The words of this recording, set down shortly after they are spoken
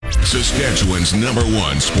Saskatchewan's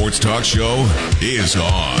 #1 sports talk show is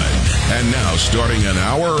on. And now, starting an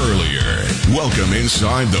hour earlier, welcome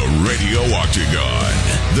inside the Radio Octagon.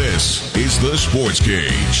 This is the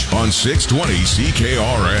SportsCage on 620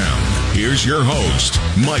 CKRM. Here's your host,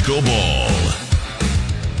 Michael Ball.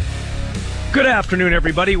 Good afternoon,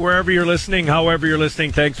 everybody. Wherever you're listening, however you're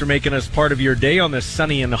listening, thanks for making us part of your day on this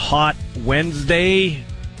sunny and hot Wednesday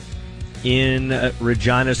in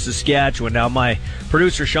Regina, Saskatchewan. Now, my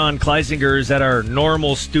producer, Sean Kleisinger, is at our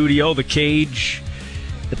normal studio, the Cage,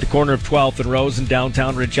 at the corner of 12th and Rose in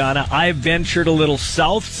downtown Regina. I've ventured a little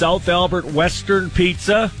South Albert Western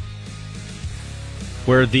Pizza,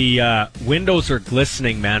 where the windows are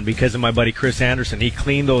glistening, man, because of my buddy Chris Anderson. He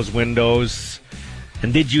cleaned those windows.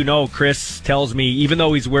 And did you know, Chris tells me, even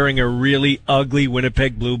though he's wearing a really ugly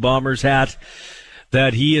Winnipeg Blue Bombers hat,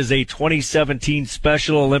 that he is a 2017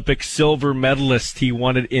 Special Olympic silver medalist. He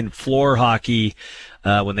won it in floor hockey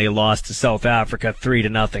when they lost to South Africa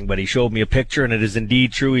 3-0. But he showed me a picture, and it is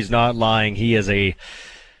indeed true. He's not lying. He is a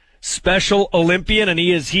Special Olympian, and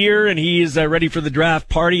he is here, and he is ready for the draft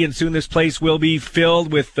party. And soon this place will be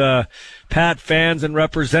filled with Pat fans and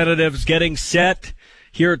representatives getting set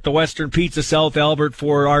here at the Western Pizza South Albert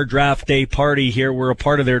for our draft day party here. We're a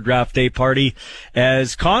part of their draft day party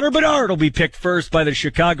as Connor Bedard will be picked first by the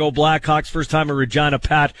Chicago Blackhawks. First time a Regina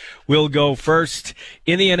Pat will go first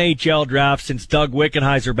in the NHL draft since Doug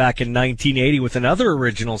Wickenheiser back in 1980 with another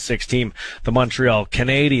original six team, the Montreal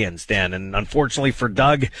Canadiens, Dan. And unfortunately for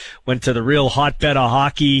Doug, went to the real hotbed of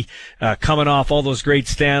hockey, coming off all those great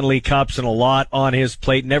Stanley Cups and a lot on his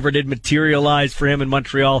plate. Never did materialize for him in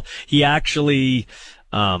Montreal. He actually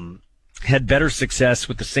had better success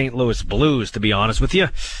with the St. Louis Blues, to be honest with you.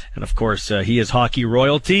 And of course, he is hockey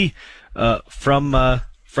royalty, from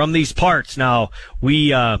these parts. Now,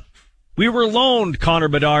 we were loaned Connor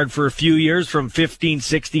Bedard for a few years, from 15,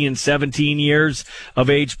 16, and 17 years of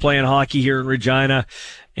age playing hockey here in Regina.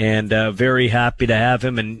 And, very happy to have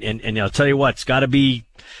him. And I'll tell you what, it's gotta be,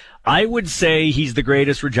 I would say he's the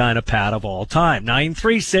greatest Regina Pat of all time.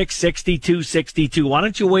 936-6262. Why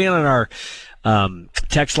don't you weigh in on our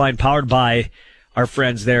text line powered by our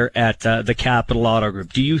friends there at the Capital Auto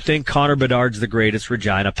Group? Do you think Connor Bedard's the greatest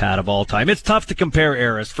Regina Pat of all time? It's tough to compare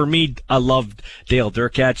eras. For me, I loved Dale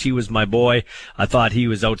Durkach. He was my boy. I thought he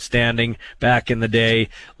was outstanding back in the day. A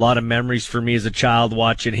lot of memories for me as a child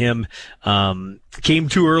watching him. Came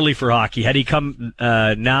too early for hockey. Had he come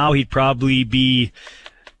now, he'd probably be,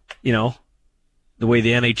 the way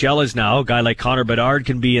the NHL is now. A guy like Connor Bedard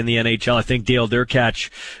can be in the NHL. I think Dale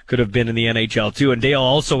Durkach could have been in the NHL too. And Dale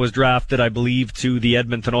also was drafted, I believe, to the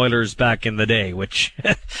Edmonton Oilers back in the day, which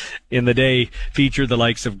in the day featured the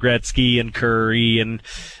likes of Gretzky and Kory and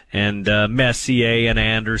Messier and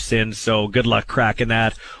Anderson. So good luck cracking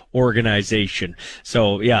that organization.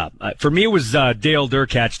 So yeah, for me it was Dale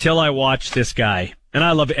Durkach till I watched this guy. And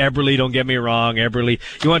I love Eberle, don't get me wrong, Eberle.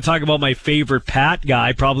 You want to talk about my favorite Pat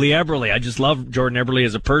guy, probably Eberle. I just love Jordan Eberle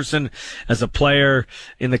as a person, as a player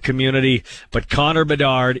in the community. But Connor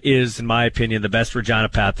Bedard is, in my opinion, the best Regina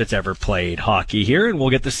Pat that's ever played hockey here. And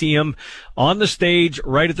we'll get to see him on the stage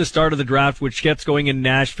right at the start of the draft, which gets going in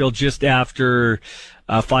Nashville just after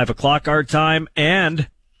 5 o'clock our time. And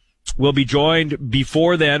we'll be joined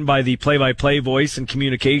before then by the play-by-play voice and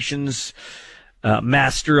communications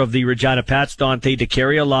master of the Regina Pats, Dante,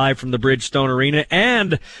 Caria, live from the Bridgestone Arena.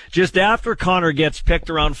 And just after Connor gets picked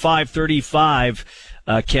around 5:35,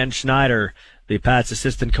 Ken Schneider, the Pats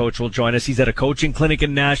assistant coach, will join us. He's at a coaching clinic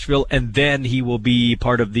in Nashville, and then he will be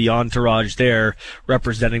part of the entourage there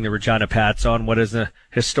representing the Regina Pats on what is a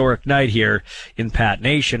historic night here in Pat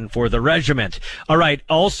Nation for the regiment. All right.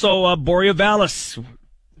 Also, Boreavalis,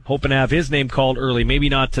 hoping to have his name called early. Maybe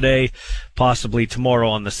not today, possibly tomorrow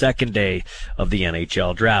on the second day of the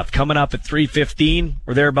NHL draft. Coming up at 3:15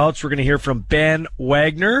 or thereabouts, we're going to hear from Ben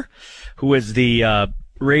Wagner, who is the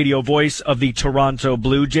radio voice of the Toronto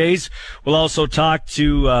Blue Jays. We'll also talk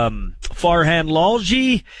to Farhan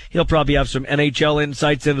Lalji. He'll probably have some NHL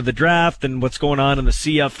insights into the draft and what's going on in the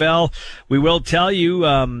CFL. We will tell you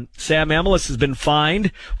Sam Amelis has been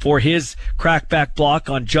fined for his crackback block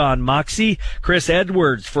on John Moxey. Chris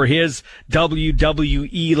Edwards for his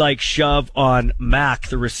WWE-like shove on Mack,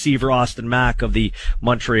 the receiver, Austin Mack of the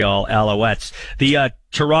Montreal Alouettes. The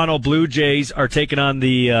Toronto Blue Jays are taking on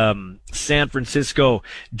the San Francisco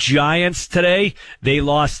Giants today. They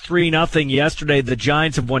lost 3-0 yesterday. The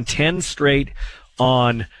Giants have won 10 straight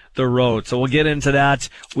on the road. So we'll get into that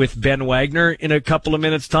with Ben Wagner in a couple of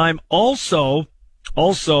minutes' time. Also,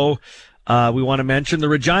 we want to mention the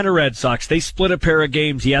Regina Red Sox. They split a pair of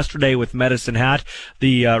games yesterday with Medicine Hat.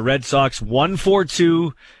 The Red Sox won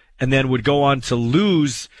 4-2 and then would go on to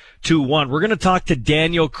lose 2-1. We're going to talk to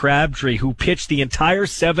Daniel Crabtree, who pitched the entire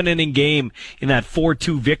 7-inning game in that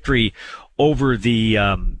 4-2 victory over the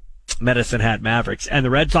Medicine Hat Mavericks. And the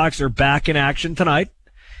Red Sox are back in action tonight.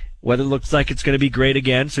 Weather looks like it's going to be great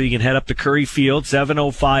again, so you can head up to Curry Field,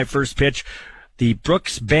 7:05 first pitch. The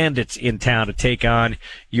Brooks Bandits in town to take on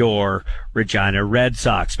your Regina Red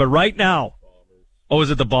Sox. But right now,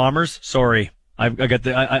 is it the Bombers? Sorry. I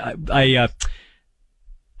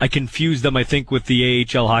confused them, I think, with the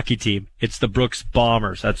AHL hockey team. It's the Brooks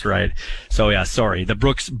Bombers. That's right. So yeah, sorry. The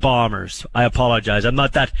Brooks Bombers. I apologize. I'm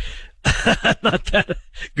not that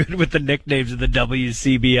good with the nicknames of the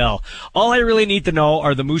WCBL. All I really need to know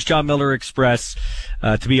are the Moose Jaw Miller Express,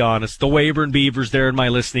 to be honest, the Weyburn Beavers there in my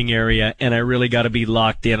listening area, and I really got to be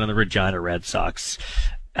locked in on the Regina Red Sox.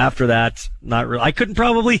 After that, not really. I couldn't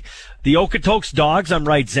probably, the Okotoks Dogs, I'm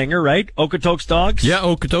right, Zinger, right? Okotoks Dogs? Yeah,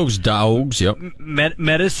 Okotoks Dogs, yep.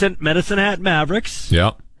 Medicine Hat Mavericks.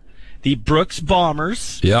 Yep. The Brooks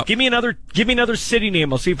Bombers. Yep. Give me another city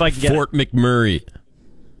name. I'll see if I can get Fort McMurray.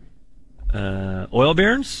 Oil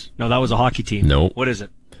Barons? No, that was a hockey team. No. What is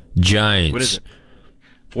it? Giants. What is it?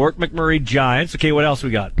 Fort McMurray Giants. Okay, what else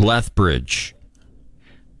we got? Lethbridge.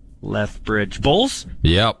 Bulls?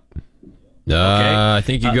 Yep. Okay. I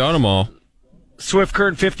think you got them all. Swift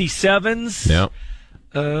Current 57s. Yep.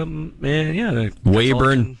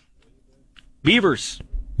 Weyburn. Beavers.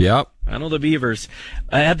 Yep. I know the Beavers.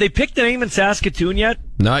 Have they picked the name in Saskatoon yet?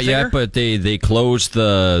 Not Singer? Yet, but they closed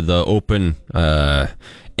the open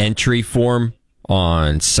entry form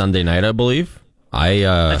on Sunday night, I believe.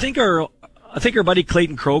 I think our buddy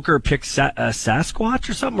Clayton Croker picked Sasquatch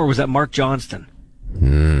or something, or was that Mark Johnston?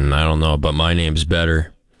 I don't know, but my name's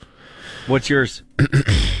better. What's yours?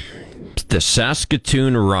 The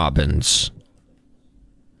Saskatoon Robins.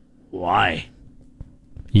 Why?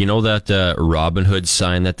 You know that Robin Hood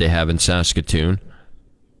sign that they have in Saskatoon?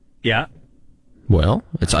 Yeah. Well,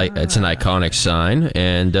 it's an iconic sign,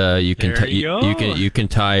 and you can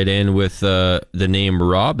tie it in with the name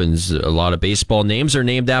Robins. A lot of baseball names are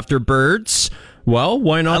named after birds. Well,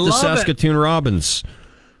 why not the Saskatoon Robins?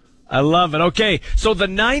 I love it. Okay, so the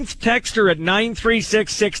 9th texter at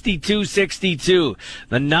 936-6262.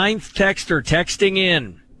 The 9th texter texting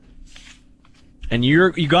in. And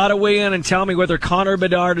you got to weigh in and tell me whether Connor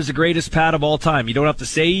Bedard is the greatest Pat of all time. You don't have to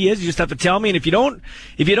say he is. You just have to tell me. And if you don't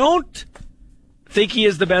think he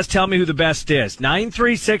is the best, tell me who the best is.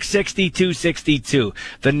 936-6262.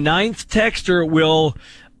 The 9th texter will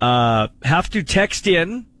have to text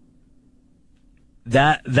in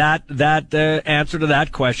that answer to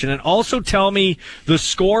that question, and also tell me the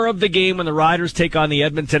score of the game when the Riders take on the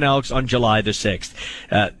Edmonton Elks on July the 6th.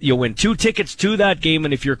 You'll win 2 tickets to that game,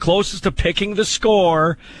 and if you're closest to picking the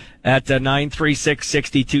score at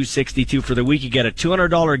 936-6262 for the week, you get a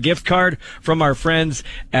 $200 gift card from our friends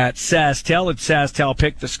at SaskTel. It's SaskTel.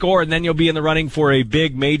 Pick the score, and then you'll be in the running for a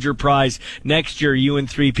big major prize. Next year, you and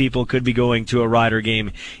 3 people could be going to a Rider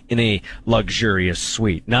game in a luxurious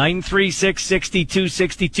suite.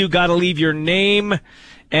 936-6262. Got to leave your name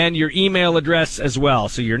and your email address as well.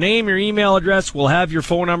 So your name, your email address, we'll have your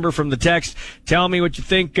phone number from the text. Tell me what you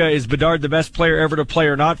think. Is Bedard the best player ever to play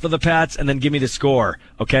or not for the Pats? And then give me the score.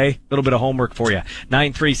 Okay? A little bit of homework for you.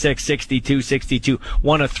 936-6262.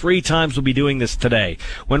 1 of 3 times we'll be doing this today.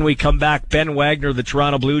 When we come back, Ben Wagner of the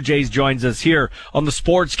Toronto Blue Jays joins us here on the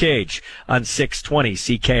Sports Cage on 620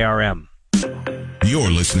 CKRM.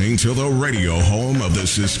 You're listening to the radio home of the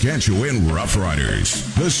Saskatchewan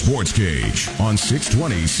Roughriders, the Sports Cage on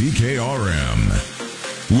 620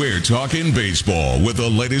 CKRM. We're talking baseball with the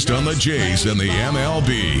latest on the Jays and the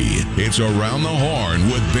MLB. It's Around the Horn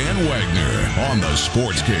with Ben Wagner on the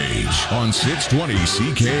Sports Cage on 620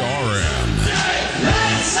 CKRM.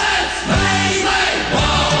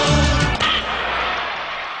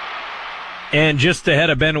 And just ahead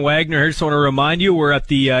of Ben Wagner, I just want to remind you, we're at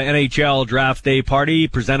the NHL Draft Day Party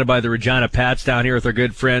presented by the Regina Pats down here with our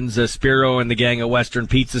good friends Spiro and the gang at Western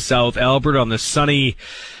Pizza South Albert on this sunny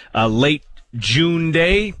late June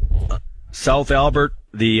day. South Albert,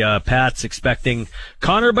 the Pats expecting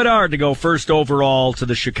Connor Bedard to go first overall to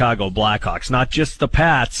the Chicago Blackhawks. Not just the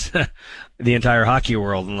Pats, the entire hockey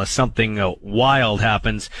world, unless something wild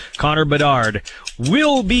happens. Connor Bedard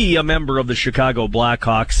will be a member of the Chicago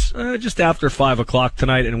Blackhawks just after 5 o'clock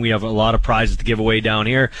tonight, and we have a lot of prizes to give away down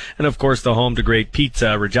here. And, of course, the home to great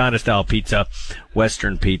pizza, Regina-style pizza,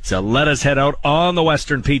 Western Pizza. Let us head out on the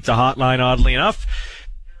Western Pizza hotline, oddly enough,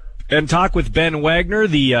 and talk with Ben Wagner,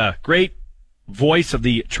 the great voice of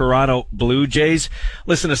the Toronto Blue Jays.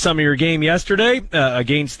 Listen to some of your game yesterday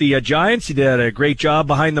against the Giants. You did a great job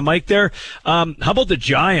behind the mic there. How about the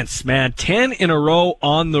Giants, man? 10 in a row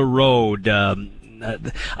on the road. I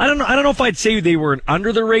don't know if I'd say they were an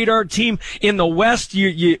under the radar team in the West.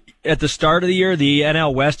 You at the start of the year, the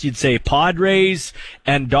NL West, you'd say Padres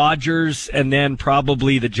and Dodgers, and then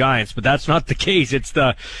probably the Giants. But that's not the case. It's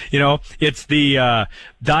the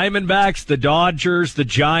Diamondbacks, the Dodgers, the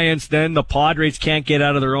Giants. Then the Padres can't get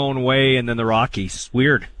out of their own way, and then the Rockies.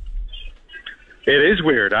 Weird. It is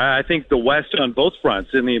weird. I think the West on both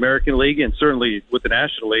fronts, in the American League and certainly with the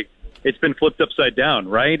National League, it's been flipped upside down,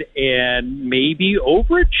 right? And maybe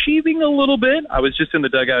overachieving a little bit. I was just in the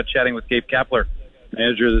dugout chatting with Gabe Kapler,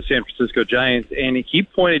 manager of the San Francisco Giants, and he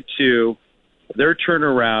pointed to their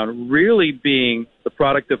turnaround really being the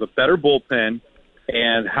product of a better bullpen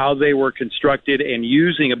and how they were constructed and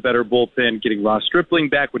using a better bullpen, getting Ross Stripling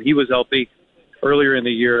back when he was healthy earlier in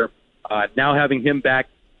the year, now having him back,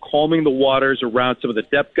 calming the waters around some of the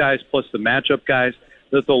depth guys plus the matchup guys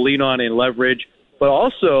that they'll lean on and leverage, but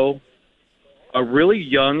also a really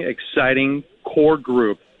young, exciting core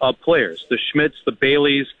group of players, the Schmitz, the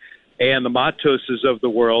Baileys, and the Matoses of the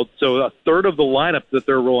world. So a third of the lineup that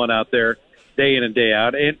they're rolling out there day in and day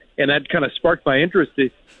out. And that kind of sparked my interest to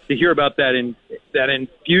hear about that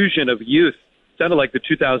infusion of youth. Sounded like the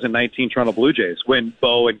 2019 Toronto Blue Jays when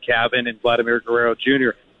Bo and Cavan and Vladimir Guerrero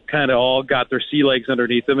Jr. kind of all got their sea legs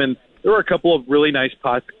underneath them. And there were a couple of really nice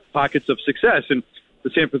pockets of success. And the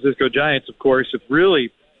San Francisco Giants, of course, have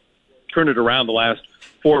really turned it around the last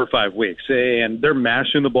 4 or 5 weeks. And they're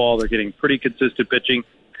mashing the ball. They're getting pretty consistent pitching,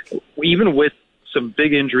 even with some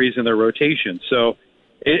big injuries in their rotation. So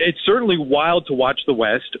it's certainly wild to watch the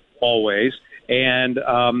West always. And,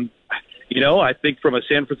 I think from a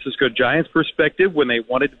San Francisco Giants perspective, when they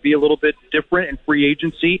wanted to be a little bit different in free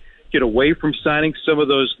agency, get away from signing some of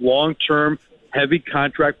those long-term heavy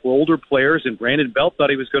contract for older players, and Brandon Belt thought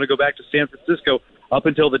he was going to go back to San Francisco up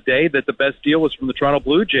until the day that the best deal was from the Toronto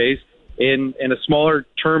Blue Jays in a smaller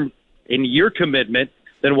term in year commitment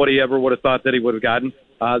than what he ever would have thought that he would have gotten.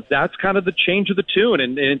 That's kind of the change of the tune,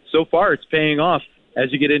 and so far it's paying off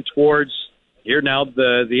as you get in towards here now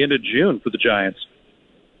the end of June for the Giants.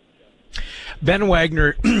 Ben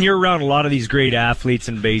Wagner, you're around a lot of these great athletes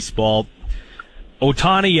in baseball.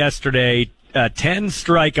 Ohtani yesterday, 10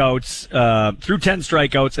 strikeouts, threw 10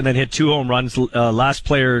 strikeouts and then hit 2 home runs. Last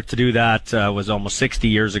player to do that was almost 60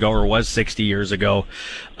 years ago, or was 60 years ago.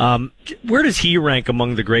 Where does he rank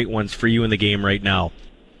among the great ones for you in the game right now?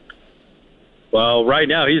 Well, right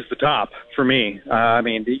now he's the top for me.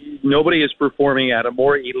 Nobody is performing at a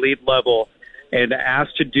more elite level and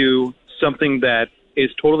asked to do something that is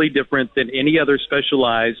totally different than any other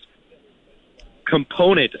specialized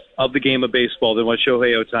component of the game of baseball than what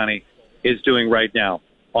Shohei Ohtani is doing right now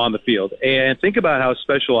on the field. And think about how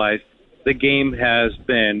specialized the game has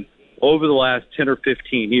been over the last 10 or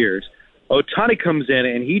 15 years. Ohtani comes in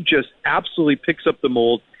and he just absolutely picks up the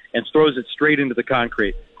mold and throws it straight into the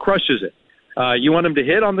concrete, crushes it. You want him to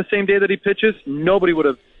hit on the same day that he pitches? Nobody would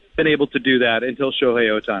have been able to do that until Shohei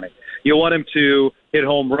Ohtani. You want him to hit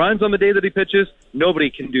home runs on the day that he pitches? Nobody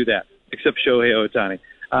can do that except Shohei Ohtani.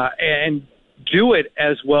 And do it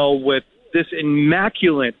as well with this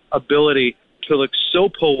immaculate ability to look so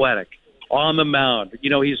poetic on the mound.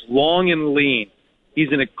 He's long and lean.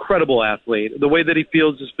 He's an incredible athlete. The way that he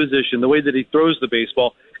fields his position, the way that he throws the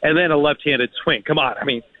baseball, and then a left-handed swing. Come on.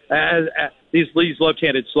 These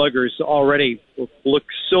left-handed sluggers already look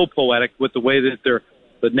so poetic with the way that they're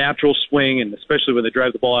the natural swing, and especially when they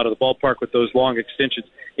drive the ball out of the ballpark with those long extensions.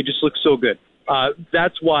 It just looks so good.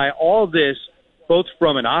 That's why all this, both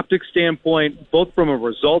from an optics standpoint, both from a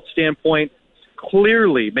result standpoint,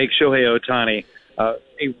 clearly makes Shohei Ohtani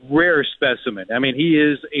a rare specimen. He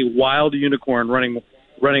is a wild unicorn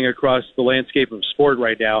running across the landscape of sport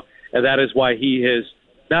right now, and that is why he has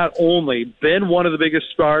not only been one of the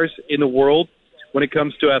biggest stars in the world when it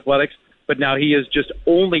comes to athletics, but now he is just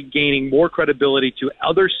only gaining more credibility to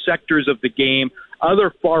other sectors of the game,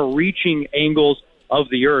 other far-reaching angles of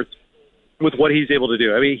the earth with what he's able to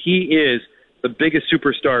do. He is the biggest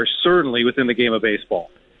superstar, certainly within the game of baseball.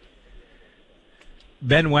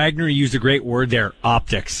 Ben Wagner used a great word there,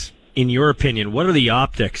 optics. In your opinion, what are the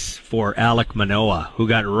optics for Alek Manoah, who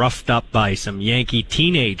got roughed up by some Yankee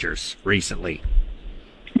teenagers recently?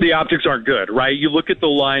 The optics aren't good, right? You look at the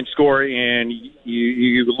line score and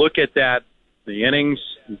you look at that, the innings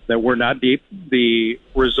that were not deep. The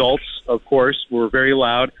results, of course, were very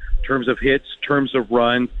loud in terms of hits, terms of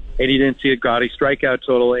runs, and you didn't see a gaudy strikeout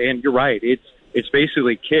total. And you're right, it's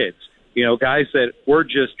basically kids, guys that were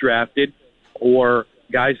just drafted or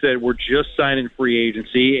guys that were just signing free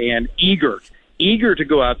agency and eager to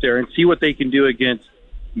go out there and see what they can do against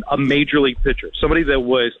a major league pitcher, somebody that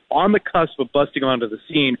was on the cusp of busting onto the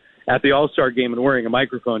scene at the All-Star game and wearing a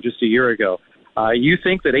microphone just a year ago. You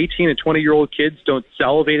think that 18 and 20-year-old kids don't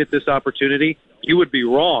salivate at this opportunity? You would be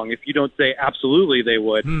wrong if you don't say absolutely they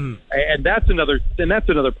would. And that's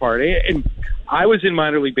another part. And I was in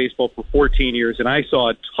minor league baseball for 14 years, and I saw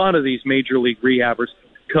a ton of these major league rehabbers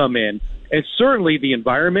come in. And certainly the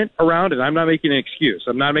environment around it, I'm not making an excuse.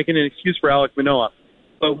 I'm not making an excuse for Alek Manoah.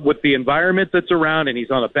 But with the environment that's around, and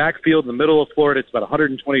he's on the backfield in the middle of Florida, it's about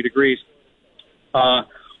 120 degrees.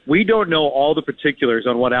 We don't know all the particulars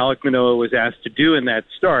on what Alek Manoah was asked to do in that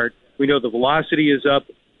start. We know the velocity is up.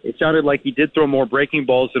 It sounded like he did throw more breaking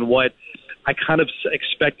balls than what I kind of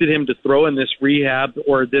expected him to throw in this rehab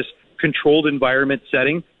or this controlled environment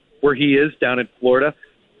setting where he is down in Florida.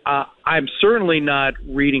 I'm certainly not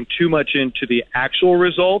reading too much into the actual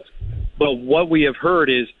results, but what we have heard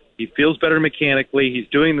is he feels better mechanically. He's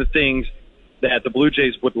doing the things that the Blue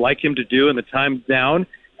Jays would like him to do in the time down.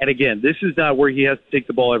 And again, this is not where he has to take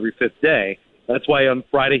the ball every fifth day. That's why on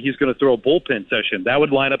Friday he's going to throw a bullpen session. That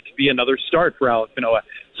would line up to be another start for Alek Manoah.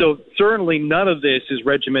 So certainly none of this is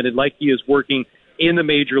regimented like he is working in the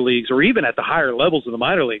major leagues or even at the higher levels of the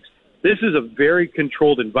minor leagues. This is a very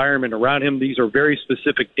controlled environment around him. These are very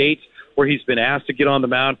specific dates where he's been asked to get on the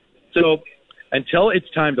mound. So until it's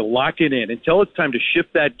time to lock it in, until it's time to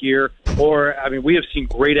shift that gear, we have seen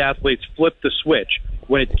great athletes flip the switch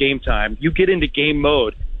when it's game time. You get into game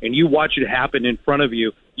mode and you watch it happen in front of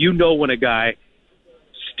you. You know when a guy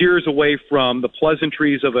steers away from the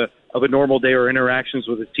pleasantries of a normal day or interactions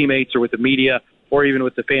with his teammates or with the media or even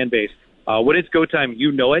with the fan base. When it's go time,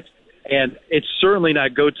 you know it. And it's certainly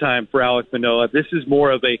not go time for Alek Manoah. This is more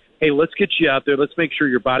of a, hey, let's get you out there. Let's make sure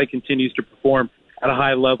your body continues to perform at a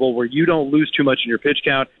high level where you don't lose too much in your pitch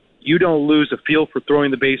count. You don't lose a feel for throwing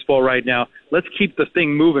the baseball right now. Let's keep the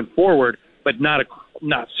thing moving forward, but not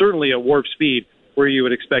certainly at warp speed where you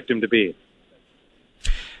would expect him to be.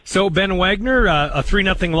 So Ben Wagner, a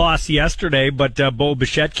 3-0 loss yesterday, but Bo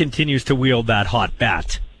Bichette continues to wield that hot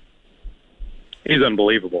bat. He's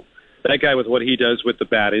unbelievable. That guy with what he does with the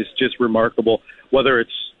bat is just remarkable, whether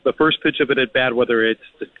it's the first pitch of it at bat, whether it's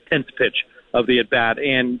the 10th pitch of the at bat.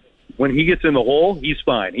 And when he gets in the hole, he's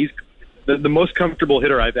fine. He's the most comfortable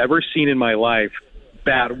hitter I've ever seen in my life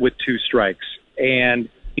bat with two strikes. And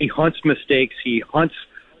he hunts mistakes. He hunts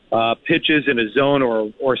pitches in a zone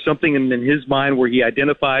or something in his mind where he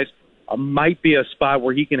identifies might be a spot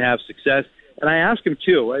where he can have success. And I asked him,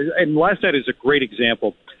 too, and last night is a great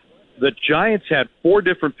example. The Giants had 4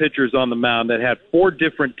 different pitchers on the mound that had 4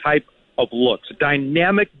 different type of looks,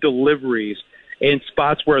 dynamic deliveries in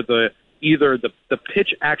spots where either the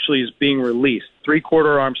pitch actually is being released,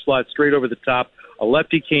 3/4 arm slot straight over the top, a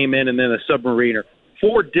lefty came in, and then a submariner.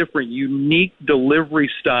 4 different unique delivery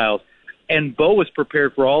styles, and Bo was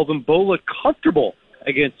prepared for all of them. Bo looked comfortable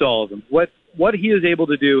against all of them. What he is able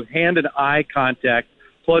to do, hand and eye contact,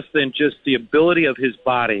 plus then just the ability of his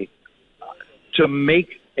body to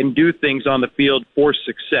make and do things on the field for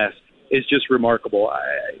success is just remarkable.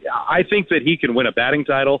 I think that he can win a batting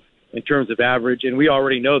title in terms of average, and we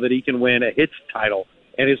already know that he can win a hits title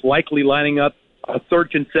and is likely lining up a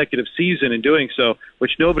 3rd consecutive season in doing so,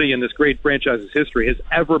 which nobody in this great franchise's history has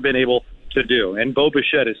ever been able to do. And Bo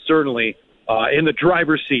Bichette is certainly in the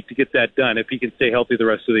driver's seat to get that done if he can stay healthy the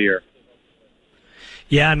rest of the year.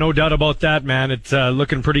 Yeah, no doubt about that, man. It's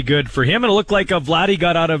looking pretty good for him. And it looked like Vladdy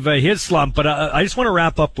got out of his slump. But I just want to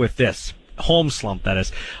wrap up with this. Home slump, that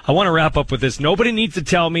is. I want to wrap up with this. Nobody needs to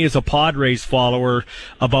tell me as a Padres follower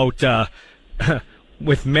about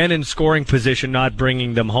with men in scoring position not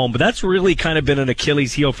bringing them home. But that's really kind of been an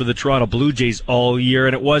Achilles heel for the Toronto Blue Jays all year,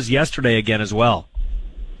 and it was yesterday again as well.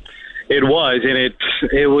 It was, and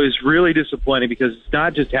it was really disappointing because it's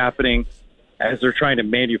not just happening as they're trying to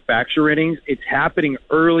manufacture innings. It's happening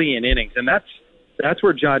early in innings, and that's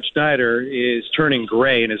where John Schneider is turning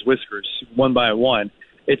gray in his whiskers one by one.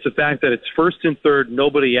 It's the fact that it's 1st and 3rd,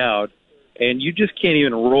 nobody out, and you just can't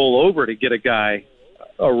even roll over to get a guy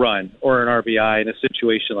a run or an RBI in a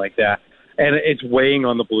situation like that. And it's weighing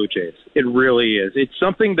on the Blue Jays. It really is. It's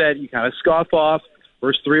something that you kind of scoff off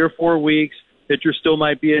first 3 or 4 weeks. Pitcher still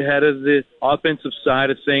might be ahead of the offensive side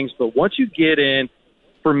of things, but once you get in,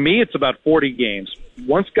 for me, it's about 40 games.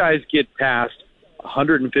 Once guys get past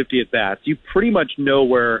 150 at-bats, you pretty much know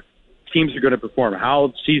where teams are going to perform, how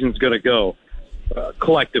the season's going to go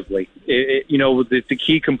collectively. The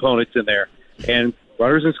key components in there. And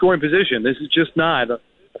runners in scoring position, this is just not a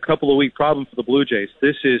couple-of-week problem for the Blue Jays.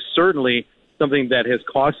 This is certainly something that has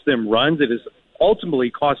cost them runs. It has ultimately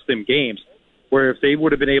cost them games. where if they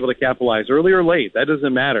would have been able to capitalize early or late, that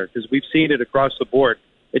doesn't matter, because we've seen it across the board.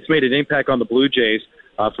 It's made an impact on the Blue Jays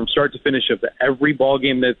from start to finish of every ball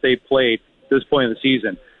game that they've played at this point in the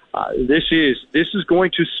season. This is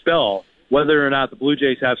going to spell whether or not the Blue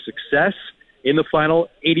Jays have success in the final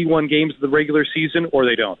 81 games of the regular season or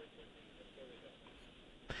they don't.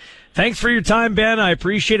 Thanks for your time, Ben. I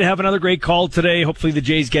appreciate it. Have another great call today. Hopefully the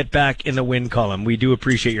Jays get back in the win column. We do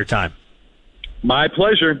appreciate your time. My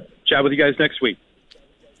pleasure. Chat with you guys next week.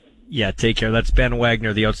 Yeah, take care. That's Ben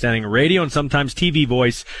Wagner, the outstanding radio and sometimes TV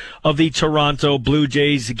voice of the Toronto Blue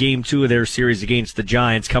Jays. Game 2 of their series against the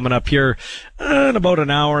Giants coming up here in about an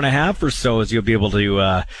hour and a half or so, as you'll be able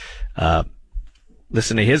to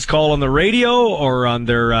listen to his call on the radio or on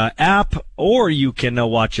their app, or you can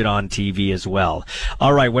watch it on TV as well.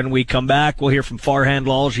 All right, when we come back, we'll hear from Farhan,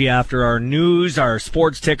 Lalji after our news, our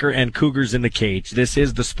sports ticker, and Cougars in the Cage. This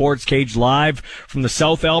is the Sports Cage live from the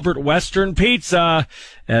South Albert Western Pizza,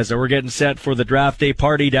 as we're getting set for the draft day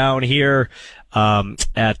party down here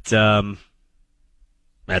at the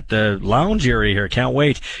lounge area here. Can't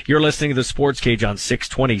wait. You're listening to the Sports Cage on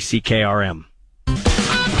 620 CKRM.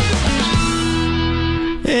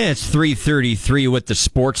 It's 3:33 with the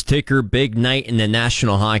sports ticker. Big night in the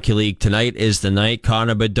National Hockey League. Tonight is the night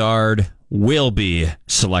Connor Bedard will be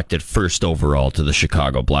selected first overall to the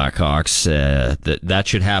Chicago Blackhawks. That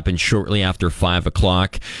should happen shortly after 5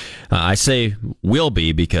 o'clock. I say will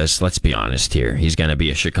be because, let's be honest here, he's going to be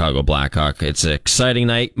a Chicago Blackhawk. It's an exciting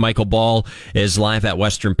night. Michael Ball is live at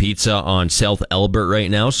Western Pizza on South Albert right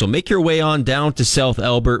now, so make your way on down to South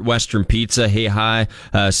Albert Western Pizza. Hey, hi.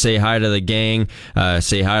 Say hi to the gang.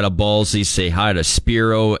 Say hi to Ballsy. Say hi to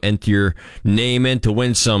Spiro. Enter your name in to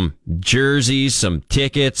win some jerseys, some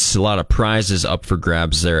tickets, a lot of prizes up for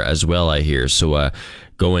grabs there as well, I hear. So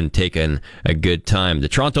go and take a good time. The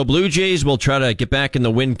Toronto Blue Jays will try to get back in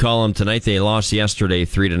the win column tonight. They lost yesterday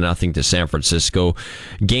 3-0 to San Francisco.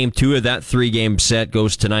 Game 2 of that 3-game set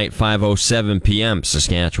goes tonight, 5:07 p.m.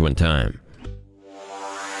 Saskatchewan time.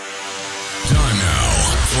 Time now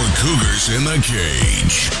for Cougars in the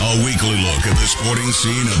Cage, a weekly look at the sporting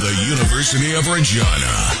scene of the University of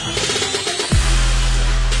Regina.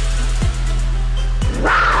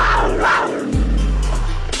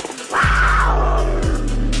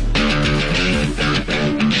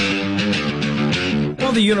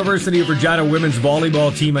 The University of Regina women's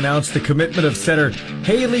volleyball team announced the commitment of setter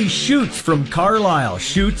Haley Schutz from Carlisle.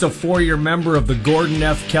 Schutz, a 4-year member of the Gordon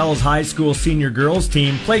F. Kells High School senior girls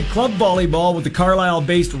team, played club volleyball with the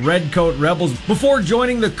Carlisle-based Redcoat Rebels before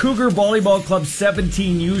joining the Cougar Volleyball Club's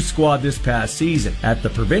 17U squad this past season. At the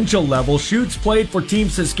provincial level, Schutz played for Team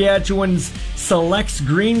Saskatchewan's Selects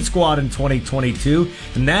Green squad in 2022,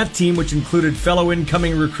 and that team, which included fellow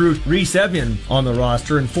incoming recruit Reese Evian on the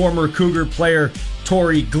roster and former Cougar player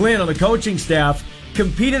Glen on the coaching staff,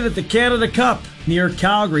 competed at the Canada Cup near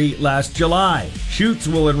Calgary last July. Schutz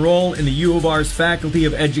will enroll in the U of R's Faculty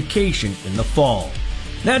of Education in the fall.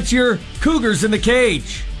 That's your Cougars in the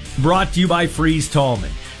Cage, brought to you by Freeze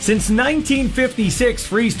Tallman. Since 1956,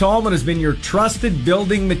 Freeze Tallman has been your trusted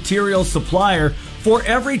building material supplier for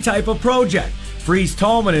every type of project. Freeze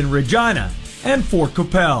Tallman in Regina and Fort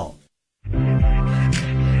Capel.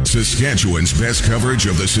 Saskatchewan's best coverage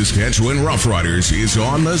of the Saskatchewan Roughriders is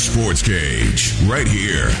on the Sports Cage, right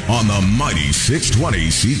here on the mighty 620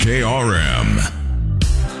 CKRM.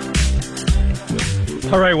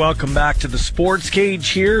 All right, welcome back to the Sports Cage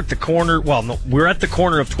here at the corner. Well, no, we're at the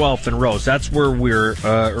corner of 12th and Rose. That's where we're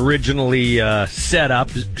originally set up.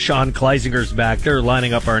 Sean Kleisinger's back there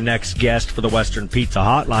lining up our next guest for the Western Pizza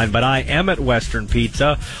Hotline. But I am at Western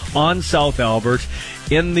Pizza on South Albert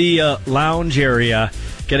in the lounge area,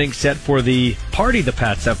 getting set for the party the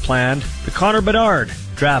Pats have planned, the Connor Bedard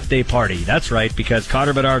draft day party. That's right, because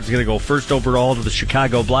Connor Bedard's going to go first overall to the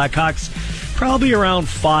Chicago Blackhawks, probably around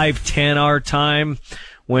 5:10 our time,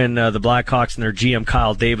 when the Blackhawks and their GM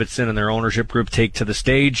Kyle Davidson and their ownership group take to the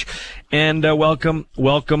stage. And welcome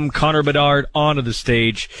Connor Bedard onto the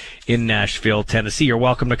stage in Nashville, Tennessee. You're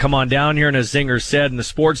welcome to come on down here, and as Zinger said in the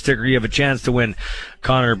sports ticker, you have a chance to win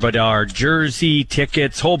Connor Bedard jersey,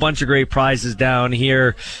 tickets, whole bunch of great prizes down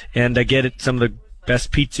here, and get it some of the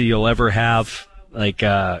best pizza you'll ever have. Like,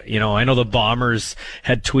 I know the Bombers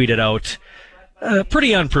had tweeted out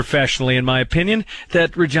pretty unprofessionally, in my opinion,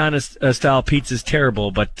 that Regina's style pizza is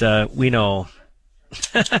terrible, but we know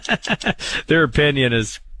their opinion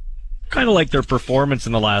is kind of like their performance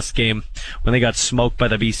in the last game when they got smoked by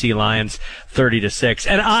the BC Lions 30-6.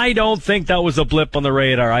 And I don't think that was a blip on the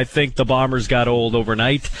radar. I think the Bombers got old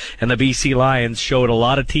overnight, and the BC Lions showed a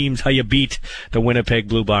lot of teams how you beat the Winnipeg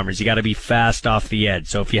Blue Bombers. You got to be fast off the edge.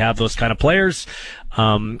 So if you have those kind of players,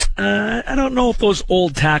 I don't know if those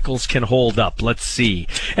old tackles can hold up. Let's see.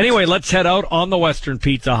 Anyway, let's head out on the Western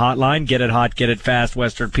Pizza hotline. Get it hot, get it fast,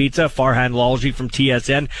 Western Pizza. Farhan Lalji from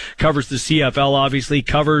TSN covers the CFL, obviously,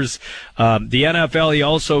 covers the NFL. He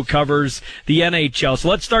also covers the NHL. So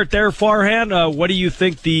let's start there, Farhan. What do you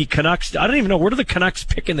think the Canucks, I don't even know, where do the Canucks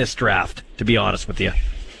pick in this draft, to be honest with you?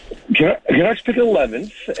 Canucks pick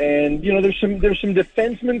 11th, and there's some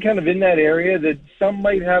defensemen kind of in that area that some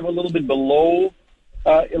might have a little bit below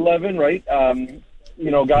 11, right? Guys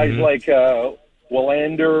like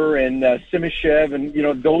Willander and Simishev,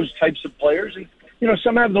 and those types of players, and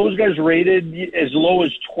some have those guys rated as low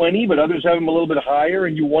as 20, but others have them a little bit higher,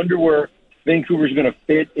 and you wonder where Vancouver's going to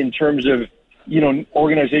fit in terms of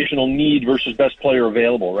organizational need versus best player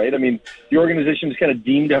available, right? I mean, the organization is kind of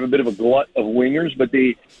deemed to have a bit of a glut of wingers, but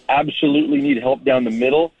they absolutely need help down the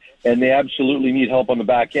middle, and they absolutely need help on the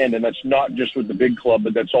back end, and that's not just with the big club,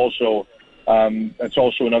 but that's also in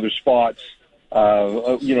other spots,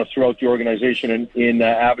 throughout the organization in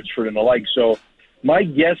Abbotsford and the like. So my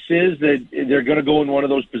guess is that they're going to go in one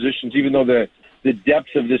of those positions, even though the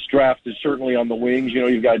depth of this draft is certainly on the wings.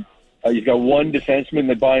 You've got one defenseman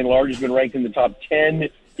that by and large has been ranked in the top 10.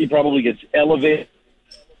 He probably gets elevated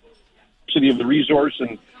to the resource,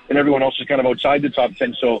 and everyone else is kind of outside the top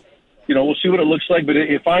 10. So, we'll see what it looks like. But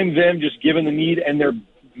if I'm them, just given the need, and there are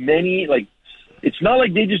many, it's not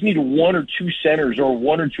like they just need one or two centers or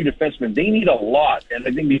one or two defensemen. They need a lot. And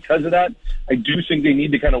I think because of that, I do think they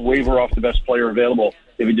need to kind of waiver off the best player available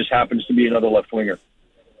if it just happens to be another left winger.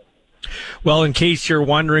 Well, in case you're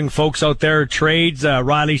wondering, folks out there, trades,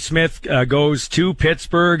 Riley Smith goes to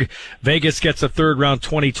Pittsburgh. Vegas gets a third-round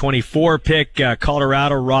 2024 pick.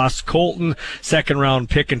 Colorado, Ross Colton, second-round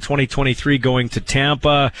pick in 2023 going to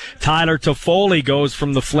Tampa. Tyler Toffoli goes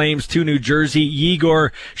from the Flames to New Jersey.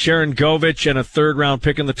 Igor Sharangovich and a third-round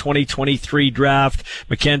pick in the 2023 draft.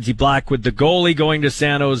 Mackenzie Black with the goalie going to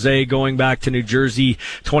San Jose, going back to New Jersey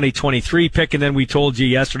 2023 pick. And then we told you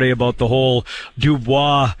yesterday about the whole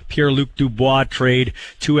Pierre-Luc Dubois trade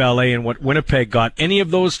to LA and what Winnipeg got. Any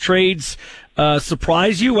of those trades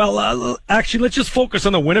surprise you? Well, actually, let's just focus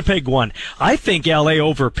on the Winnipeg one. I think LA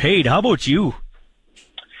overpaid. How about you?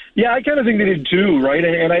 Yeah, I kind of think they did too, right?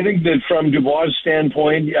 And I think that from Dubois'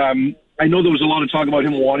 standpoint, I know there was a lot of talk about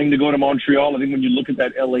him wanting to go to Montreal. I think when you look at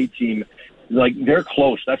that LA team, they're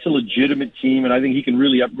close. That's a legitimate team, and I think he can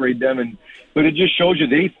really upgrade them. But it just shows you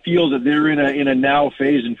they feel that they're in a now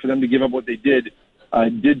phase, and for them to give up what they did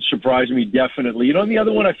surprise me, definitely. And the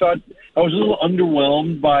other one, I thought I was a little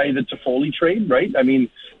underwhelmed by the Toffoli trade, right? I mean,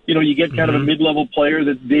 you get kind of a mid-level player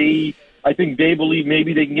that I think they believe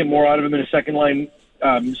maybe they can get more out of him in a second-line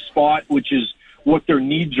spot, which is what their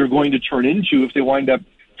needs are going to turn into if they wind up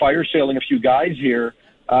fire-sailing a few guys here.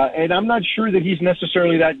 And I'm not sure that he's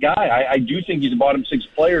necessarily that guy. I do think he's a bottom-six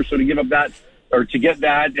player, so to give up that, or to get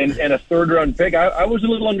that and a third-round pick, I was a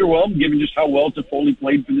little underwhelmed given just how well Toffoli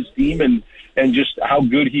played for this team and just how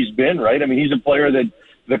good he's been, right? I mean, he's a player that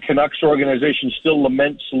the Canucks organization still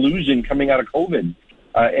laments losing coming out of COVID.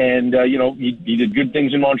 He did good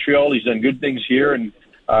things in Montreal. He's done good things here, and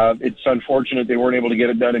it's unfortunate they weren't able to get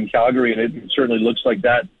it done in Calgary, and it certainly looks like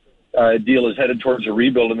that deal is headed towards a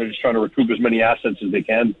rebuild, and they're just trying to recoup as many assets as they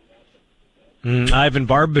can. Ivan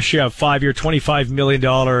Barbashev, 5-year, $25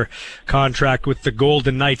 million contract with the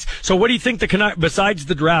Golden Knights. So what do you think the Canucks, besides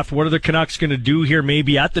the draft, what are the Canucks going to do here,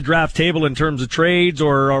 maybe at the draft table in terms of trades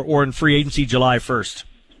or in free agency July 1st?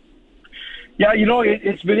 Yeah,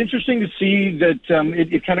 it's been interesting to see that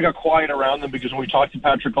it kind of got quiet around them, because when we talked to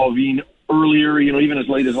Patrick Allvin earlier, even as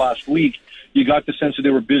late as last week, you got the sense that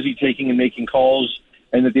they were busy taking and making calls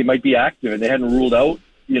and that they might be active, and they hadn't ruled out,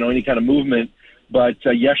 any kind of movement. But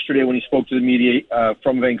yesterday when he spoke to the media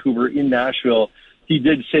from Vancouver in Nashville, he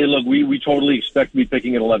did say, look, we totally expect to be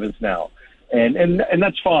picking at 11th now. And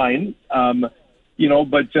that's fine. But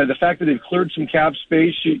the fact that they've cleared some cap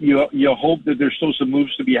space, you hope that there's still some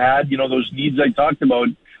moves to be had. Those needs I talked about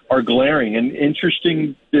are glaring. And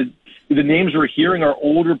interesting that the names we're hearing are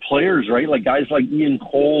older players, right? Like guys like Ian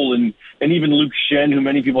Cole and even Luke Shen, who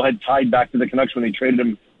many people had tied back to the Canucks when they traded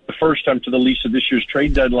him the first time to the Leafs at this year's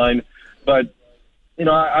trade deadline. But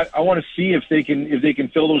I want to see if they can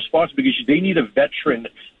fill those spots, because they need a veteran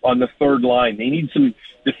on the third line. They need some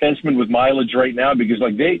defensemen with mileage right now, because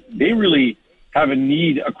they really have a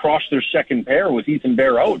need across their second pair with Ethan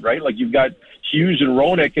Bear out, right? Like you've got Hughes and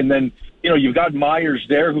Roenick, and then you've got Myers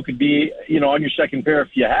there who could be on your second pair if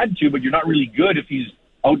you had to, but you're not really good if he's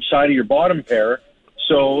outside of your bottom pair.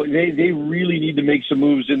 So they really need to make some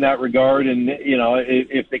moves in that regard, and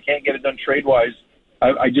if they can't get it done trade wise,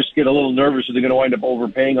 I just get a little nervous that they're going to wind up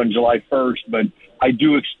overpaying on July 1st, but I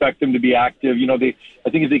do expect them to be active. I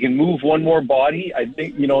think if they can move one more body, I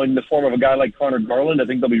think, in the form of a guy like Connor Garland, I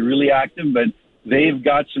think they'll be really active, but they've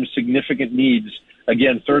got some significant needs.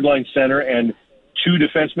 Again, third line center and 2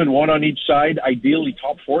 defensemen, 1 on each side, ideally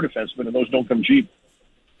top 4 defensemen, and those don't come cheap.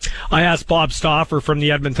 I asked Bob Stauffer from the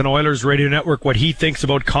Edmonton Oilers radio network what he thinks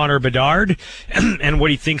about Connor Bedard and what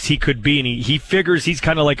he thinks he could be. And he figures he's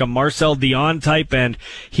kind of like a Marcel Dion type, and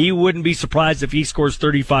he wouldn't be surprised if he scores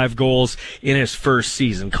 35 goals in his first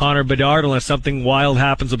season. Connor Bedard, unless something wild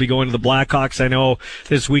happens, will be going to the Blackhawks. I know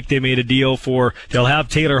this week they made a deal they'll have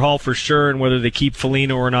Taylor Hall for sure, and whether they keep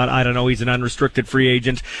Foligno or not, I don't know. He's an unrestricted free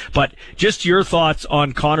agent. But just your thoughts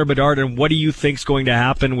on Connor Bedard, and what do you think's going to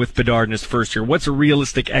happen with Bedard in his first year? What's a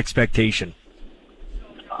realistic expectation?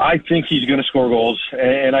 I think he's going to score goals,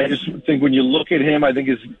 and I just think when you look at him, I think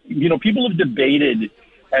people have debated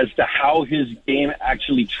as to how his game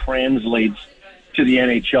actually translates to the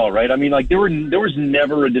NHL, right? I mean, like there was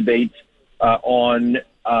never a debate on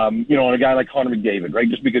a guy like Connor McDavid, right?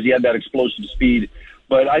 Just because he had that explosive speed.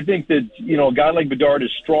 But I think that a guy like Bedard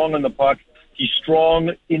is strong on the puck. He's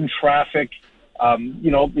strong in traffic.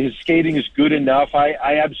 His skating is good enough.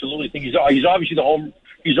 I absolutely think he's obviously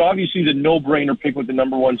He's obviously the no-brainer pick with the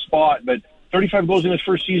number 1 spot, but 35 goals in his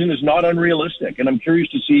first season is not unrealistic, and I'm curious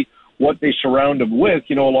to see what they surround him with,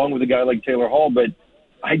 along with a guy like Taylor Hall. But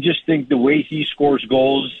I just think the way he scores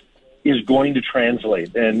goals is going to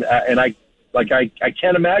translate, and I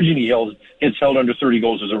can't imagine he gets held under 30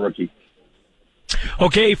 goals as a rookie.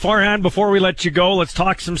 Okay, Farhan, before we let you go, let's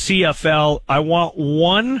talk some CFL. I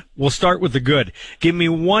want we'll start with the good. Give me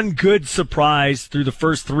one good surprise through the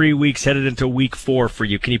first 3 weeks headed into week 4 for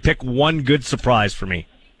you. Can you pick one good surprise for me?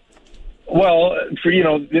 Well,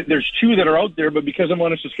 there's 2 that are out there, but because I'm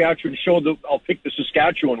on a Saskatchewan show, I'll pick the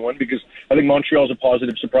Saskatchewan one because I think Montreal's a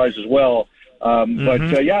positive surprise as well.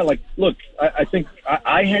 Look, I think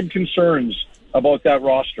I had concerns about that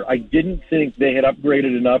roster. I didn't think they had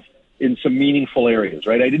upgraded enough in some meaningful areas,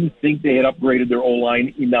 right? I didn't think they had upgraded their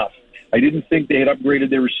O-line enough. I didn't think they had upgraded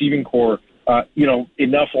their receiving core,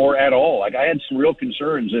 enough or at all. Like, I had some real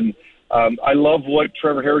concerns, and I love what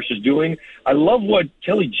Trevor Harris is doing. I love what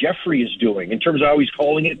Kelly Jeffrey is doing in terms of how he's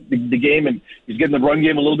calling it, the game, and he's getting the run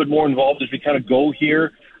game a little bit more involved as we kind of go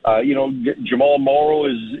here. Jamal Morrow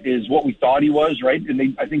is what we thought he was, right?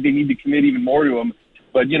 And I think they need to commit even more to him.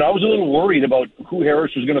 But, I was a little worried about who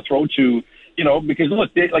Harris was going to throw to, because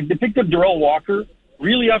look, they picked up Darrell Walker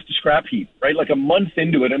really off the scrap heap, right? Like a month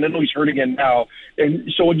into it, and then he's hurt again now.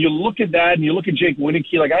 And so when you look at that and you look at Jake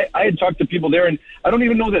Winicky, like I had talked to people there, and I don't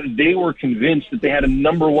even know that they were convinced that they had a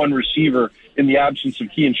number 1 receiver in the absence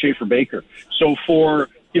of Kean Schaefer-Baker. So for,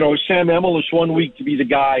 Sam Emilus 1 week to be the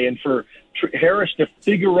guy, and for Harris to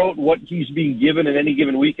figure out what he's being given in any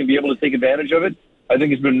given week and be able to take advantage of it, I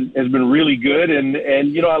think has been really good. And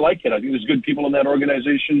I like it. I think there's good people in that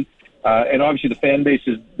organization. And obviously the fan base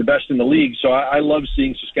is the best in the league, so I love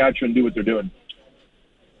seeing Saskatchewan do what they're doing.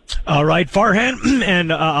 All right, Farhan,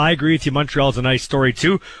 and I agree with you. Montreal's a nice story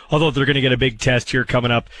too, although they're going to get a big test here coming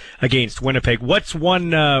up against Winnipeg. What's one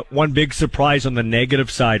big surprise on the negative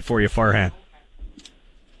side for you, Farhan?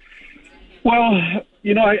 Well,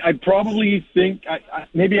 I probably think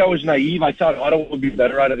maybe I was naive. I thought Ottawa would be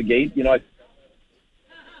better out of the gate.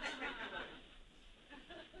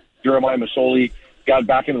 Jeremiah Masoli got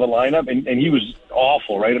back into the lineup, and he was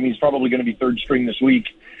awful, right? I mean, he's probably going to be 3rd string this week.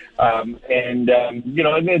 And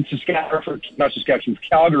then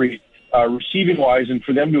Calgary, receiving-wise, and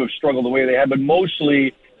for them to have struggled the way they had. But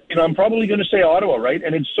mostly, I'm probably going to say Ottawa, right?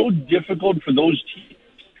 And it's so difficult for those teams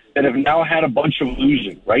that have now had a bunch of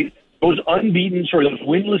losing, right? Those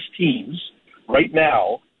winless teams right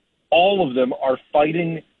now, all of them are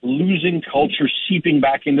fighting losing culture seeping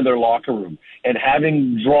back into their locker room and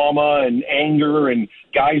having drama and anger and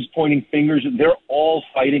guys pointing fingers. They're all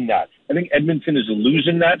fighting that. I think Edmonton is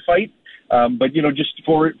losing that fight. But just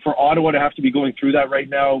for Ottawa to have to be going through that right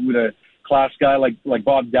now with a class guy like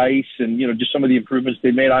Bob Dice and, just some of the improvements they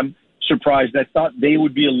made, I'm surprised. I thought they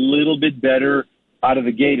would be a little bit better out of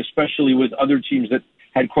the gate, especially with other teams that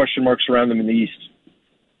had question marks around them in the East.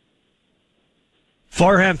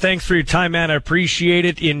 Farhan, thanks for your time, man. I appreciate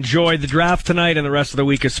it. Enjoy the draft tonight and the rest of the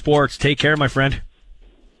week of sports. Take care, my friend.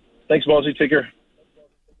 Thanks, Ballsy. Take care.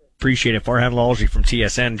 Appreciate it. Farhan Lalji from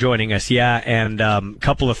TSN joining us. Yeah, and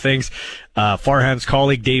couple of things. Farhan's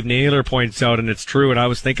colleague Dave Naylor points out, and it's true, and I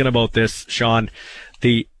was thinking about this, Sean,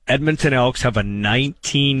 the Edmonton Elks have a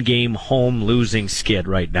 19-game home losing skid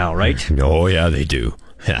right now, right? Oh, yeah, they do.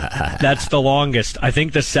 That's the longest. I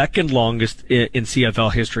think the second longest in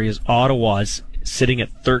CFL history is Ottawa's, sitting at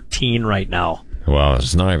 13 right now. Wow,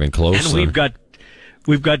 it's not even close. And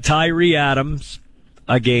we've got Tyree Adams,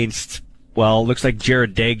 against, well, looks like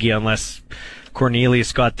Jared Daggy, unless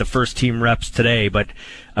Cornelius got the first team reps today. But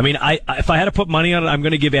I mean, if I had to put money on it, I'm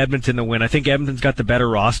going to give Edmonton the win. I think Edmonton's got the better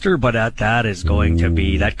roster, but that is going to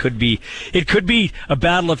be, it could be a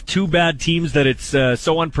battle of two bad teams that it's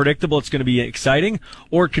so unpredictable it's going to be exciting,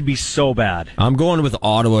 or it could be so bad. I'm going with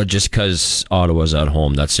Ottawa just because Ottawa's at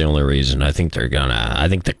home. That's the only reason. I think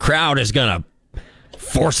the crowd is gonna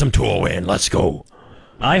force them to a win. Let's go.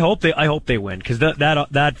 I hope they win, because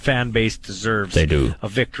that fan base deserves a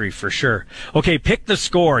victory for sure. Okay, pick the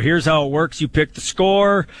score. Here's how it works. You pick the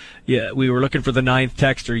score. Yeah, we were looking for the 9th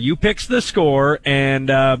texter. You picks the score, and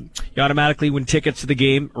you automatically win tickets to the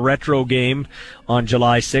game, retro game on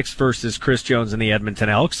July 6th versus Chris Jones and the Edmonton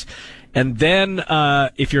Elks. And then,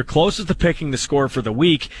 if you're closest to picking the score for the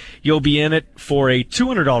week, you'll be in it for a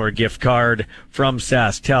 $200 gift card from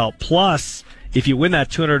SaskTel. Plus, if you win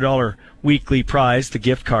that $200 weekly prize, the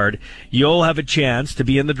gift card, you'll have a chance to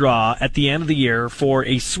be in the draw at the end of the year for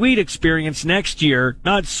a sweet experience next year.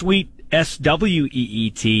 Not sweet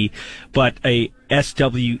SWEET, but a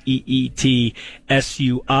SWEET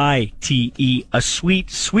SUITE, a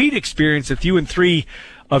sweet experience with you and 3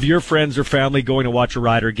 of your friends or family going to watch a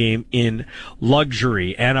Rider game in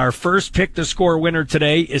luxury. And our first pick the score winner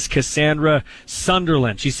today is Cassandra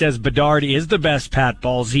Sunderland. She says Bedard is the best Pat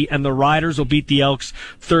Ballsy, and the Riders will beat the Elks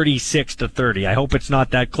 36-30. I hope it's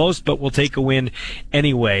not that close, but we'll take a win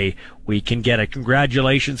anyway. We can get it.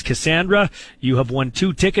 Congratulations, Cassandra. You have won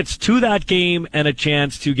 2 tickets to that game and a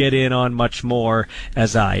chance to get in on much more,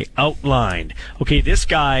 as I outlined. Okay, this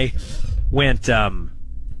guy went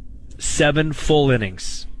 7 full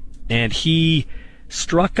innings, and he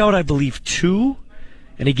struck out, I believe, 2,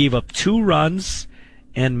 and he gave up 2 runs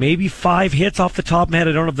and maybe 5 hits off the top of my head.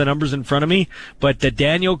 I don't have the numbers in front of me, but the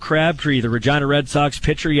Daniel Crabtree, the Regina Red Sox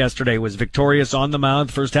pitcher yesterday, was victorious on the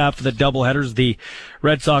mound. First half of the doubleheaders, the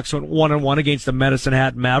Red Sox went 1-1 against the Medicine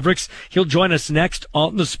Hat Mavericks. He'll join us next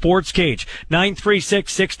on the Sports Cage.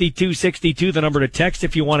 936-6262, the number to text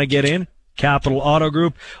if you want to get in. Capital Auto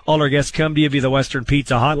Group. All our guests come to you via the Western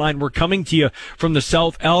Pizza Hotline. We're coming to you from the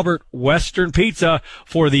South Albert Western Pizza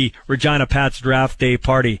for the Regina Pats Draft Day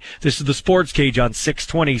Party. This is the Sports Cage on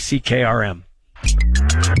 620 CKRM.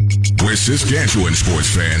 Where Saskatchewan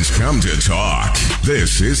sports fans come to talk.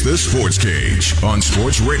 This is the Sports Cage on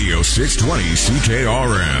Sports Radio 620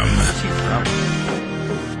 CKRM.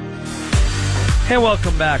 And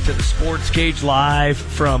welcome back to the Sports Cage live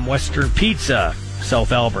from Western Pizza,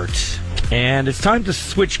 South Albert. And it's time to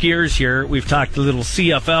switch gears here. We've talked a little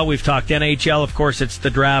CFL. We've talked NHL. Of course, it's the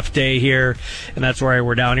draft day here. And that's why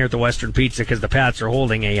we're down here at the Western Pizza, because the Pats are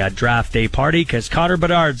holding a draft day party, because Connor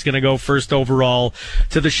Bedard's going to go first overall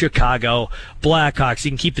to the Chicago Blackhawks.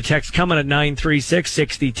 You can keep the text coming at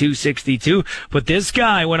 936-6262. But this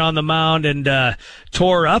guy went on the mound and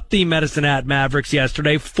tore up the Medicine Hat Mavericks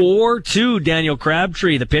yesterday. 4-2. Daniel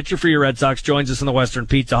Crabtree, the pitcher for your Red Sox, joins us on the Western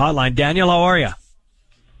Pizza Hotline. Daniel, how are you?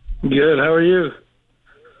 Good. How are you?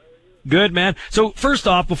 Good, man. So first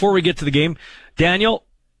off, before we get to the game, Daniel,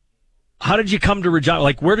 how did you come to Regina?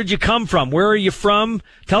 Like, where did you come from? Where are you from?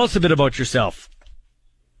 Tell us a bit about yourself.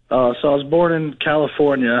 So I was born in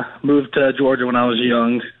California, moved to Georgia when I was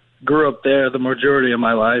young, grew up there the majority of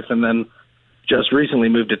my life, and then just recently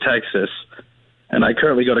moved to Texas. And I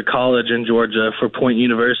currently go to college in Georgia for Point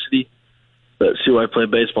University. That's who I play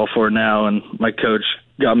baseball for now, and my coach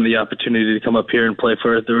got me the opportunity to come up here and play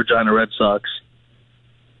for the Regina Red Sox.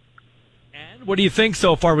 And what do you think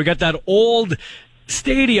so far? We got that old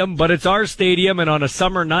stadium, but it's our stadium, and on a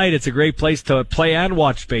summer night, it's a great place to play and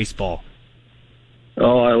watch baseball.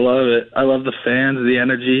 Oh, I love it. I love the fans, the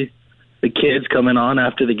energy, the kids coming on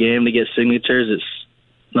after the game to get signatures. It's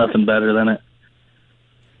nothing better than it.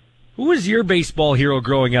 Who was your baseball hero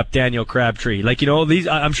growing up, Daniel Crabtree? Like, you know,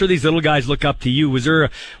 I'm sure these little guys look up to you. Was there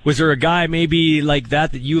a guy maybe like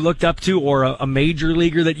that you looked up to, or a major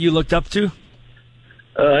leaguer that you looked up to?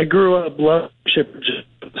 I grew up loving Chipper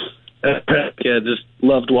Jones. Yeah, just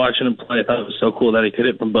loved watching him play. I thought it was so cool that he could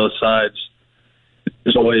hit from both sides.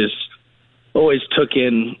 Just always took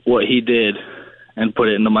in what he did and put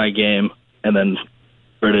it into my game, and then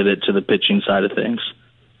converted it to the pitching side of things.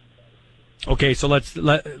 Okay, so let's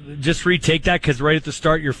just retake that, because right at the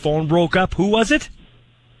start your phone broke up. Who was it?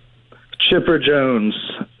 Chipper Jones,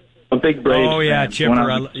 a big Braves fan. Oh, yeah, Chipper.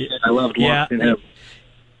 I loved watching him.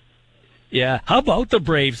 Yeah. How about the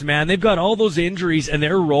Braves, man? They've got all those injuries, and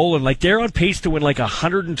they're rolling. Like, they're on pace to win like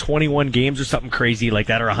 121 games or something crazy like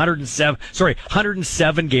that, or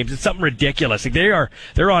 107 games. It's something ridiculous. Like,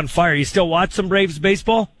 they're on fire. You still watch some Braves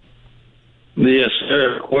baseball? Yes,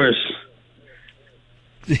 sir, of course.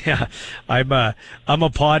 Yeah, I'm a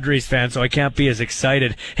Padres fan, so I can't be as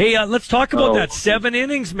excited. Hey, let's talk about that 7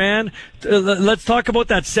 innings, man. Let's talk about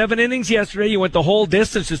that 7 innings yesterday. You went the whole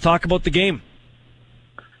distance. Just talk about the game.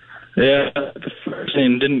 Yeah, the first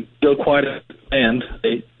inning didn't go quite at the end.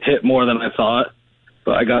 They hit more than I thought,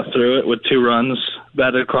 but I got through it with 2 runs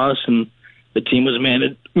batted across, and the team was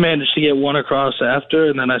managed to get 1 across after,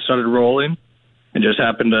 and then I started rolling and just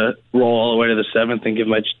happened to roll all the way to the 7th and give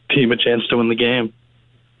my team a chance to win the game.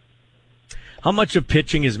 How much of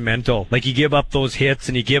pitching is mental? Like, you give up those hits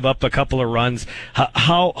and you give up a couple of runs.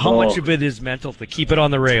 How much of it is mental to keep it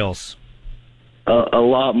on the rails? A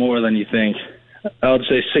lot more than you think. I would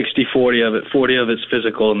say 60-40 of it. 40 of it's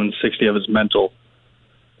physical and then 60 of it's mental.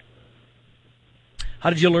 How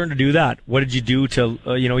did you learn to do that? What did you do to,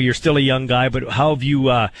 you're still a young guy, but how have you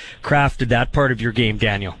crafted that part of your game,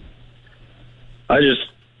 Daniel?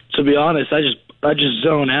 To be honest, I just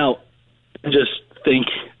zone out and just think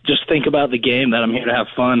about the game, that I'm here to have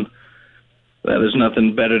fun. That there's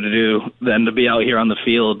nothing better to do than to be out here on the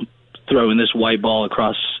field throwing this white ball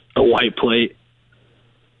across a white plate.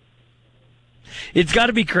 It's got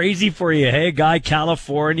to be crazy for you, hey, guy,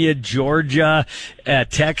 California, Georgia,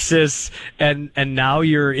 Texas, and now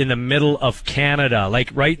you're in the middle of Canada,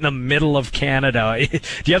 like right in the middle of Canada. Do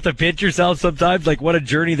you have to pinch yourself sometimes? Like, what a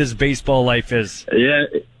journey this baseball life is. Yeah,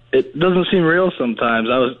 it doesn't seem real sometimes.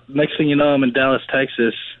 Next thing you know, I'm in Dallas,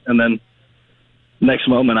 Texas, and then next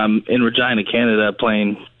moment I'm in Regina, Canada,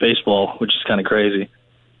 playing baseball, which is kind of crazy.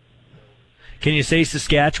 Can you say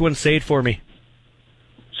Saskatchewan? Say it for me.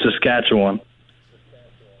 Saskatchewan.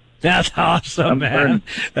 That's awesome, man.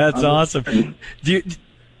 That's awesome.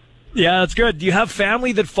 Yeah, that's good. Do you have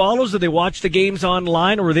family that follows? Do they watch the games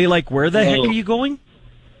online, or are they like, where the heck are you going?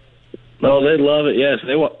 No, they love it. Yes,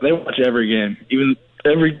 they watch every game. Even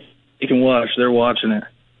every you can watch, they're watching it.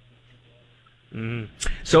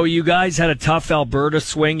 So you guys had a tough Alberta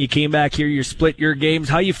swing. You came back here. You split your games.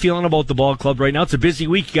 How you feeling about the ball club right now? It's a busy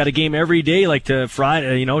week. You got a game every day, like to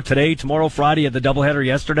Friday. Today, tomorrow, Friday. At the doubleheader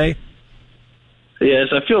yesterday. Yes,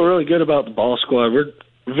 I feel really good about the ball squad. We're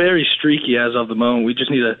very streaky as of the moment. We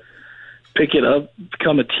just need to pick it up,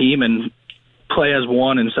 become a team, and play as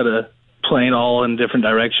one instead of playing all in different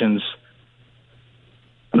directions.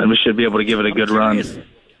 And then we should be able to give it a good run.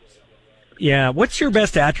 Yeah. What's your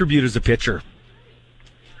best attribute as a pitcher?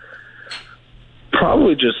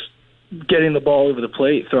 Probably just getting the ball over the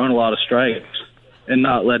plate, throwing a lot of strikes, and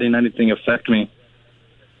not letting anything affect me.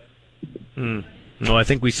 No, I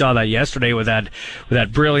think we saw that yesterday with that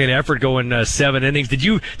brilliant effort going 7 innings. Did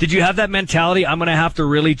you have that mentality? I'm going to have to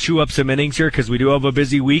really chew up some innings here because we do have a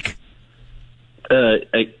busy week.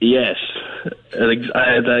 Yes, I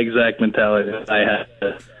had that exact mentality. I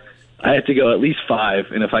had to go at least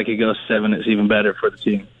 5, and if I could go 7, it's even better for the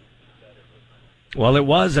team. Well, it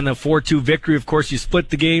was in a 4-2 victory. Of course, you split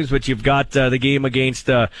the games, but you've got the game against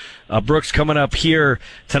Brooks coming up here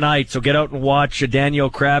tonight. So get out and watch Daniel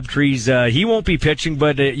Crabtree's. He won't be pitching,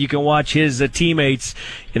 but you can watch his teammates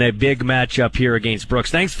in a big matchup here against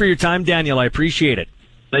Brooks. Thanks for your time, Daniel. I appreciate it.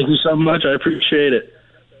 Thank you so much. I appreciate it.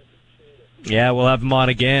 Yeah, we'll have him on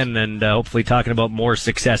again and hopefully talking about more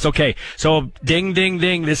success. Okay, so ding, ding,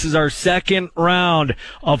 ding. This is our second round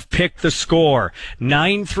of Pick the Score.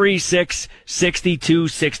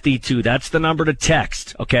 936-6262. That's the number to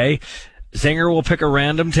text, okay? Zinger will pick a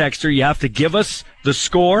random texter. You have to give us the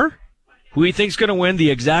score, who you think's going to win, the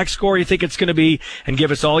exact score you think it's going to be, and give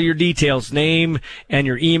us all your details, name and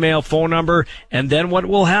your email, phone number. And then what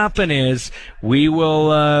will happen is we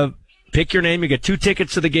will pick your name. You get 2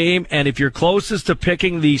 tickets to the game, and if you're closest to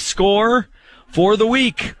picking the score for the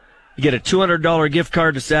week, you get a $200 gift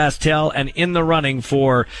card to SaskTel and in the running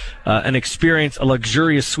for an experience, a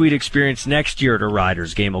luxurious suite experience next year at a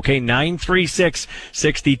Riders game. Okay,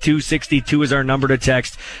 936-6262 is our number to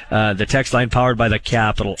text. The text line powered by the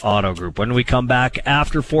Capital Auto Group. When we come back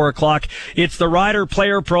after 4 o'clock, it's the Rider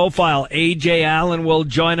Player Profile. A.J. Allen will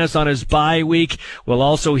join us on his bye week. We'll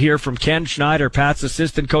also hear from Ken Schneider, Pat's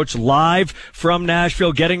assistant coach, live from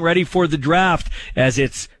Nashville, getting ready for the draft as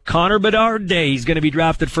it's Connor Bedard Day. He's going to be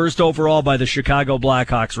drafted first overall by the Chicago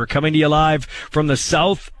Blackhawks. We're coming to you live from the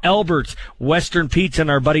South Albert Western Pizza and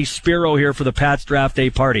our buddy Spiro here for the Pats Draft Day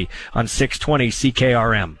party on 620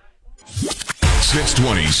 CKRM.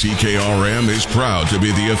 620 CKRM is proud to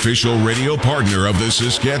be the official radio partner of the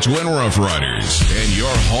Saskatchewan Roughriders and your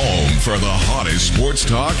home for the hottest sports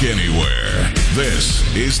talk anywhere. This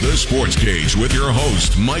is the Sports Cage with your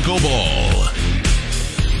host, Michael Ball.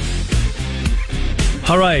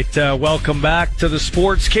 All right, welcome back to the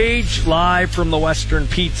Sports Cage, live from the Western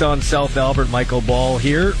Pizza on South Albert. Michael Ball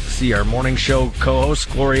here. See our morning show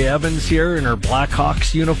co-host Gloria Evans here in her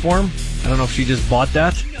Blackhawks uniform. I don't know if she just bought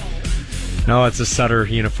that. No, it's a Sutter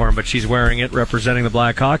uniform, but she's wearing it, representing the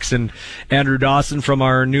Blackhawks. And Andrew Dawson from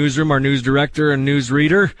our newsroom, our news director and news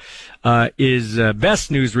reader, is best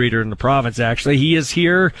news reader in the province, actually. He is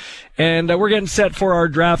here, and we're getting set for our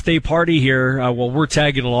draft day party here. We're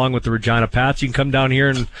tagging along with the Regina Pats. You can come down here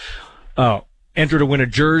and enter to win a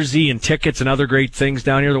jersey and tickets and other great things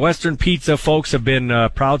down here. The Western Pizza folks have been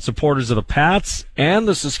proud supporters of the Pats and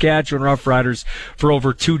the Saskatchewan Roughriders for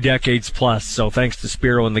over 2 decades plus. So thanks to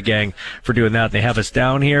Spiro and the gang for doing that. They have us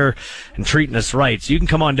down here and treating us right. So you can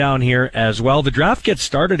come on down here as well. The draft gets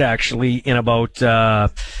started actually in about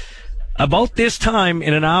this time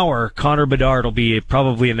in an hour. Connor Bedard will be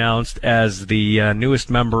probably announced as the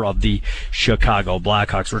newest member of the Chicago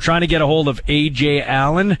Blackhawks. We're trying to get a hold of A.J.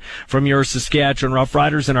 Allen from your Saskatchewan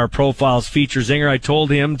Roughriders, and our profiles feature Zinger. I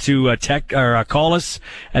told him to call us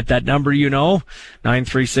at that number,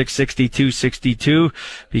 936-6262,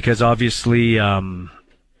 because obviously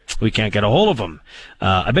we can't get a hold of him.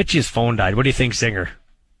 I bet you his phone died. What do you think, Zinger?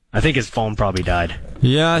 I think his phone probably died.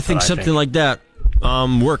 Yeah, I think something like that.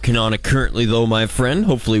 I'm working on it currently, though, my friend.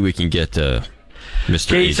 Hopefully we can get Mr.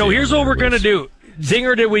 Okay, so here's what we're going to do.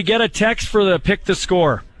 Zinger, did we get a text for the pick the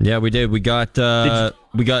score? Yeah, we did. We got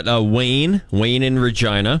Wayne in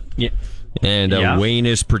Regina. Yeah. And Wayne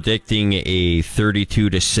is predicting a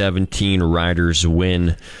 32-17 Riders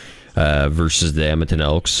win versus the Edmonton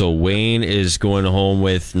Elks. So Wayne is going home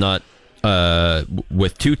with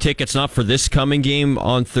with 2 tickets, not for this coming game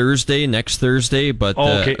on next Thursday, but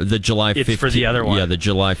the July 15th. It's for the other one. Yeah, the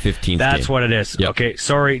July 15th That's game. what it is. Yep. Okay,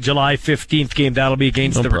 sorry, July 15th game. That'll be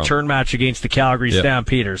against return match against the Calgary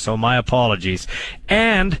Stampeders, so my apologies.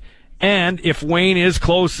 And if Wayne is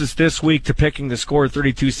closest this week to picking the score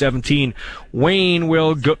 32-17, Wayne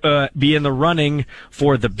will be in the running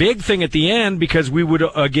for the big thing at the end, because we would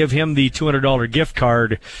give him the $200 gift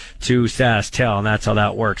card to SaskTel, and that's how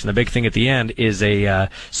that works. And the big thing at the end is a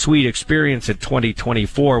sweet experience at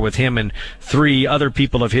 2024 with him and 3 other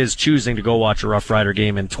people of his choosing to go watch a Rough Rider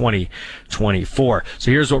game in 2024. So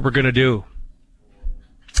here's what we're going to do.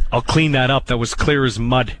 I'll clean that up. That was clear as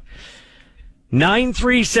mud.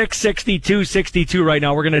 936-6262 right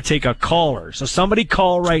now. We're going to take a caller. So somebody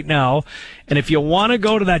call right now. And if you want to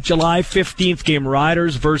go to that July 15th game,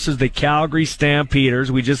 Riders versus the Calgary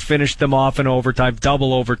Stampeders, we just finished them off in overtime,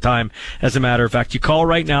 double overtime, as a matter of fact. You call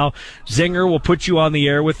right now. Zinger will put you on the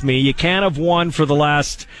air with me. You can't have won for the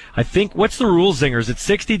last, I think, what's the rule, Zinger? Is it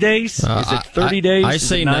 60 days? Is it 30 days? I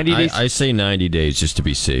say 90 days. I say 90 days just to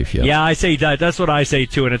be safe. Yeah, I say that. That's what I say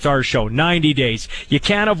too, and it's our show. 90 days. You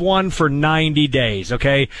can't have won for 90 days,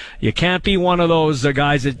 okay? You can't be one of those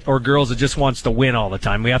guys or girls that just wants to win all the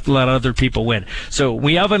time. We have to let other people win. So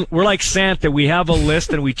we're like Santa. We have a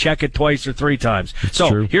list and we check it twice or 3 times. So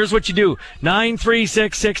true. Here's what you do.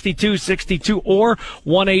 936-6262 or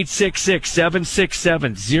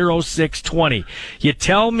 1-866-767-0620. You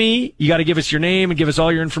tell me, you got to give us your name and give us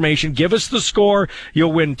all your information. Give us the score.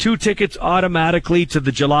 You'll win 2 tickets automatically to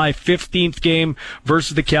the July 15th game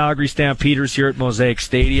versus the Calgary Stampeders here at Mosaic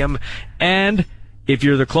Stadium. And if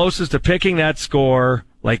you're the closest to picking that score,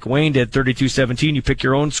 like Wayne did, 32-17, you pick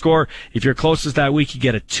your own score. If you're closest that week, you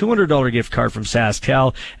get a $200 gift card from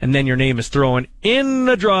SaskTel, and then your name is thrown in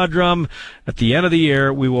the draw drum. At the end of the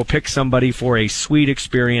year, we will pick somebody for a sweet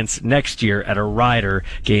experience next year at a Rider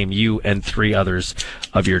game, you and 3 others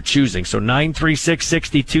of your choosing. So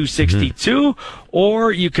 936-6262,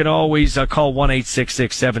 or you can always call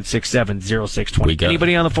 1-866-767-0620.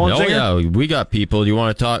 Anybody on the phone? Oh, yeah, we got people. Do you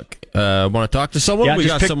want to talk to someone? Yeah, we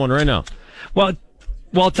got someone right now. Well,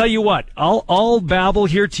 I'll tell you what. I'll babble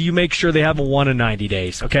here till you make sure they haven't won in 90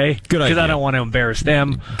 days, okay? Good idea. Because I don't want to embarrass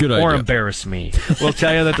them or embarrass me. We'll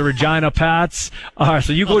tell you that the Regina Pats are,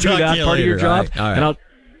 so you go do that part of your job. All right.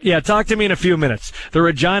 And talk to me in a few minutes. The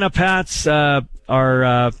Regina Pats are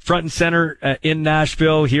front and center in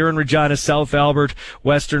Nashville, here in Regina, South Albert,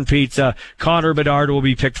 Western Pizza. Connor Bedard will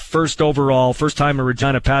be picked first overall. First time a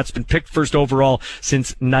Regina Pat's been picked first overall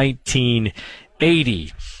since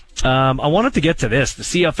 1980. I wanted to get to this, the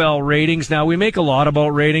CFL ratings. Now, we make a lot about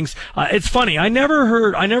ratings. It's funny. I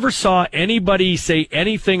never saw anybody say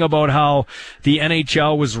anything about how the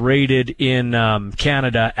NHL was rated in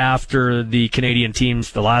Canada after the Canadian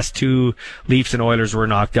teams, the last 2 Leafs and Oilers, were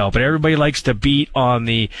knocked out. But everybody likes to beat on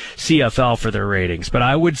the CFL for their ratings. But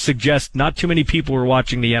I would suggest not too many people were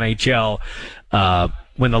watching the NHL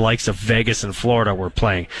when the likes of Vegas and Florida were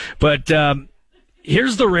playing. But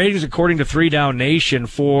here's the ratings according to 3 Down Nation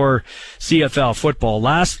for CFL football.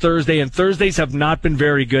 Last Thursday, and Thursdays have not been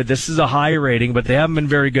very good. This is a high rating, but they haven't been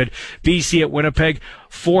very good. BC at Winnipeg,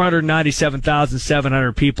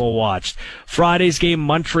 497,700 people watched. Friday's game,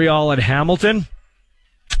 Montreal at Hamilton,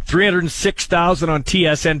 306,000 on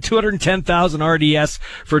TSN, 210,000 RDS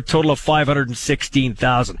for a total of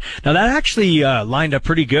 516,000. Now that actually lined up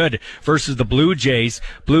pretty good versus the Blue Jays.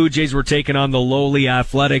 Blue Jays were taking on the lowly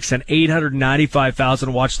Athletics, and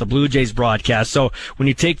 895,000 watched the Blue Jays broadcast. So when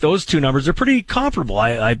you take those two numbers, they're pretty comparable.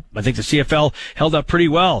 I think the CFL held up pretty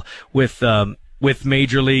well with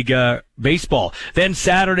Major League Baseball. Then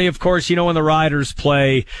Saturday, of course, when the Riders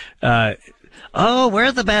play, oh,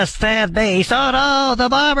 we're the best fan base. Oh, no, the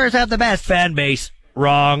Bombers have the best fan base.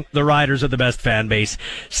 Wrong. The Riders are the best fan base.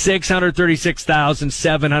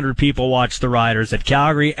 636,700 people watched the Riders at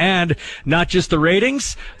Calgary. And not just the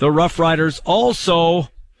ratings, the Rough Riders also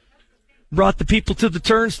brought the people to the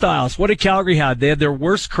turnstiles. What did Calgary have? They had their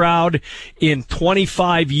worst crowd in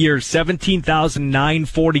 25 years,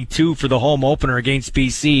 17,942 for the home opener against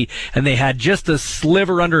BC, and they had just a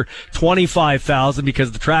sliver under 25,000 because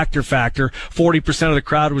of the tractor factor. 40% of the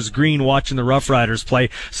crowd was green watching the Rough Riders play.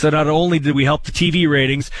 So not only did we help the TV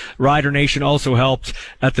ratings, Rider Nation also helped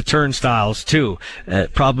at the turnstiles too.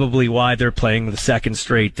 Probably why they're playing the second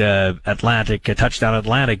straight touchdown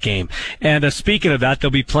Atlantic game. And speaking of that, they'll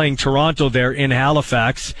be playing Toronto there in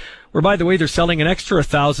Halifax, where, by the way, they're selling an extra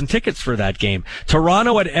 1,000 tickets for that game.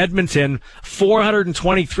 Toronto at Edmonton,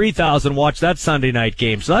 423,000 watched that Sunday night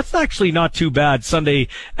game. So that's actually not too bad. Sunday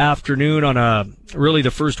afternoon on really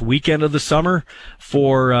the first weekend of the summer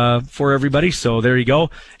for everybody. So there you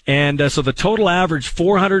go. And so the total average,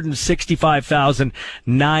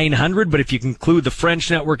 465,900. But if you include the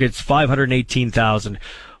French network, it's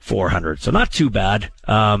 518,400. So not too bad.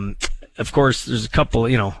 Of course, there's a couple,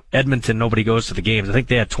 Edmonton, nobody goes to the games. I think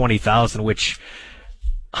they had 20,000, which,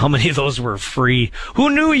 how many of those were free? Who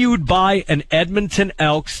knew you would buy an Edmonton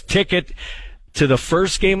Elks ticket to the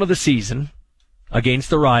first game of the season against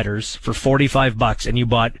the Riders for $45, and you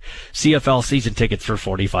bought CFL season tickets for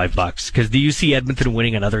 $45? Because do you see Edmonton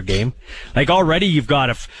winning another game? Like already you got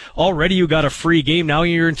a free game. Now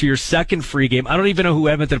you're into your second free game. I don't even know who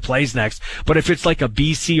Edmonton plays next, but if it's like a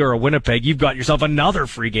BC or a Winnipeg, you've got yourself another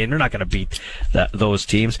free game. They're not going to beat those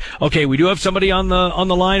teams. Okay, we do have somebody on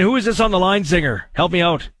the line. Who is this on the line, Singer? Help me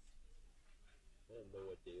out.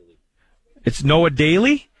 It's Noah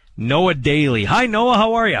Daly? Noah Daly. Hi, Noah.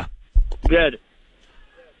 How are you? Good.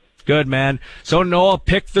 Good, man. So, Noah,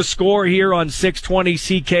 pick the score here on 620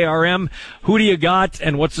 CKRM. Who do you got,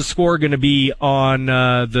 and what's the score going to be on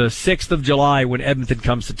the 6th of July when Edmonton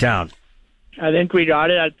comes to town? I think we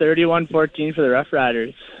got it at 31-14 for the Rough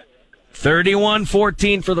Riders.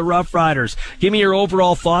 31-14 for the Rough Riders. Give me your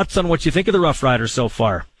overall thoughts on what you think of the Rough Riders so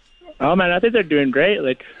far. Oh, man, I think they're doing great.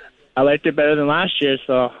 I liked it better than last year,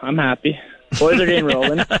 so I'm happy. Boys are getting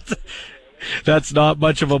rolling. That's not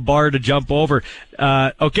much of a bar to jump over.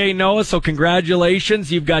 Okay, Noah, so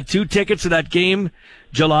congratulations. You've got 2 tickets to that game,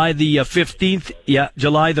 July the 15th. Yeah,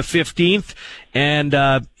 July the 15th.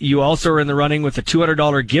 And you also are in the running with a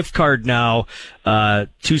 $200 gift card now to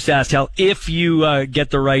SaskTel if you get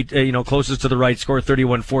the right, closest to the right score,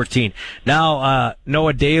 31-14. Now,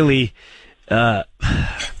 Noah Daly,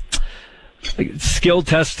 skill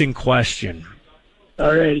testing question.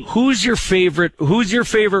 Alrighty. Who's your favorite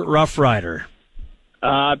Rough Rider?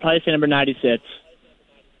 I'd probably say number 96.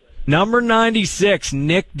 Number 96,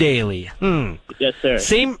 Nick Daly. Yes, sir.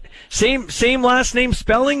 Same last name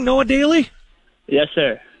spelling, Noah Daly? Yes,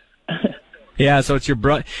 sir. Yeah, so it's your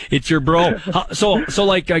bro. So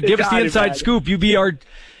give us the inside scoop. You be our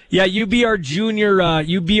junior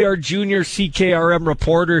CKRM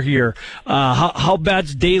reporter here. How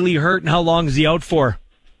bad's Daly hurt, and how long is he out for?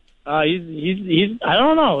 He's I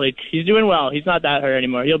don't know. He's doing well. He's not that hurt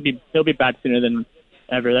anymore. He'll be back sooner than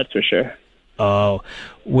ever. That's for sure. Oh,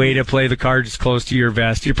 way to play the cards close to your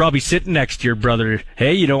vest. You're probably sitting next to your brother.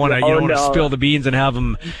 Hey, you don't want to spill the beans and have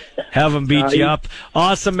him beat you up.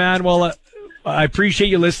 Awesome, man. Well, I appreciate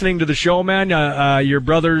you listening to the show, man. Your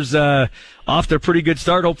brother's off to a pretty good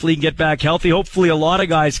start. Hopefully he can get back healthy. Hopefully a lot of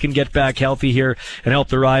guys can get back healthy here and help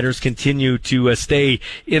the Riders continue to stay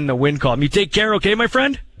in the win column. You take care, okay, my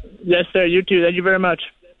friend? Yes, sir. You too. Thank you very much.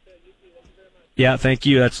 Yeah, thank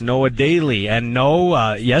you. That's Noah Daly. And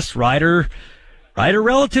yes, Rider Right? Our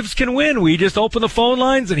relatives can win. We just opened the phone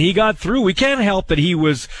lines and he got through. We can't help that he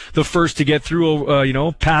was the first to get through,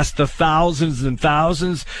 past the thousands and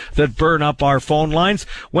thousands that burn up our phone lines.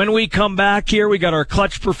 When we come back here, we got our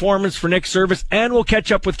clutch performance for Nick's service, and we'll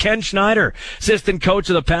catch up with Ken Schneider, assistant coach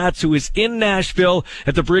of the Pats, who is in Nashville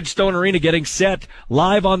at the Bridgestone Arena getting set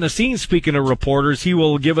live on the scene. Speaking of reporters, he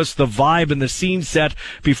will give us the vibe and the scene set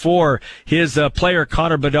before his player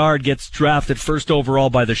Connor Bedard gets drafted first overall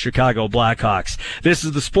by the Chicago Blackhawks. This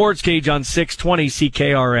is the Sports Cage on 620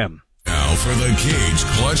 CKRM. Now for the Cage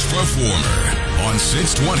Clutch Performer on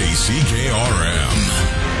 620 CKRM.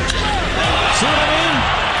 See what I mean?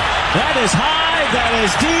 That is high, that is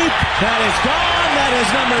deep, that is gone, that is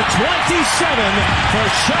number 27 for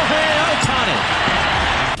Shohei Ohtani.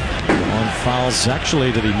 On fouls,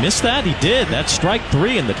 actually, did he miss that? He did. That's strike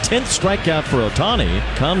 3, and the 10th strikeout for Ohtani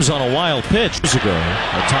comes on a wild pitch. Years ago,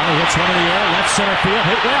 Ohtani hits one in the air, left center field,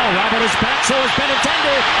 hit well. Robert is back, so is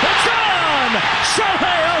Benintendi. It's gone!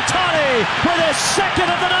 Shohei Ohtani with his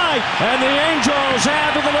second of the night, and the Angels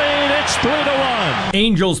add to the lead. It's 3-1.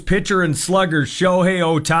 Angels pitcher and slugger Shohei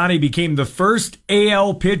Ohtani became the first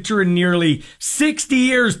AL pitcher in nearly 60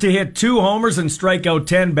 years to hit 2 homers and strike out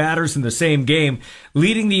 10 batters in the same game,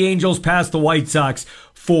 leading the Angels past the White Sox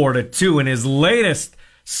 4-2 in his latest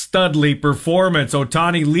studly performance.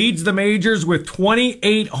 Ohtani leads the majors with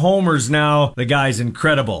 28 homers now. The guy's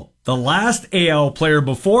incredible. The last AL player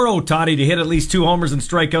before Ohtani to hit at least 2 homers and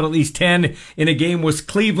strike out at least 10 in a game was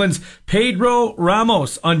Cleveland's Pedro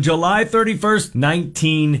Ramos on July 31st,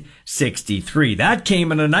 1963. That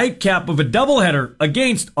came in a nightcap of a doubleheader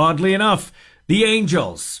against, oddly enough, the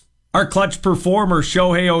Angels. Our clutch performer,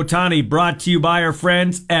 Shohei Ohtani, brought to you by our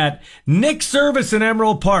friends at Nick's Service in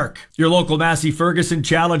Emerald Park, your local Massey Ferguson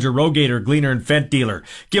Challenger, Rogator, Gleaner, and Fent dealer.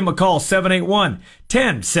 Give them a call,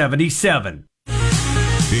 781-1077.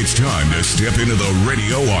 It's time to step into the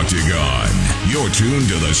radio octagon. You're tuned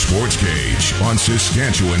to the Sports Cage on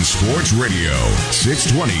Saskatchewan Sports Radio,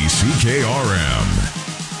 620 CKRM.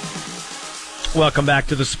 Welcome back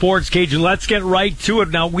to the Sports Cage, and let's get right to it.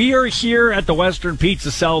 Now, we are here at the Western Pizza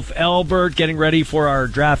South Albert getting ready for our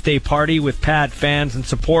draft day party with Pat fans and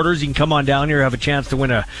supporters. You can come on down here, have a chance to win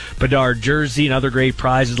a Bedard jersey and other great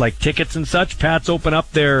prizes like tickets and such. Pats open up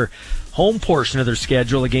their home portion of their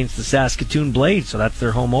schedule against the Saskatoon Blades, so that's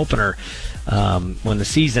their home opener when the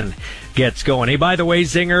season gets going. Hey, by the way,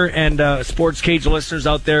 Zinger and Sports Cage listeners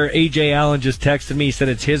out there, AJ Allen just texted me, said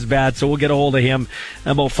it's his bad, so we'll get a hold of him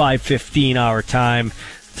about 5:15 our time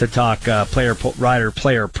to talk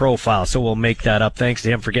player profile. So we'll make that up. Thanks to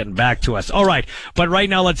him for getting back to us. All right, but right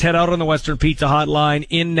now let's head out on the Western Pizza Hotline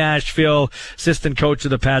in Nashville. Assistant coach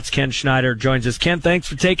of the Pats, Ken Schneider, joins us. Ken, thanks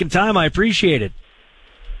for taking time. I appreciate it.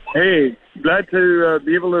 Hey, glad to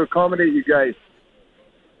be able to accommodate you guys.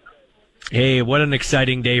 Hey, what an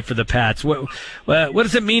exciting day for the Pats. What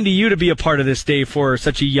does it mean to you to be a part of this day for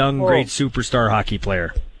such a young, great superstar hockey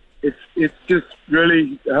player? It's just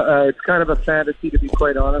really, it's kind of a fantasy, to be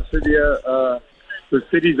quite honest with you. The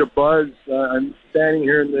city's abuzz. I'm standing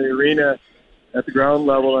here in the arena at the ground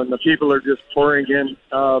level, and the people are just pouring in.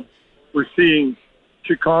 We're seeing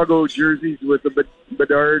Chicago jerseys with the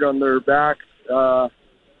Bedard on their backs.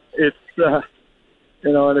 It's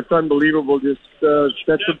and it's unbelievable. Just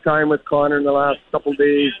spent some time with Connor in the last couple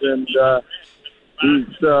days, and he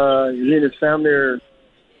and his family are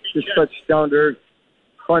just such down to earth,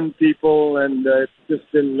 fun people, and it's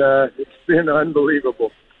been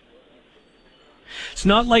unbelievable. It's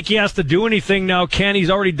not like he has to do anything now, Ken. He's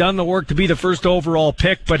already done the work to be the first overall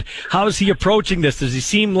pick, but how is he approaching this? Does he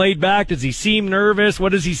seem laid back? Does he seem nervous?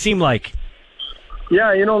 What does he seem like?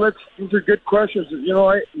 Yeah, these are good questions.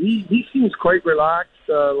 He seems quite relaxed.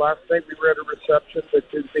 Last night we were at a reception with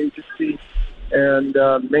his agency and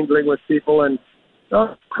mingling with people. And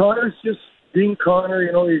Connor's just being Connor.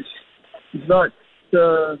 He's not.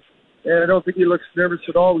 And I don't think he looks nervous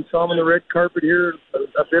at all. We saw him on the red carpet here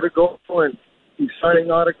a bit ago, and he's signing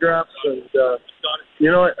autographs. And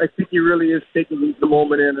I think he really is taking the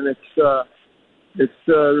moment in, and it's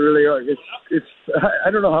really I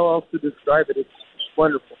don't know how else to describe it. It's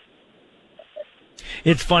wonderful.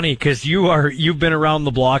 It's funny because you've been around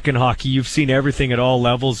the block in hockey. You've seen everything at all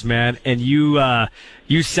levels, man. And you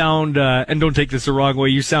sound, and don't take this the wrong way,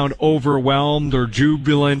 you sound overwhelmed or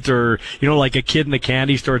jubilant or, like a kid in the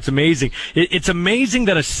candy store. It's amazing. It's amazing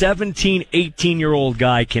that a 17, 18-year-old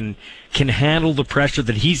guy can handle the pressure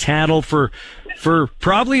that he's handled for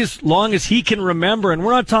probably as long as he can remember. And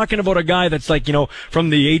we're not talking about a guy that's like, from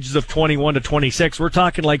the ages of 21 to 26. We're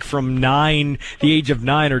talking like from the age of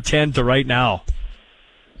 9 or 10 to right now.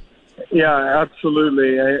 Yeah,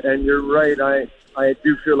 absolutely. And you're right. I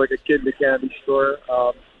do feel like a kid in the candy store.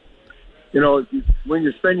 When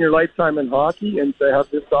you spend your lifetime in hockey and to have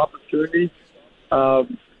this opportunity,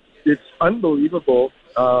 it's unbelievable.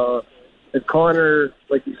 And Connor,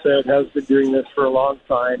 like you said, has been doing this for a long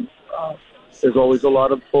time. There's always a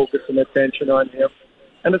lot of focus and attention on him.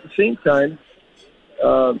 And at the same time,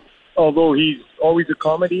 although he's always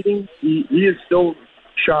accommodating, he is still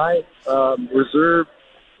shy, reserved,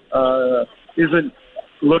 isn't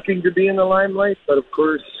looking to be in the limelight. But of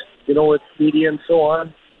course, with media and so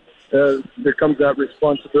on, there comes that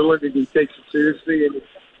responsibility, and he takes it seriously, and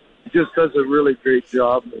he just does a really great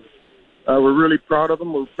job. We're really proud of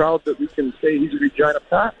him. We're proud that we can say he's a Regina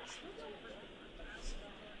Pat.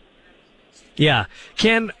 Yeah.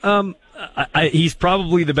 Ken, he's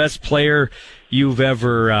probably the best player you've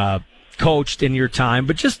ever coached in your time,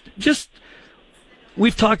 but just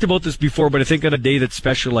we've talked about this before, but I think on a day that's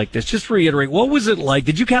special like this, just reiterate, what was it like?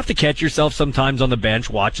 Did you have to catch yourself sometimes on the bench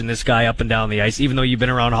watching this guy up and down the ice, even though you've been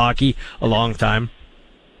around hockey a long time?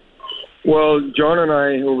 Well, John and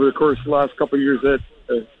I, over the course of the last couple of years,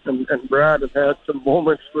 and Brad have had some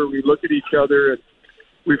moments where we look at each other and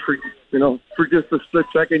we, for just a split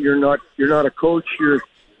second, you're not a coach, you're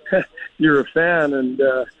a fan, and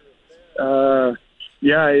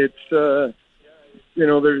it's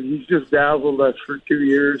he's just dazzled us for 2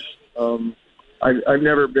 years. I've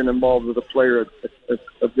never been involved with a player of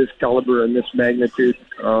this caliber and this magnitude,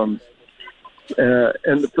 and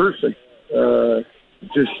the person,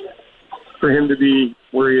 just for him to be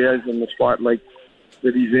where he is in the spotlight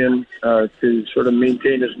that he's in, to sort of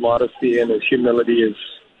maintain his modesty and his humility is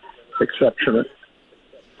exceptional.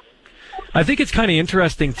 I think it's kind of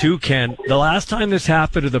interesting, too, Ken. The last time this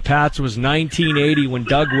happened to the Pats was 1980 when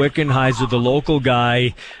Doug Wickenheiser, the local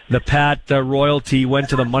guy, the Pat royalty, went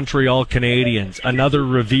to the Montreal Canadiens, another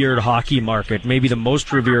revered hockey market, maybe the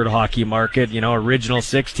most revered hockey market, original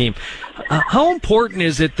six team. How important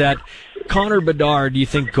is it that Connor Bedard, do you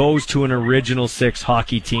think, goes to an original six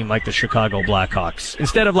hockey team like the Chicago Blackhawks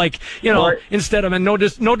instead of and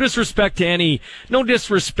no disrespect to any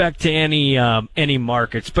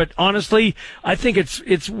markets, but honestly, I think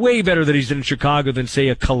it's way better that he's in Chicago than say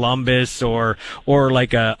a Columbus or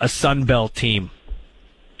like a Sunbelt team.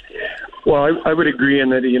 Well, I would agree in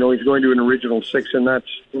that he's going to an original six, and that's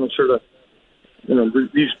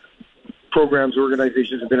these programs,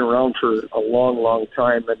 organizations have been around for a long, long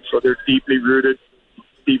time, and so they're deeply rooted,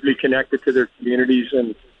 deeply connected to their communities,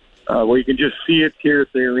 and you can just see it here at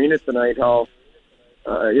the arena tonight, how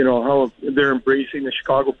they're embracing, the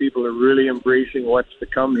Chicago people are really embracing what's to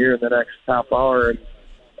come here in the next half hour, and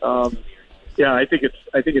I think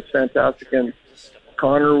it's fantastic, and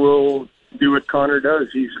Connor will do what Connor does.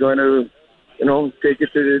 He's going to, take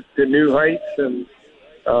it to new heights, and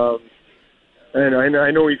I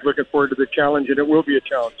know he's looking forward to the challenge, and it will be a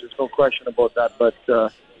challenge. There's no question about that. But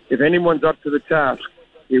if anyone's up to the task,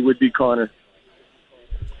 it would be Connor.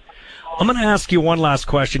 I'm going to ask you one last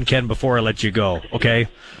question, Ken, before I let you go. Okay.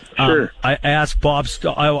 Sure. I asked Bob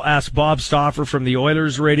Stauffer from the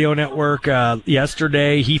Oilers radio network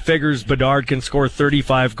yesterday. He figures Bedard can score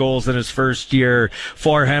 35 goals in his first year.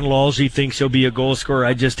 Farhan Lalji thinks he'll be a goal scorer.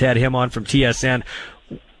 I just had him on from TSN.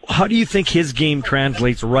 How do you think his game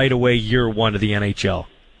translates right away year one to the NHL?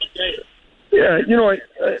 Yeah,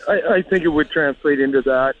 I think it would translate into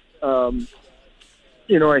that. I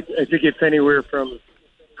think it's anywhere from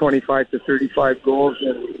 25 to 35 goals,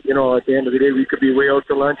 and at the end of the day, we could be way out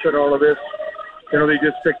to lunch on all of this. They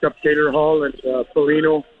just picked up Taylor Hall and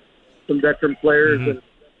Polino, some veteran players, and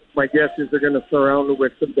my guess is they're going to surround him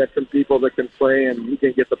with some veteran people that can play, and he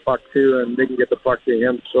can get the puck too, and they can get the puck to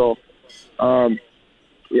him. So, I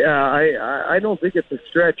don't think it's a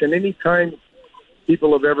stretch. And any time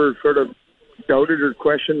people have ever sort of doubted or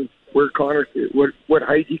questioned where Connor, what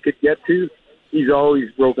height he could get to, he's always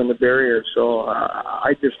broken the barrier. So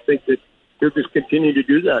I just think that he'll just continue to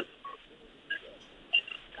do that.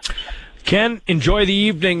 Ken, enjoy the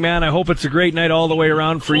evening, man. I hope it's a great night all the way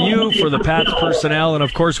around for you, for the Pats personnel, and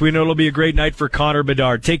of course we know it'll be a great night for Connor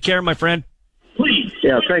Bedard. Take care, my friend. Please.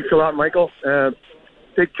 Yeah, thanks a lot, Michael.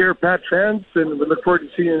 Take care, Pat fans, and we look forward to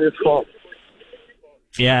seeing you this fall.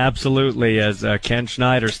 Yeah, absolutely. As Ken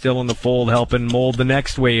Schneider still in the fold, helping mold the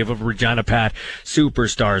next wave of Regina Pat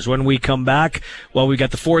superstars. When we come back, we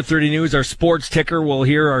got the 4:30 news, our sports ticker. We'll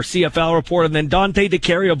hear our CFL report, and then Dante,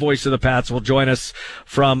 Caria, voice of the Pats, will join us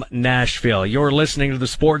from Nashville. You're listening to the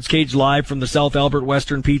Sports Cage live from the South Albert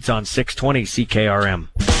Western Pizza on 620 CKRM.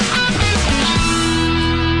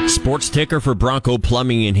 Sports ticker for Bronco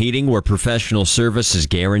Plumbing and Heating, where professional service is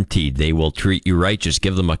guaranteed. They will treat you right. Just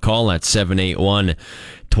give them a call at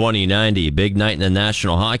 2090. Big night in the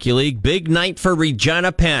National Hockey League. Big night for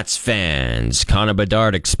Regina Pats fans. Connor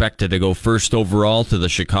Bedard expected to go first overall to the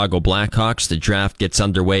Chicago Blackhawks. The draft gets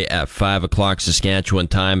underway at 5 o'clock Saskatchewan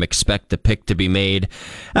time. Expect the pick to be made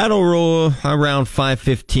at around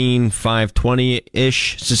 5:15,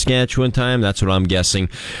 5:20-ish Saskatchewan time. That's what I'm guessing.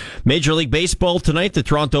 Major League Baseball tonight. The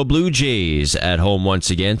Toronto Blue Jays at home once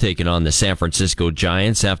again, taking on the San Francisco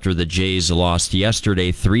Giants after the Jays lost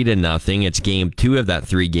yesterday 3-0. It's game 2 of that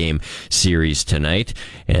 3-game series tonight,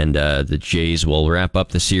 and the Jays will wrap up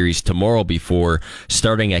the series tomorrow before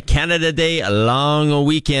starting a Canada Day long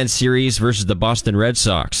weekend series versus the Boston Red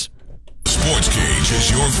Sox. SportsCage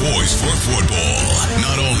is your voice for football,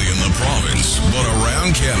 not only in the province, but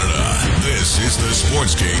around Canada. This is the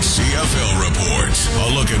SportsCage CFL Report.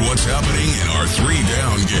 A look at what's happening in our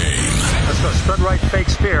 3-down game. Let's go. Spread right, fake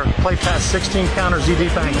spear. Play pass 16 counters,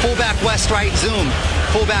 ZD bang. Fullback west, right, zoom.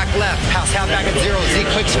 Fullback left, pass halfback at 0, Z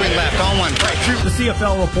quick swing left, on 1. Right. The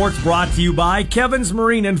CFL Report's brought to you by Kevin's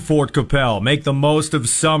Marine in Fort Qu'Appelle. Make the most of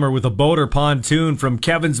summer with a boat or pontoon from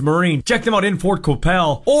Kevin's Marine. Check them out in Fort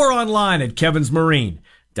Qu'Appelle or online at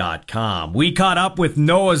kevinsmarine.com. We caught up with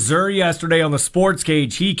Noah Zur yesterday on the Sports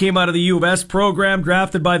Cage. He came out of the U of S program,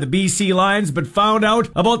 drafted by the BC Lions, but found out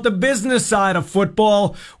about the business side of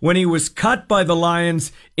football when he was cut by the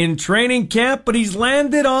Lions in training camp, but he's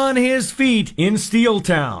landed on his feet in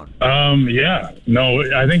Steeltown. Yeah. No,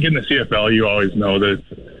 I think in the CFL, you always know that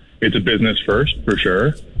it's a business first, for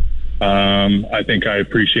sure. I think I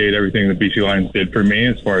appreciate everything the BC Lions did for me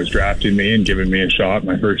as far as drafting me and giving me a shot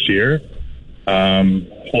my first year.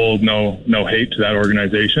 Hold no hate to that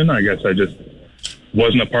organization. I guess I just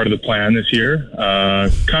wasn't a part of the plan this year.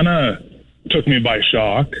 Kind of took me by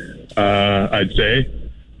shock, I'd say.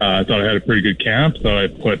 I thought I had a pretty good camp, so I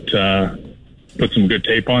put some good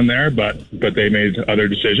tape on there, but they made other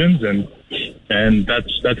decisions, and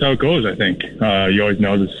that's how it goes. I think you always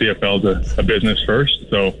know the CFL is a business first,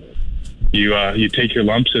 so you take your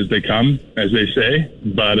lumps as they come, as they say.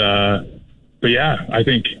 But yeah, I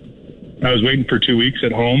think I was waiting for 2 weeks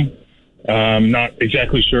at home, not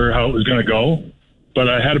exactly sure how it was going to go, but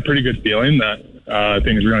I had a pretty good feeling that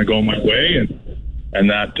things were going to go my way, and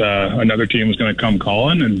that another team was going to come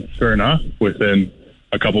calling. And sure enough, within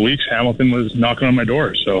a couple weeks, Hamilton was knocking on my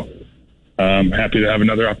door. So I'm happy to have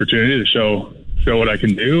another opportunity to show what I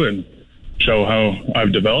can do and show how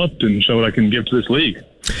I've developed and show what I can give to this league.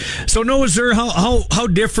 So Noah Zur, how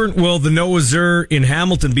different will the Noah Zur in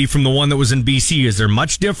Hamilton be from the one that was in BC? Is there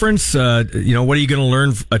much difference? What are you going to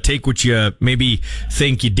learn? Take what you maybe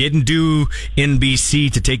think you didn't do in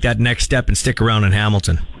BC to take that next step and stick around in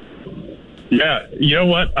Hamilton. Yeah, you know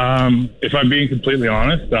what? If I'm being completely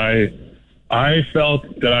honest, I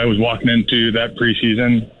felt that I was walking into that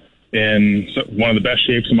preseason in one of the best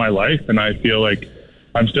shapes of my life, and I feel like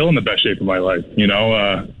I'm still in the best shape of my life. I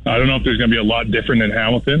don't know if there's going to be a lot different in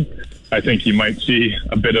Hamilton. I think you might see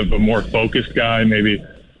a bit of a more focused guy, maybe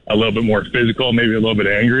a little bit more physical, maybe a little bit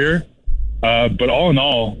angrier. But all in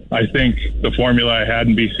all, I think the formula I had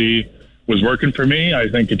in BC was working for me. I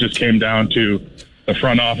think it just came down to the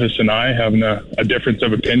front office and I having a difference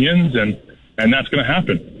of opinions, and that's going to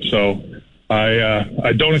happen. So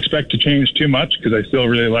I don't expect to change too much because I still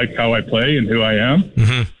really like how I play and who I am.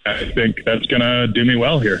 Mm-hmm. I think that's going to do me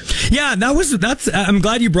well here. Yeah, I'm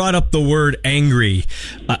glad you brought up the word angry.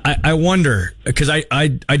 I wonder, because I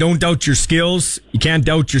don't doubt your skills. You can't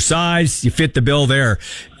doubt your size. You fit the bill there.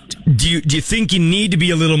 Do you think you need to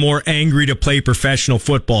be a little more angry to play professional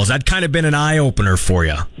football? Has that kind of been an eye-opener for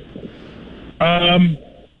you?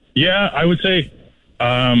 Yeah, I would say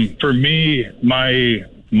for me, I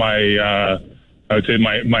would say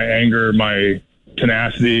my anger, my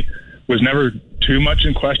tenacity was never too much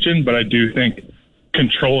in question, but I do think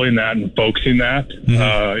controlling that and focusing that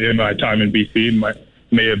in my time in BC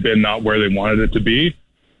may have been not where they wanted it to be.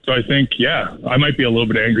 So I think, yeah, I might be a little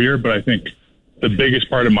bit angrier, but I think the biggest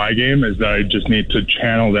part of my game is that I just need to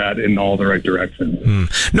channel that in all the right directions.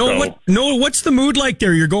 Noah, what's the mood like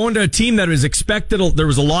there? You're going to a team that was expected. There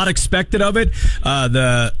was a lot expected of it.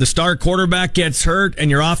 The star quarterback gets hurt, and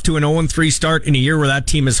you're off to an 0-3 start in a year where that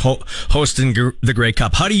team is hosting the Grey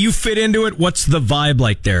Cup. How do you fit into it? What's the vibe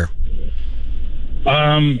like there?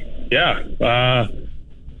 Hard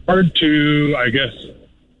to, I guess,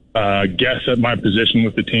 guess at my position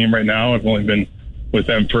with the team right now. I've only been with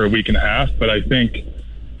them for a week and a half, but I think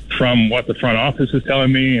from what the front office is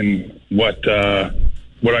telling me and what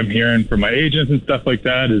I'm hearing from my agents and stuff like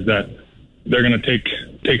that is that they're going to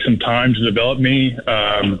take some time to develop me.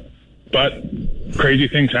 But crazy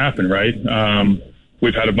things happen, right?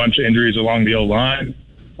 We've had a bunch of injuries along the O-line.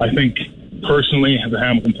 I think personally, the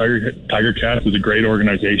Hamilton Tiger Cats is a great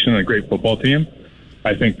organization and a great football team.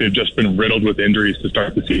 I think they've just been riddled with injuries to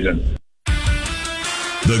start the season.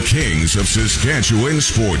 The Kings of Saskatchewan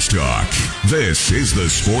Sports Talk. This is the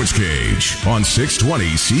Sports Cage on 620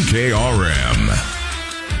 CKRM.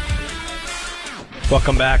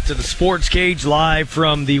 Welcome back to the Sports Cage, live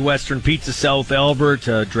from the Western Pizza South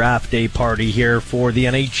Alberta draft day party here for the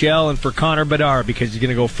NHL and for Connor Bedard, because he's going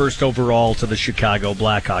to go first overall to the Chicago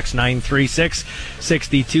Blackhawks.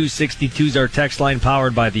 936-6262 is our text line,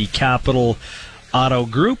 powered by the Capital Auto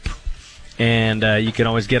Group. And you can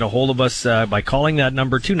always get a hold of us by calling that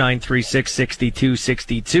number,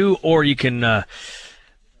 293-662-62, or you can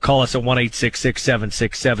call us at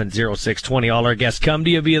 1-866-767-0620. All our guests come to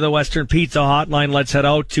you via the Western Pizza Hotline. Let's head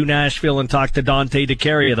out to Nashville and talk to Dante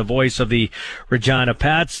Caria, the voice of the Regina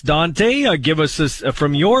Pats. Dante, give us this,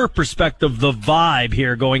 from your perspective, the vibe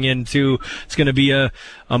here going into, it's going to be a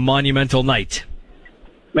monumental night.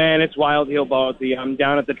 Man, it's wild here, Baldy. I'm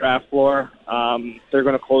down at the draft floor. They're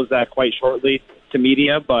going to close that quite shortly to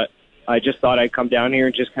media, but I just thought I'd come down here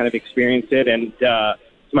and just kind of experience it. And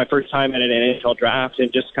it's my first time at an NHL draft,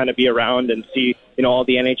 and just kind of be around and see, all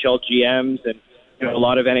the NHL GMs and, a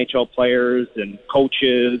lot of NHL players and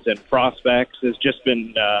coaches and prospects has just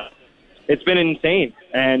been, it's been insane.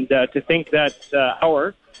 And to think that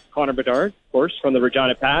our Connor Bedard, of course, from the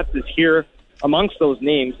Regina Pats, is here amongst those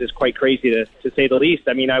names is quite crazy, to say the least.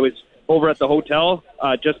 I mean, I was over at the hotel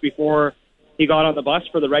just before he got on the bus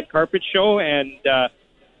for the red carpet show, and I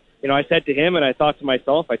said to him, and I thought to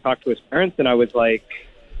myself, I talked to his parents, and I was like,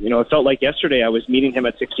 it felt like yesterday I was meeting him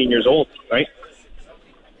at 16 years old, right?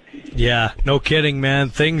 Yeah, no kidding, man.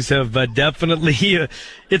 Things have definitely,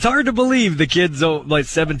 it's hard to believe the kid's like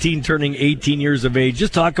 17 turning 18 years of age.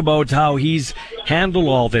 Just talk about how he's handled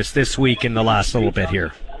all this week in the last little bit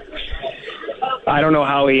here. I don't know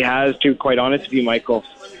how he has, to, quite honest with you, Michael.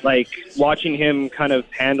 Like, watching him kind of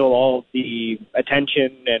handle all the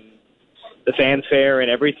attention and the fanfare and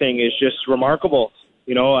everything is just remarkable.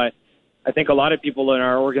 I think a lot of people in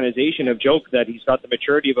our organization have joked that he's got the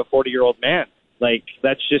maturity of a 40-year-old man. Like,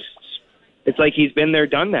 that's just, it's like he's been there,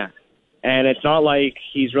 done that. And it's not like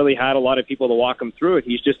he's really had a lot of people to walk him through it.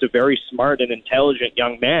 He's just a very smart and intelligent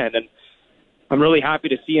young man. And I'm really happy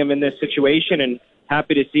to see him in this situation, and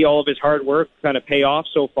happy to see all of his hard work kind of pay off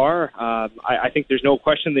so far. I think there's no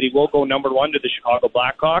question that he will go number one to the Chicago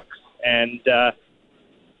Blackhawks. And,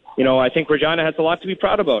 I think Regina has a lot to be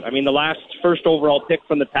proud about. I mean, the last first overall pick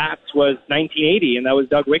from the Pats was 1980, and that was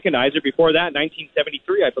Doug Wickenheiser. Before that,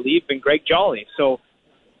 1973, I believe, and Greg Jolly. So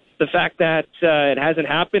the fact that it hasn't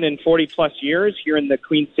happened in 40-plus years here in the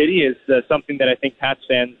Queen City is something that I think Pats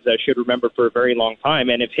fans should remember for a very long time.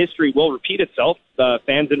 And if history will repeat itself,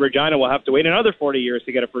 fans in Regina will have to wait another 40 years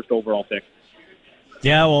to get a first overall pick.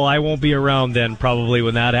 Yeah, well, I won't be around then probably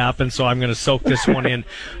when that happens, so I'm going to soak this one in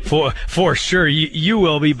for sure. You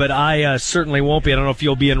will be, but I certainly won't be. I don't know if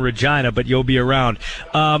you'll be in Regina, but you'll be around.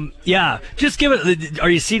 Yeah, just give it. Are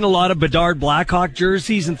you seeing a lot of Bedard Blackhawk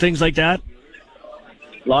jerseys and things like that?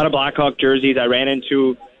 A lot of Blackhawk jerseys. I ran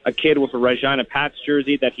into a kid with a Regina Pats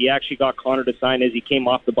jersey that he actually got Connor to sign as he came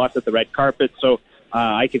off the bus at the red carpet. So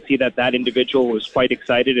I could see that individual was quite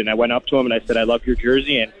excited, and I went up to him and I said, "I love your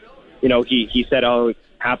jersey." And he said how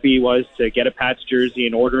happy he was to get a Pats jersey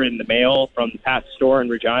and order it in the mail from the Pats store in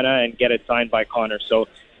Regina and get it signed by Connor. So,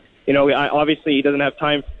 obviously he doesn't have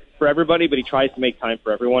time for everybody, but he tries to make time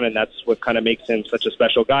for everyone, and that's what kind of makes him such a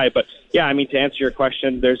special guy. But yeah, I mean, to answer your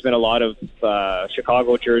question, there's been a lot of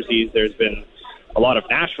Chicago jerseys. There's been a lot of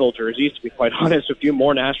Nashville jerseys, to be quite honest, a few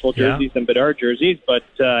more Nashville jerseys than Bedard jerseys, but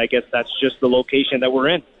I guess that's just the location that we're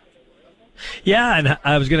in. Yeah, and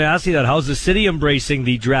I was going to ask you that. How's the city embracing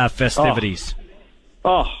the draft festivities?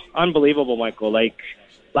 Oh, unbelievable, Michael. Like,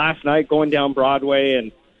 last night going down Broadway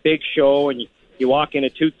and big show, and you walk into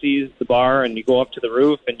Tootsie's, the bar, and you go up to the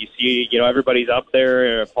roof and you see, everybody's up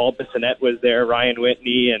there. Paul Bissonnette was there, Ryan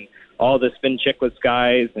Whitney, and all the Spin Chicklets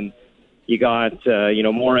guys, and you got,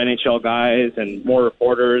 more NHL guys and more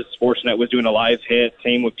reporters. Sportsnet was doing a live hit,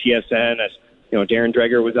 same with TSN. Darren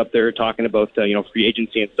Dreger was up there talking about, free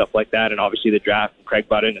agency and stuff like that, and obviously the draft, and Craig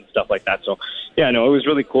Button and stuff like that. So, yeah, no, it was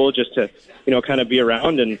really cool just to, kind of be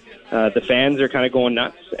around, and the fans are kind of going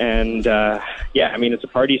nuts. And, I mean, it's a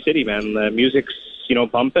party city, man. The music's,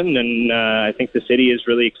 bumping, and I think the city is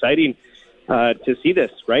really exciting to see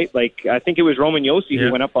this, right? Like, I think it was Roman Josi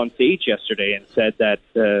who went up on stage yesterday and said that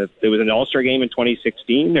there was an All-Star game in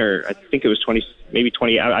 2016, or I think it was 20,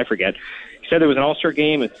 I forget. Said there was an All-Star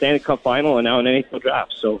game, a Stanley Cup final, and now an NHL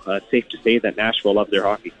draft. So it's safe to say that Nashville loves their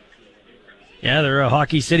hockey. Yeah, they're a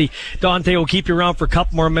hockey city. Dante, will keep you around for a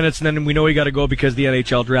couple more minutes, and then we know we got to go because the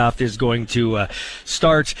NHL draft is going to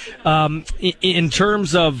start. In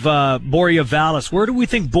terms of Borja Vallis, where do we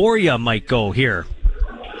think Borja might go here?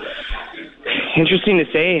 Interesting to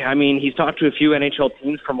say. I mean, he's talked to a few NHL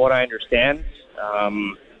teams from what I understand.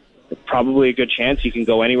 Probably a good chance he can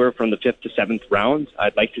go anywhere from the 5th to 7th round.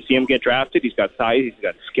 I'd like to see him get drafted. He's got size, he's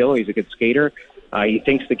got skill, he's a good skater. He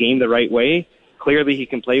thinks the game the right way. Clearly, he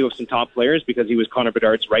can play with some top players because he was Connor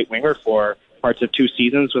Bedard's right winger for parts of 2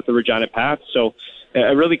 seasons with the Regina Pats. So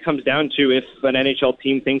it really comes down to if an NHL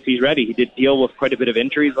team thinks he's ready. He did deal with quite a bit of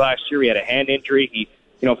injuries last year. He had a hand injury. He,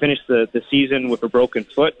 finished the season with a broken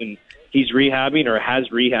foot, and he's rehabbing or has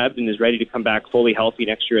rehabbed and is ready to come back fully healthy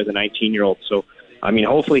next year as a 19-year-old. So, I mean,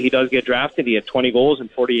 hopefully he does get drafted. He had 20 goals and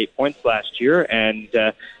 48 points last year, and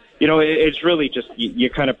it's really just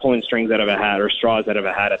you're kind of pulling strings out of a hat or straws out of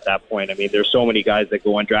a hat at that point. I mean, there's so many guys that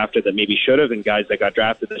go undrafted that maybe should have and guys that got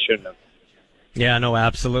drafted that shouldn't have. Yeah, no,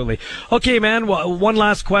 absolutely. Okay, man, one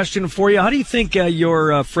last question for you. How do you think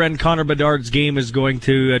your friend Connor Bedard's game is going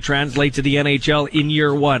to translate to the NHL in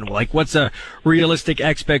year one? Like, what's a realistic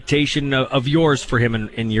expectation of yours for him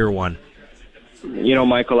in year one?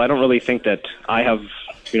 Michael, I don't really think that I have,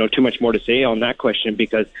 too much more to say on that question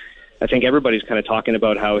because I think everybody's kind of talking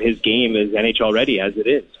about how his game is NHL ready as it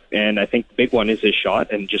is. And I think the big one is his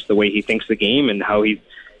shot and just the way he thinks the game and how he's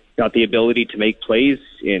got the ability to make plays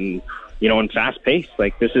in fast pace.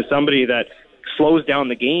 Like, this is somebody that slows down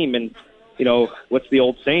the game and, what's the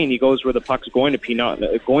old saying? He goes where the puck's going to be, not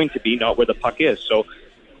where the puck is. So,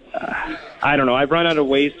 I don't know. I've run out of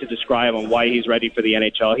ways to describe on why he's ready for the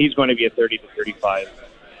NHL. He's going to be a 30 to 35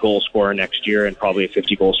 goal scorer next year and probably a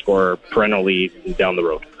 50 goal scorer perennially down the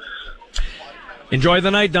road. Enjoy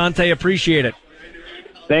the night, Dante. Appreciate it.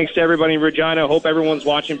 Thanks to everybody in Regina. Hope everyone's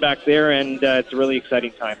watching back there, and it's a really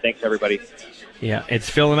exciting time. Thanks, everybody. Yeah, it's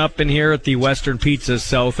filling up in here at the Western Pizza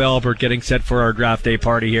South Albert, getting set for our draft day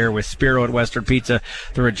party here with Spiro at Western Pizza,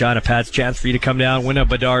 the Regina Pats. Chance for you to come down, win a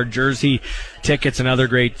Bedard jersey, tickets, and other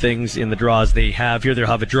great things in the draws they have here. They'll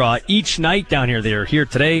have a draw each night down here. They're here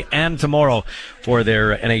today and tomorrow for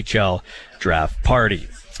their NHL draft party.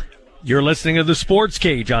 You're listening to the Sports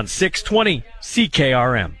Cage on 620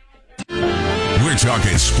 CKRM. We're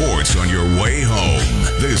talking sports on your way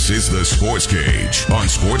home. This is the Sports Cage on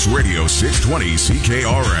Sports Radio 620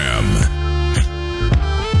 CKRM.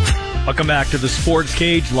 Welcome back to the Sports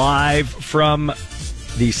Cage, live from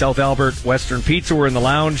the South Albert Western Pizza. We're in the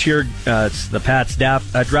lounge here. It's the Pats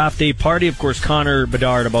draft day party. Of course, Connor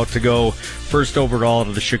Bedard about to go first overall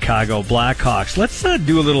to the Chicago Blackhawks. Let's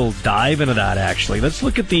do a little dive into that, actually. Let's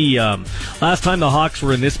look at the last time the Hawks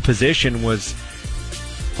were in this position was,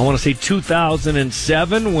 I want to say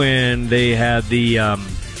 2007, when they had the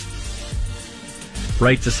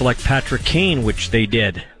right to select Patrick Kane, which they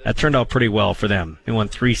did. That turned out pretty well for them. They won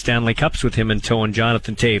 3 Stanley Cups with him in tow and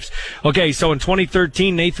Jonathan Toews. Okay, so in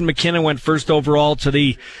 2013, Nathan McKinnon went first overall to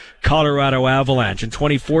the Colorado Avalanche. In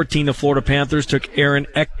 2014, the Florida Panthers took Aaron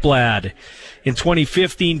Ekblad. In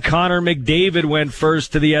 2015, Connor McDavid went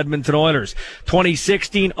first to the Edmonton Oilers.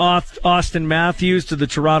 2016, Austin Matthews to the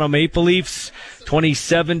Toronto Maple Leafs.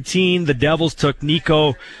 2017, the Devils took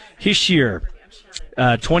Nico Hischier.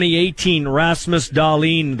 2018, Rasmus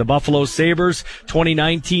Dahlin, the Buffalo Sabres.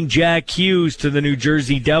 2019, Jack Hughes to the New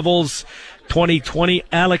Jersey Devils. 2020,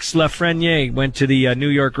 Alex Lafreniere went to the New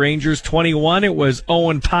York Rangers. 21, it was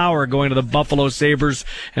Owen Power going to the Buffalo Sabres.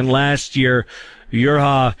 And last year,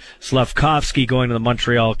 Juraj Slavkovsky going to the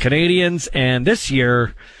Montreal Canadiens. And this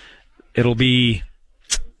year, it'll be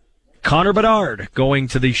Connor Bedard going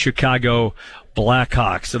to the Chicago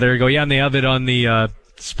Blackhawks. So there you go. Yeah, and they have it on the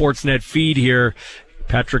Sportsnet feed here.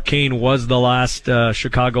 Patrick Kane was the last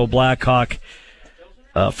Chicago Blackhawk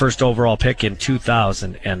first overall pick in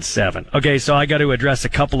 2007. Okay, so I got to address a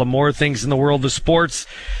couple of more things in the world of sports.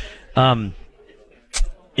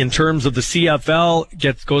 In terms of the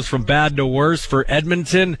CFL, goes from bad to worse for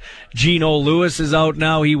Edmonton. Geno Lewis is out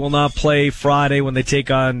now. He will not play Friday when they take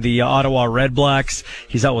on the Ottawa Red Blacks.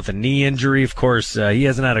 He's out with a knee injury. Of course, he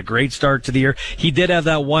hasn't had a great start to the year. He did have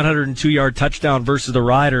that 102-yard touchdown versus the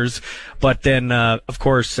Riders, but then, of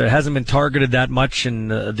course, hasn't been targeted that much in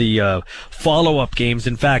the follow-up games.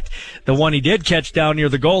 In fact, the one he did catch down near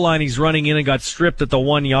the goal line, he's running in and got stripped at the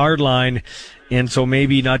 1-yard line. And so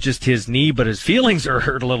maybe not just his knee, but his feelings are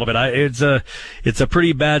hurt a little bit. It's a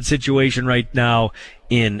pretty bad situation right now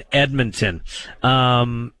in Edmonton.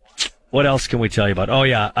 What else can we tell you about? Oh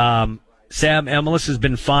yeah, Sam Emilus has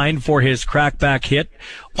been fined for his crackback hit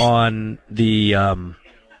on the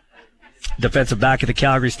defensive back of the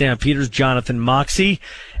Calgary Stampeders, Jonathan Moxey.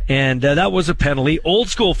 And that was a penalty. Old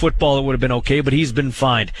school football, it would have been okay, but he's been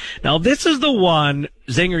fined. Now, this is the one,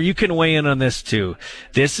 Zinger, you can weigh in on this too.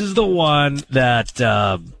 This is the one that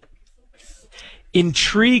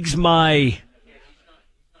intrigues my...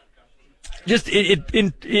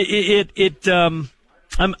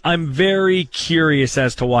 I'm very curious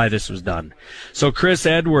as to why this was done. So Chris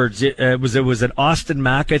Edwards, it was an Austin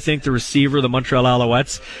Mack, I think, the receiver of the Montreal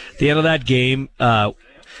Alouettes. At the end of that game,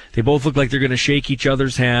 they both look like they're going to shake each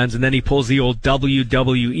other's hands, and then he pulls the old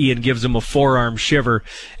WWE and gives him a forearm shiver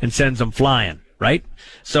and sends him flying, right?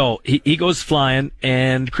 So he goes flying,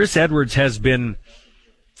 and Chris Edwards has been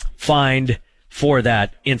fined for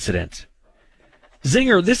that incident.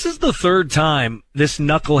 Zinger, this is the third time this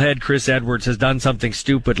knucklehead Chris Edwards has done something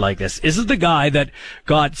stupid like this. This is the guy that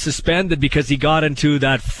got suspended because he got into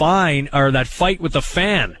that fight with the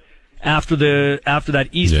fan after that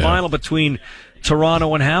East final between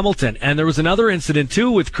Toronto and Hamilton. And there was another incident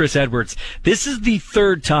too with Chris Edwards. This is the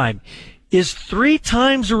third time. Is 3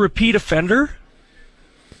 times a repeat offender?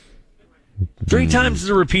 3 times is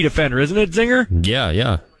a repeat offender, isn't it, Zinger?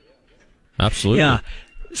 Yeah. Absolutely. Yeah.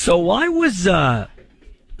 So why was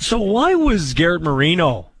Garrett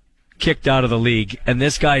Marino kicked out of the league and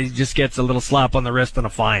this guy just gets a little slap on the wrist and a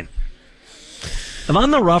fine? If I'm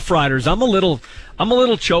the Rough Riders, I'm a little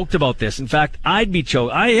choked about this. In fact, I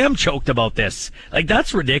am choked about this. Like,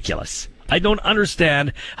 that's ridiculous. I don't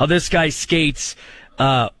understand how this guy skates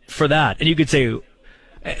for that. And you could say,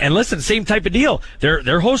 and listen, same type of deal.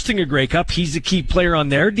 They're hosting a Grey Cup. He's a key player on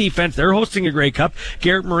their defense. They're hosting a Grey Cup.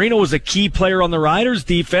 Garrett Marino was a key player on the Riders'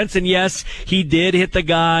 defense, and yes, he did hit the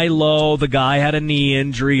guy low. The guy had a knee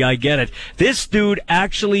injury. I get it. This dude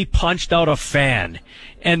actually punched out a fan,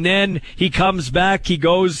 and then he comes back. He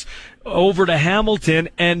goes over to Hamilton,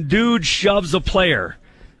 and dude shoves a player.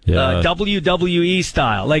 WWE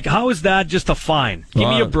style. Like, how is that just a fine? Give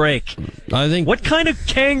me a break. I think. What kind of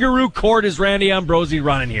kangaroo court is Randy Ambrosie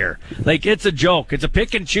running here? Like, it's a joke. It's a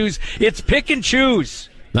pick and choose. It's pick and choose.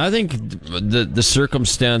 I think the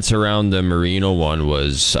circumstance around the Marino one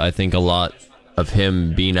was, I think, a lot of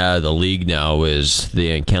him being out of the league now is the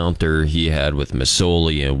encounter he had with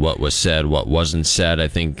Masoli and what was said, what wasn't said. I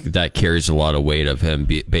think that carries a lot of weight of him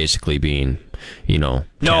basically being, No.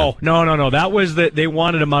 That was they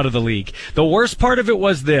wanted him out of the league. The worst part of it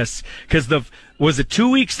was this, because was it 2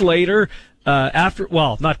 weeks later,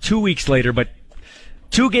 not 2 weeks later, but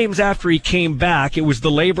 2 games after he came back, it was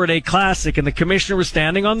the Labor Day Classic, and the commissioner was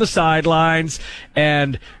standing on the sidelines,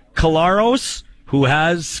 and Kolaros, who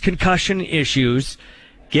has concussion issues,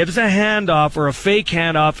 gives a handoff or a fake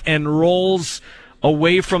handoff and rolls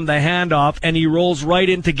away from the handoff, and he rolls right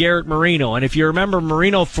into Garrett Marino. And if you remember,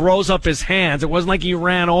 Marino throws up his hands. It wasn't like he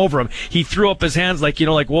ran over him. He threw up his hands like,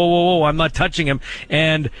 whoa, I'm not touching him.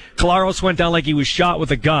 And Kolaros went down like he was shot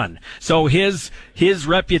with a gun. So his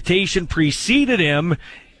reputation preceded him.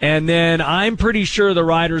 And then I'm pretty sure the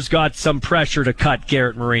Riders got some pressure to cut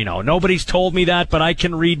Garrett Marino. Nobody's told me that, but I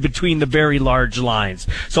can read between the very large lines.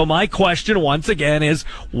 So my question, once again, is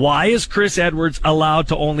why is Chris Edwards allowed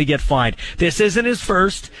to only get fined? This isn't his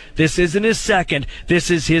first. This isn't his second. This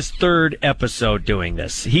is his third episode doing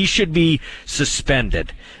this. He should be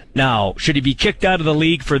suspended. Now, should he be kicked out of the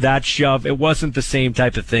league for that shove? It wasn't the same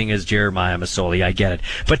type of thing as Jeremiah Masoli. I get it.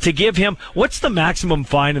 But to give him, what's the maximum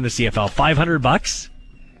fine in the CFL? $500?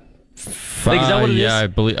 Like, is that what it is? I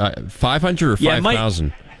believe 500 or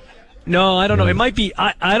 5,000. No, I don't know. It might be.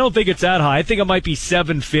 I don't think it's that high. I think it might be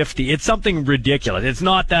 $750. It's something ridiculous. It's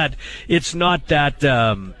not that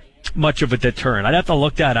much of a deterrent. I'd have to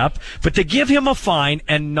look that up. But to give him a fine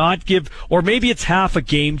and not give, or maybe it's half a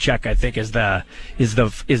game check, I think is the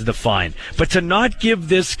fine. But to not give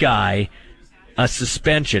this guy a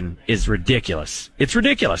suspension is ridiculous. It's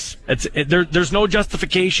ridiculous. There's no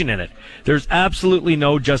justification in it. There's absolutely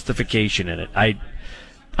no justification in it. I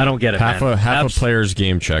don't get it, half a player's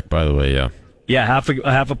game check, by the way, yeah. Yeah, half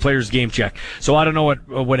a player's game check. So I don't know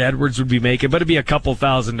what Edwards would be making, but it'd be a couple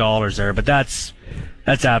 $1,000s there. But that's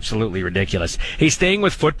absolutely ridiculous. Hey, staying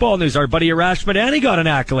with football news, our buddy Arash Madani got an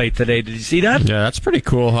accolade today. Did you see that? Yeah, that's pretty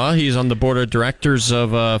cool, huh? He's on the board of directors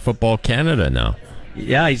of Football Canada now.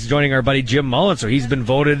 Yeah, he's joining our buddy Jim Mullen, so he's been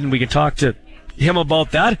voted, and we can talk to him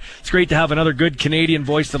about that. It's great to have another good Canadian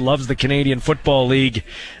voice that loves the Canadian Football League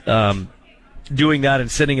doing that and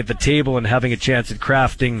sitting at the table and having a chance at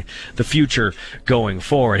crafting the future going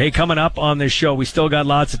forward. Hey, coming up on this show, we still got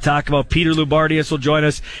lots to talk about. Peter Loubardias will join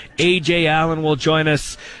us. A.J. Allen will join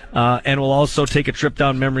us, and we'll also take a trip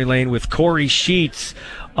down memory lane with Kory Sheets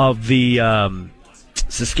of the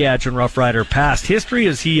Saskatchewan Roughrider past history,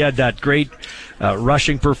 as he had that great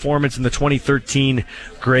rushing performance in the 2013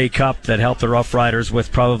 Grey Cup that helped the Roughriders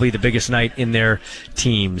with probably the biggest night in their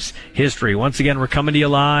team's history. Once again, we're coming to you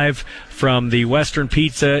live from the Western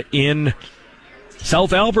Pizza in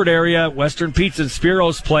South Albert area, Western Pizza,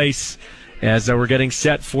 Spiro's Place, as we're getting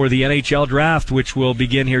set for the NHL draft, which will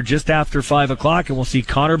begin here just after 5 o'clock, and we'll see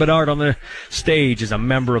Connor Bedard on the stage as a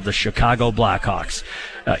member of the Chicago Blackhawks.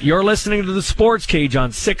 You're listening to the Sports Cage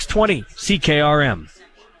on 620 CKRM.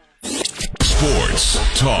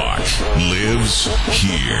 Sports talk lives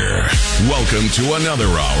here. Welcome to another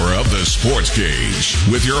hour of the Sports Cage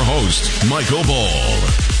with your host, Michael Ball.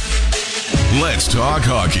 Let's talk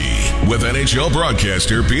hockey with NHL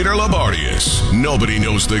broadcaster Peter Loubardias. Nobody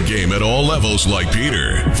knows the game at all levels like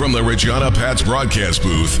Peter. From the Regina Pats broadcast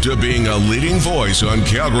booth to being a leading voice on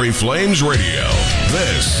Calgary Flames radio.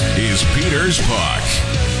 This is Peter's Puck.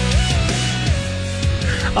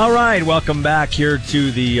 All right, welcome back here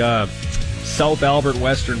to the South Albert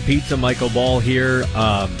Western Pizza. Michael Ball here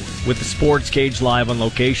with the Sports Cage live on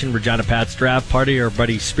location. Regina Pats draft party. Our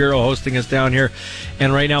buddy Spiro hosting us down here.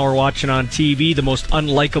 And right now we're watching on TV the most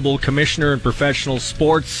unlikable commissioner in professional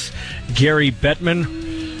sports, Gary Bettman.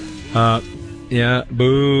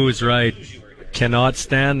 Boo is right. Cannot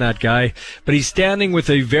stand that guy. But he's standing with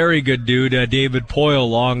a very good dude, David Poyle,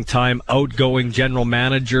 longtime outgoing general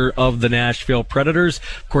manager of the Nashville Predators.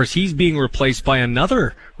 Of course, he's being replaced by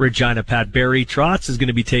another Regina Pat. Barry Trotz is going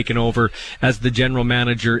to be taken over as the general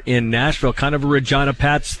manager in Nashville. Kind of a Regina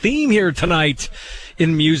Pats theme here tonight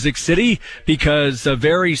in Music City, because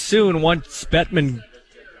very soon, once Bettman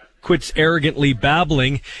quits arrogantly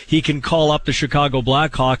babbling, he can call up the Chicago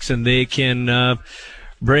Blackhawks and they can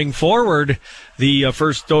bring forward the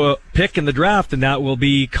first pick in the draft, and that will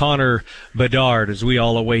be Connor Bedard, as we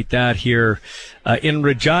all await that here in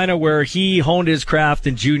Regina, where he honed his craft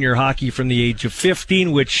in junior hockey from the age of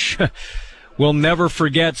 15, which we'll never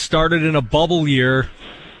forget, started in a bubble year,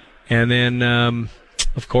 and then,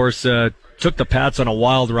 of course, took the Pats on a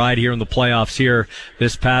wild ride here in the playoffs here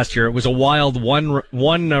this past year. It was a wild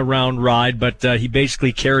one round ride, but he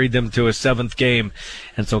basically carried them to a 7th game,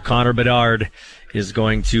 and so Connor Bedard is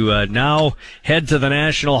going to now head to the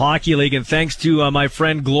National Hockey League. And thanks to my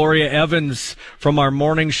friend Gloria Evans from our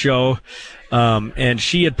morning show, and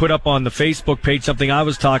she had put up on the Facebook page something I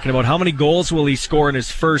was talking about. How many goals will he score in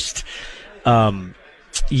his first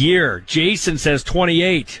year? Jason says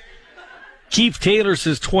 28. Keith Taylor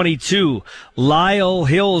says 22. Lyle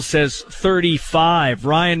Hill says 35.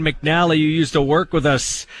 Ryan McNally, who used to work with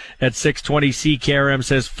us at 620 CKRM,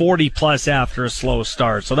 says 40 plus after a slow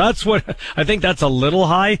start. So that's what, I think that's a little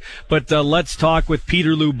high, but let's talk with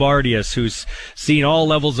Peter Loubardias, who's seen all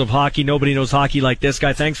levels of hockey. Nobody knows hockey like this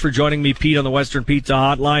guy. Thanks for joining me, Pete, on the Western Pizza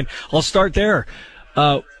Hotline. I'll start there.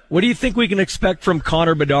 What do you think we can expect from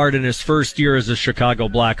Connor Bedard in his first year as a Chicago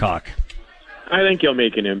Blackhawk? I think he'll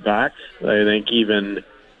make an impact. I think even,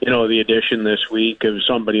 the addition this week of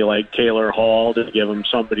somebody like Taylor Hall to give him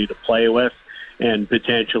somebody to play with, and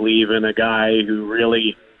potentially even a guy who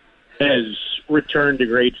really has returned to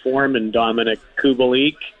great form in Dominic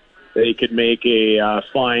Kubalik, they could make a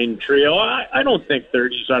fine trio. I don't think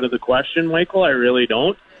 30's out of the question, Michael. I really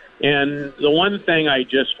don't. And the one thing I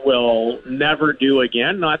just will never do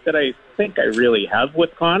again, not that I think I really have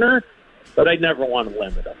with Connor, but I'd never want to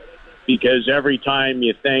limit him. Because every time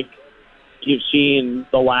you think you've seen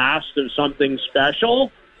the last of something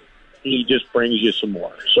special, he just brings you some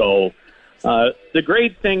more. So the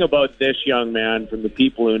great thing about this young man, from the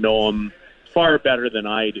people who know him far better than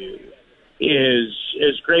I do, is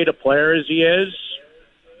as great a player as he is,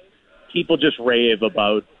 people just rave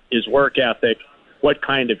about his work ethic, what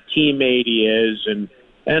kind of teammate he is.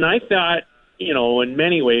 And I thought, in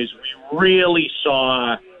many ways, we really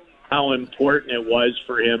saw how important it was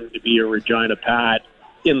for him to be a Regina Pat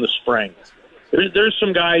in the spring. There's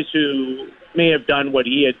some guys who may have done what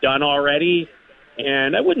he had done already,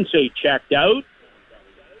 and I wouldn't say checked out,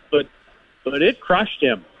 but it crushed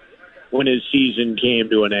him when his season came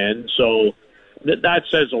to an end. So that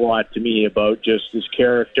says a lot to me about just his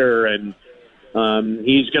character, and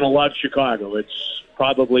he's going to love Chicago. It's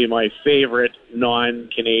probably my favorite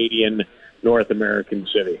non-Canadian North American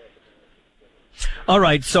city. All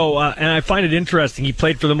right, so, and I find it interesting, he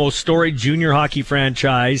played for the most storied junior hockey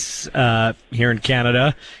franchise here in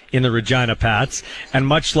Canada, in the Regina Pats, and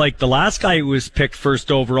much like the last guy who was picked first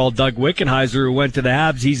overall, Doug Wickenheiser, who went to the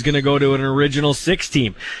Habs, he's going to go to an Original Six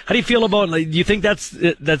team. How do you feel about, do you think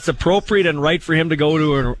that's appropriate and right for him to go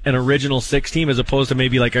to an Original Six team as opposed to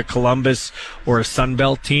maybe like a Columbus or a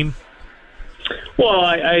Sunbelt team? Well,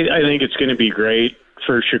 I think it's going to be great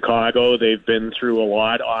for Chicago. They've been through a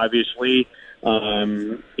lot, obviously.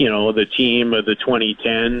 The team of the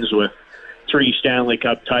 2010s with 3 Stanley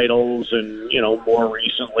Cup titles and, more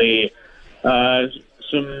recently,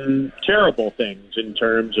 some terrible things in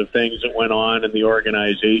terms of things that went on in the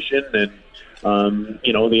organization. And,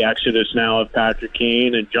 the exodus now of Patrick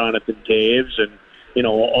Kane and Jonathan Toews and,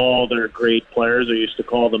 all their great players. I used to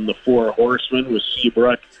call them the 4 horsemen with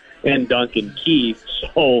Seabrook and Duncan Keith.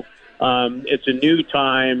 So it's a new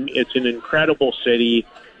time. It's an incredible city.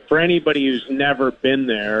 For anybody who's never been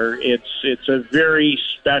there, it's a very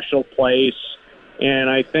special place. And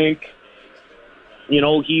I think,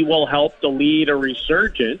 he will help to lead a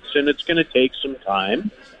resurgence, and it's going to take some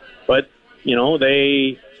time. But,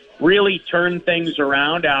 they really turned things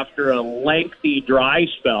around after a lengthy dry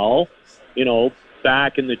spell,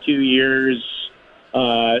 back in the 2 years,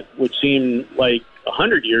 which seemed like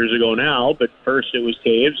 100 years ago now, but first it was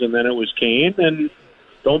Toews and then it was Kane. And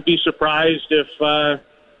don't be surprised if,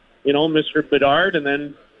 Mr. Bedard, and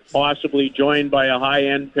then possibly joined by a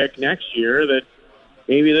high-end pick next year, that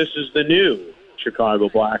maybe this is the new Chicago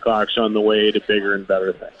Blackhawks on the way to bigger and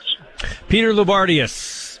better things. Peter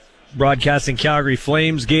Loubardias, broadcasting Calgary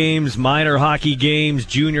Flames games, minor hockey games,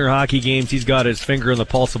 junior hockey games. He's got his finger on the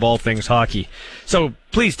pulse of all things hockey. So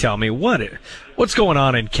please tell me, what's going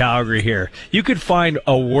on in Calgary here? You could find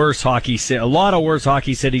a lot of worse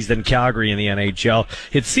hockey cities than Calgary in the NHL.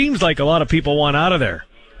 It seems like a lot of people want out of there.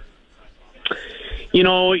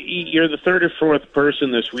 You're the third or fourth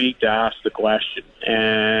person this week to ask the question,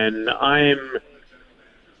 and I'm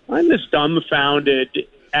as dumbfounded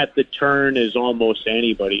at the turn as almost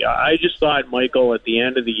anybody. I just thought, Michael, at the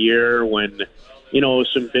end of the year when,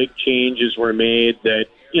 some big changes were made that,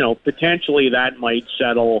 potentially that might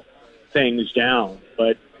settle things down.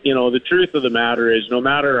 But, the truth of the matter is no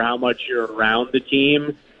matter how much you're around the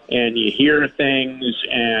team and you hear things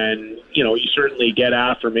and, you certainly get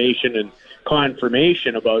affirmation and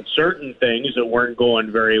confirmation about certain things that weren't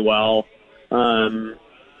going very well,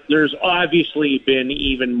 there's obviously been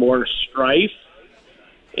even more strife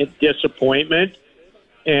and disappointment.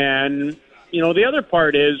 And, the other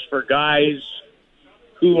part is for guys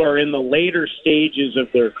who are in the later stages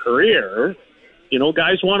of their career,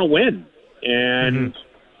 guys want to win. And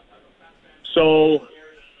so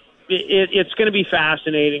it's going to be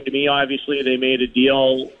fascinating to me. Obviously, they made a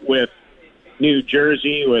deal with New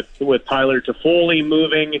Jersey with Tyler Toffoli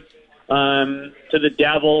moving to the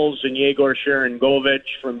Devils and Yegor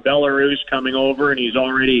Sharangovich from Belarus coming over, and he's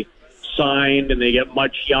already signed, and they get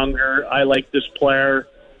much younger. I like this player.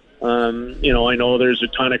 I know there's a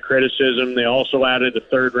ton of criticism. They also added a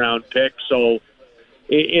 3rd-round pick, so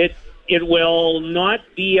it will not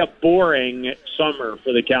be a boring summer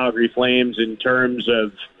for the Calgary Flames in terms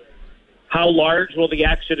of how large will the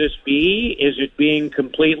exodus be? Is it being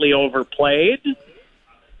completely overplayed?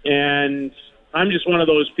 And I'm just one of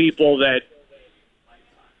those people that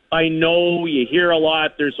I know you hear a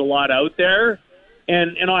lot. There's a lot out there.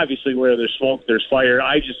 And obviously where there's smoke, there's fire.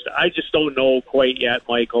 I just don't know quite yet,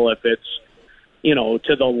 Michael, if it's,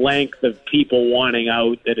 to the length of people wanting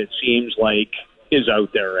out that it seems like is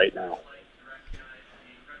out there right now.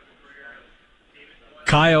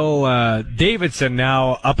 Kyle Davidson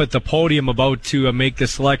now up at the podium about to make the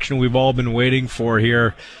selection we've all been waiting for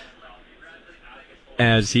here,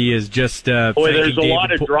 as he is just boy, there's a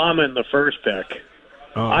lot of drama in the first pick.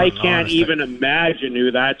 I can't even imagine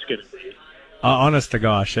who that's going to be. Honest to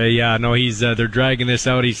gosh. They're dragging this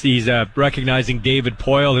out. He's recognizing David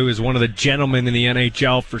Poile, who is one of the gentlemen in the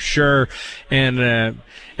NHL for sure, and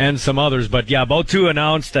some others. But yeah, about to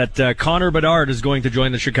announce that Connor Bedard is going to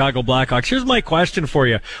join the Chicago Blackhawks. Here's my question for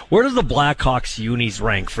you. Where does the Blackhawks unis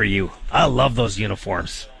rank for you? I love those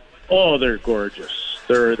uniforms. Oh, they're gorgeous.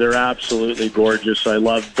 They're absolutely gorgeous. I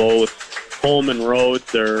love both home and road.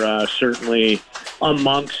 They're certainly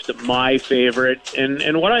amongst my favorite.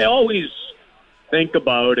 And what I always think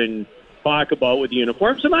about and talk about with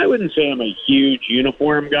uniforms, and I wouldn't say I'm a huge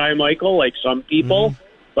uniform guy, Michael, like some people,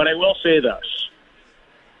 but I will say this.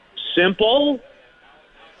 Simple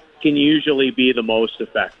can usually be the most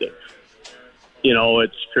effective.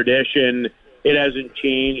 It's tradition. It hasn't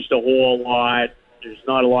changed a whole lot. There's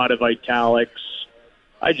not a lot of italics.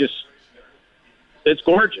 It's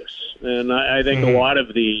gorgeous. And I think a lot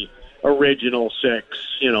of the original 6,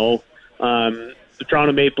 the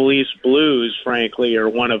Toronto Maple Leafs Blues, frankly, are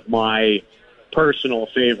one of my personal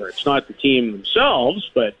favorites. Not the team themselves,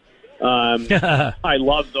 but I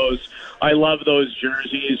love those. I love those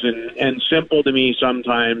jerseys, and simple to me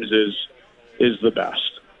sometimes is the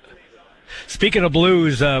best. Speaking of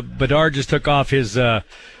Blues, Bedard just took off his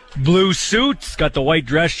blue suit, he's got the white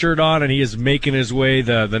dress shirt on, and he is making his way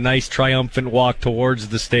the nice triumphant walk towards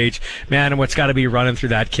the stage. Man, and what's got to be running through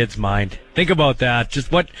that kid's mind? Think about that.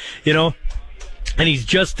 Just what, and he's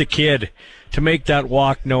just a kid to make that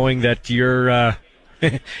walk knowing that you're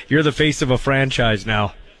you're the face of a franchise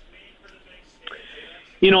now.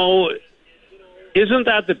 Isn't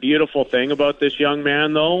that the beautiful thing about this young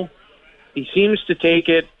man, though? He seems to take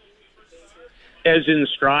it as in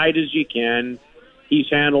stride as you can. He's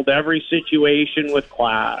handled every situation with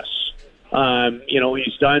class.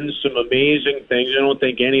 He's done some amazing things. I don't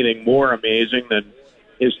think anything more amazing than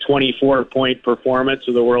his 24-point performance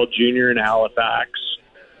of the World Junior in Halifax.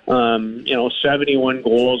 71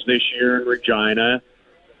 goals this year in Regina.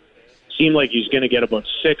 Seemed like he's going to get about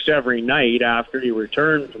 6 every night after he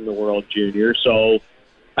returned from the World Junior. So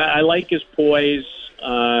I like his poise.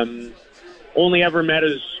 Only ever met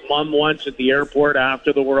his mom once at the airport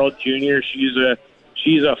after the World Junior. She's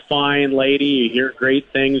a fine lady. You hear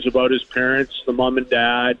great things about his parents, the mom and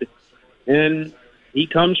dad. And he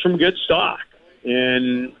comes from good stock.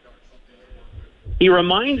 And he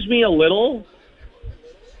reminds me a little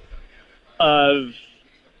of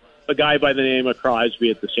a guy by the name of Crosby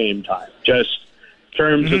at the same time. Just in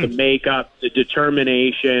terms of the makeup, the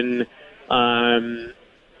determination.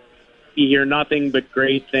 You hear nothing but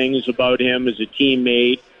great things about him as a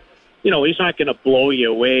teammate. He's not going to blow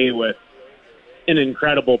you away with an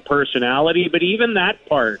incredible personality, but even that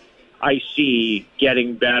part I see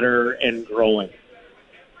getting better and growing.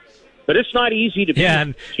 But it's not easy to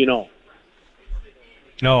beat,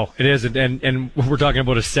 No, it isn't. And we're talking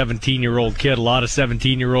about a 17-year-old kid. A lot of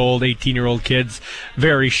 17-year-old, 18-year-old kids,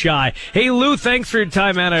 very shy. Hey, Lou, thanks for your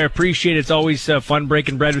time, man. I appreciate it. It's always fun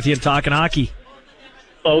breaking bread with you and talking hockey.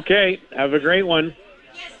 Okay. Have a great one.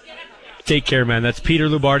 Take care, man. That's Peter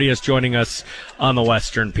Loubardias joining us on the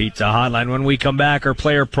Western Pizza Hotline. When we come back, our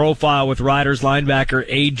player profile with Riders linebacker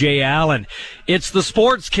A.J. Allen. It's the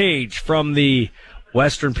Sports Cage from the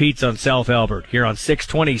Western Pizza on South Albert here on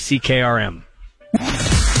 620 CKRM.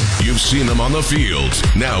 You've seen them on the field.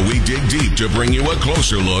 Now we dig deep to bring you a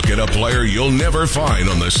closer look at a player you'll never find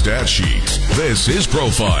on the stat sheet. This is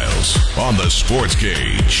Profiles on the Sports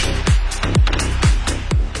Cage.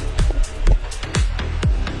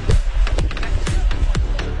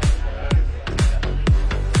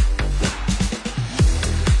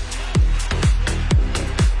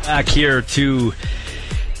 Back here to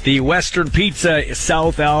the Western Pizza,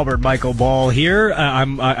 South Albert. Michael Ball here.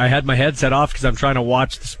 I had my headset off because I'm trying to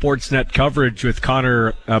watch the Sportsnet coverage with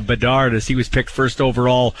Connor Bedard as he was picked first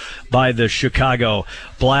overall by the Chicago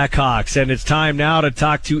Blackhawks. And it's time now to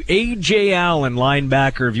talk to A.J. Allen,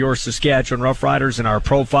 linebacker of your Saskatchewan Roughriders, in our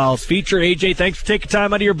Profiles feature. A.J., thanks for taking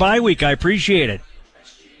time out of your bye week. I appreciate it.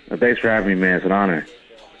 Well, thanks for having me, man. It's an honor.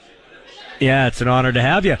 Yeah, it's an honor to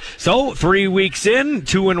have you. So, 3 weeks in,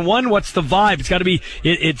 2-1. What's the vibe? It's got to be.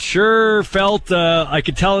 It sure felt. I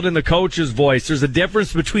could tell it in the coach's voice. There's a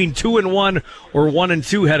difference between 2-1 or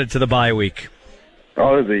 1-2 headed to the bye week.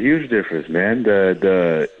 Oh, there's a huge difference, man.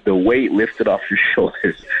 The weight lifted off your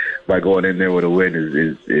shoulders by going in there with a win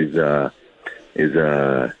is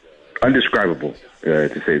undescribable,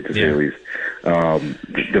 to say the least.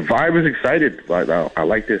 The vibe is excited. I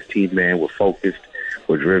like this team, man. We're focused.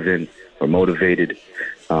 We're driven. We're motivated,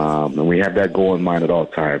 and we have that goal in mind at all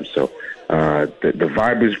times. So the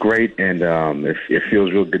vibe is great, and it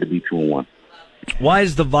feels real good to be 2-1. Why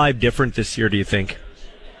is the vibe different this year, do you think?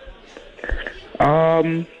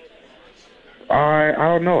 I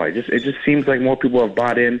don't know. It just seems like more people have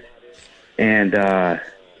bought in, and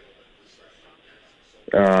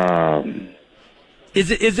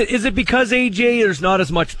is it because AJ there's not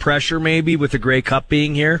as much pressure maybe with the Grey Cup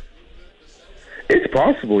being here? It's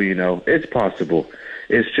possible, It's possible.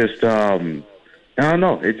 It's just, I don't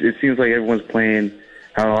know. It seems like everyone's playing,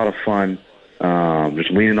 having a lot of fun,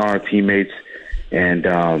 just leaning on our teammates. And,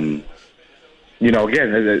 again,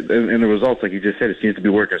 in the results, like you just said, it seems to be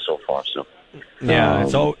working so far. So, yeah,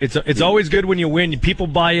 it's always good when you win. People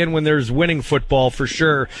buy in when there's winning football for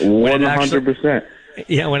sure. 100%.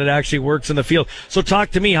 Yeah, when it actually works in the field. So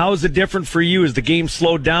talk to me. How is it different for you? Is the game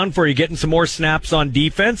slowed down for you? Getting some more snaps on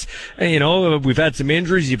defense? And, we've had some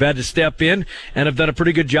injuries. You've had to step in and have done a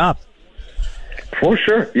pretty good job. For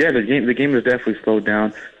sure. Yeah, the game has definitely slowed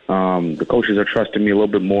down. The coaches are trusting me a little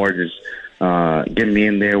bit more, just getting me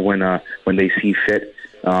in there when they see fit.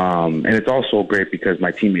 And it's also great because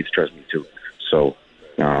my teammates trust me too. So,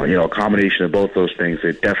 a combination of both those things,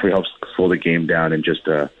 it definitely helps slow the game down and just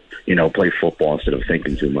play football instead of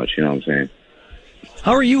thinking too much. You know what I'm saying?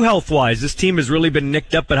 How are you health-wise? This team has really been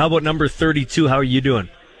nicked up, but how about number 32? How are you doing?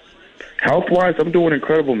 Health-wise, I'm doing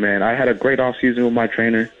incredible, man. I had a great off-season with my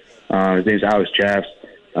trainer. His name's Alex Chaffs.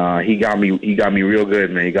 He got me real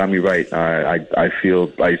good, man. He got me right. I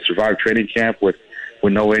feel I survived training camp with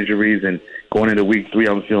no injuries, and going into week 3,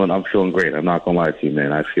 I'm feeling great. I'm not gonna lie to you,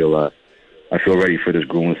 man. I feel ready for this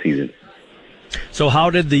grueling season. So how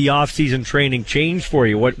did the off-season training change for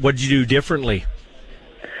you? What did you do differently?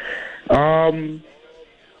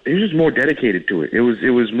 It was just more dedicated to it. It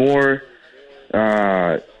was more,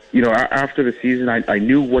 after the season, I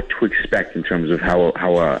knew what to expect in terms of how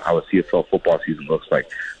a CFL football season looks like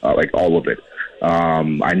all of it.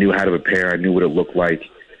 I knew how to prepare. I knew what it looked like.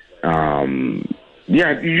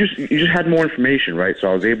 You just had more information, right? So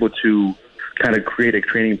I was able to kind of create a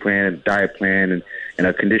training plan, a diet plan, and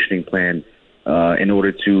a conditioning plan in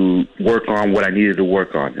order to work on what I needed to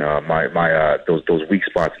work on, those weak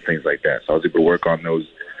spots and things like that. So I was able to work on those,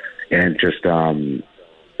 and just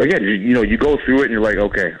again, you go through it and you're like,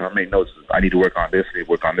 okay, I make notes. I need to work on this. I need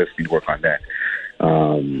to work on this. I need to work on that.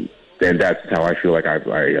 And that's how I feel like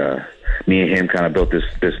me and him kind of built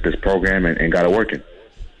this program and got it working.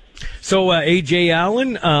 So AJ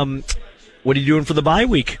Allen, what are you doing for the bye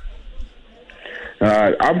week?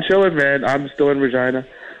 I'm chilling, man. I'm still in Regina.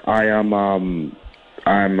 I'm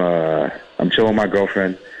chilling with my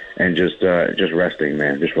girlfriend and just resting,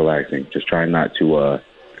 man, just relaxing, just trying not to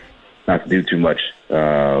do too much.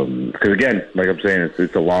 Because again, like I'm saying,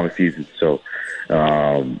 it's a long season, so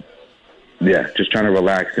just trying to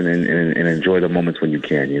relax and enjoy the moments when you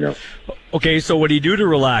can, Okay, so what do you do to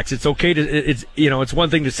relax? It's okay to it's one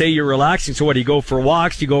thing to say you're relaxing. So what, do you go for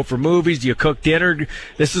walks? Do you go for movies? Do you cook dinner?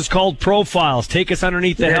 This is called profiles. Take us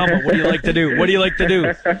underneath the helmet. What do you like to do?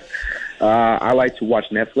 I like to watch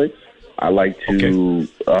Netflix. I like to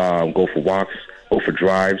go for walks, go for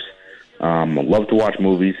drives. I love to watch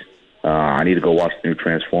movies. I need to go watch the new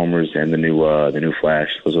Transformers and the new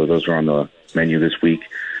Flash. Those are on the menu this week.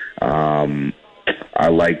 I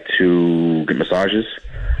like to get massages.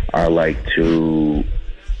 I like to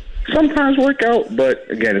sometimes work out, but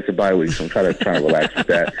again, it's a bye week, so I'm trying to relax with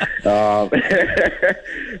that.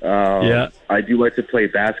 I do like to play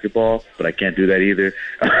basketball, but I can't do that either.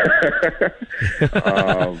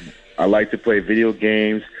 I like to play video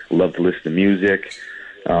games. Love to listen to music.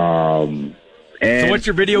 And so what's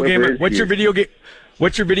your video game? What's your video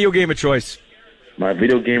game of choice? My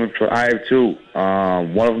video game of choice. I have two.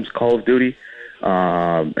 One of them's Call of Duty,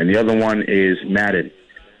 and the other one is Madden.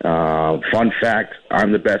 Fun fact: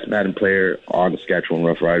 I'm the best Madden player on the Saskatchewan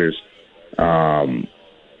Roughriders.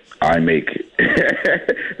 I make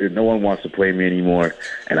no one wants to play me anymore,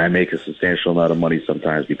 and I make a substantial amount of money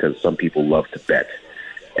sometimes because some people love to bet.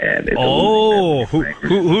 And it's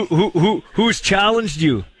who's challenged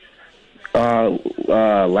you?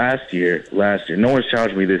 Last year, no one's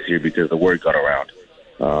challenged me this year because the word got around.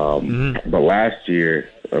 But last year,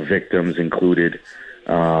 victims included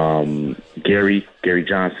Gary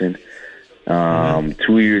Johnson.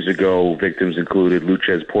 2 years ago, victims included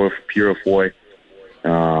Luchez Purifoy.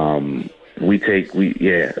 I'm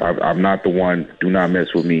not the one. Do not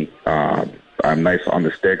mess with me. I'm nice on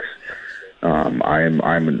the sticks. I'm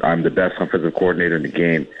the best offensive coordinator in the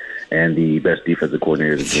game and the best defensive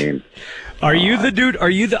coordinator in the game. Are you the dude?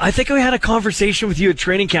 I think I had a conversation with you at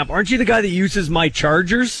training camp. Aren't you the guy that uses my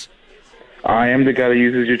Chargers? I am the guy that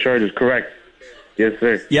uses your Chargers. Correct. Yes,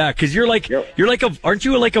 sir. Yeah, because aren't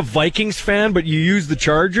you like a Vikings fan, but you use the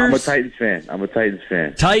Chargers? I'm a Titans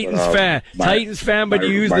fan. Titans fan, but you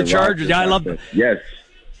use the Chargers. Yeah, I love them. Yes.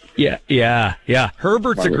 Yeah.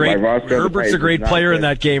 Herbert's a great player in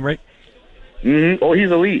that game, right? Mm-hmm. Oh,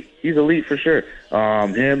 he's elite. He's elite for sure.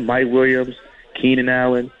 Him, Mike Williams, Keenan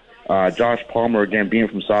Allen, Josh Palmer, again, being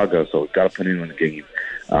from Saga, so got to put him in the game.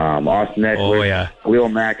 Austin Eckler. Khalil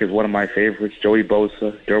Mack is one of my favorites. Joey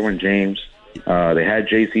Bosa, Derwin James. They had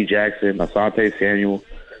J.C. Jackson, Asante Samuel.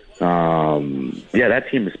 That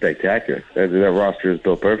team is spectacular. That roster is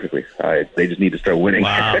built perfectly. They just need to start winning.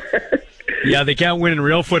 Wow. Yeah, they can't win in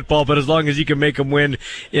real football, but as long as you can make them win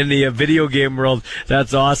in the video game world,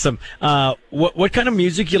 that's awesome. What kind of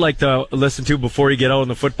music you like to listen to before you get out on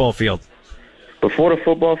the football field? Before the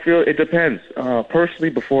football field, it depends. Personally,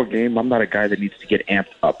 before a game, I'm not a guy that needs to get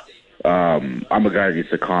amped up. I'm a guy that needs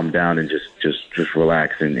to calm down and just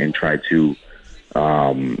relax and try to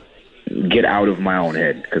get out of my own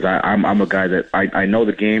head, because I'm a guy that I know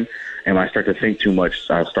the game, and when I start to think too much,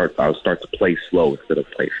 I'll start to play slow instead of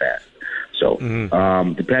play fast. So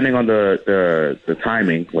depending on the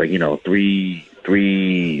timing, like 3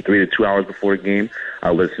 to 2 hours before the game,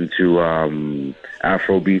 I'll listen to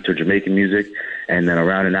Afro beats or Jamaican music, and then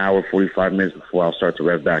around an hour, 45 minutes before, I'll start to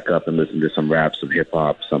rev back up and listen to some rap, some hip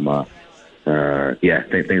hop, some things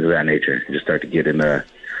of that nature. Just start to get in the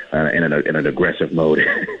in an aggressive mode.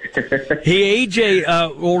 Hey,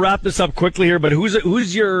 AJ, we'll wrap this up quickly here, but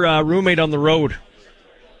who's your roommate on the road?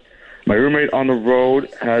 My roommate on the road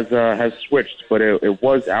has switched, but it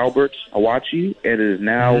was Albert Awachi, and it is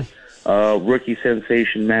now rookie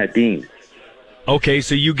sensation Matt Dean. Okay,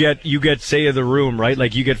 so you get say of the room, right?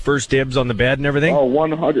 Like you get first dibs on the bed and everything? Oh,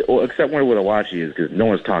 100. Well, except when Awachi is, because no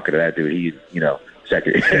one's talking to that dude. He's,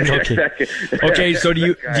 second. Okay, so do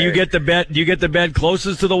you get the bed? Do you get the bed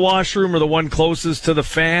closest to the washroom or the one closest to the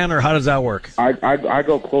fan, or how does that work? I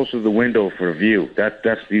go closer to the window for a view.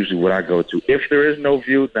 That's usually what I go to. If there is no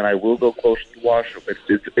view, then I will go closer to the washroom.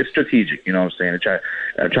 It's strategic, you know what I'm saying?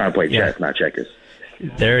 I'm trying to play chess, not checkers.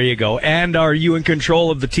 There you go. And are you in control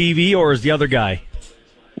of the TV, or is the other guy?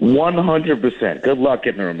 100%. Good luck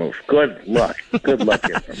getting removed. Good luck getting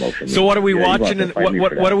removed. So what are we watching?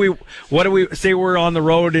 What do we say? We're on the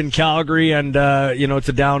road in Calgary, and it's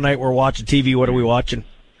a down night. We're watching TV. What are we watching?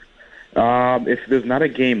 If there's not a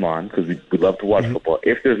game on, because we love to watch football.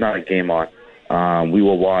 If there's not a game on, we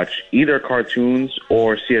will watch either cartoons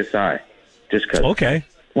or CSI. Just because. Okay.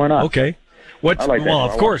 Why not? Okay. What? Like well,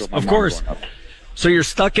 of course. So you're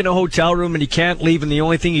stuck in a hotel room and you can't leave, and the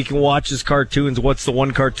only thing you can watch is cartoons. What's the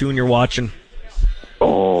one cartoon you're watching?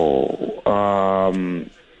 My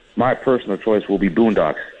personal choice will be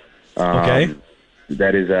Boondocks. Okay.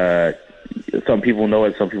 That is, some people know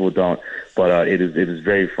it, some people don't, but it is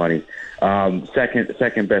very funny.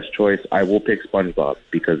 Second best choice, I will pick SpongeBob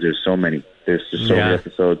because there's so many. There's just so many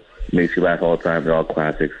episodes. Makes you laugh all the time. They're all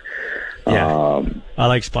classics. Yeah, I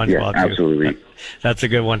like SpongeBob too. Absolutely. That's a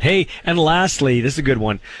good one. Hey, and lastly, this is a good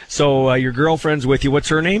one. So your girlfriend's with you. What's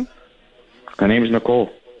her name? Her name is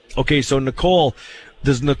Nicole. Okay, so Nicole,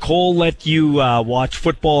 does Nicole let you watch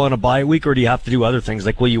football on a bye week, or do you have to do other things?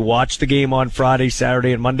 Like, will you watch the game on Friday,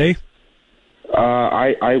 Saturday, and Monday?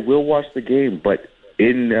 I will watch the game, but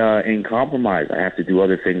in compromise, I have to do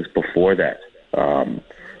other things before that.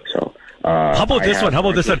 How about this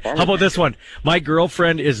one? My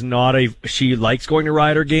girlfriend is she likes going to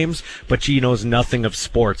Rider games, but she knows nothing of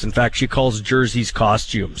sports. In fact, she calls jerseys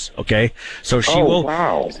costumes. Okay. So she will.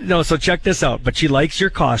 Wow. No, so check this out. But she likes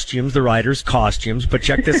your costumes, the Riders costumes, but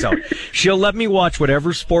check this out. She'll let me watch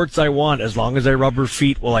whatever sports I want as long as I rub her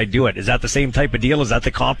feet while I do it. Is that the same type of deal? Is that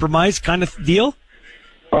the compromise kind of deal?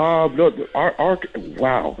 No,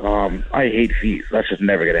 I hate fees. That's just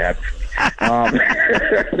never gonna happen.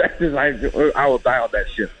 That's just, I will die on that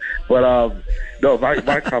shit. But no,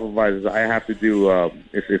 my compromise is I have to do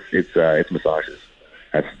it's massages.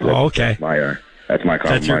 That's my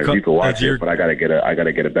compromise. You can watch it, but I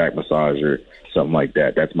gotta get a back massage or something like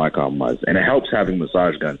that. That's my compromise, and it helps having a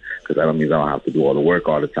massage gun because that means I don't have to do all the work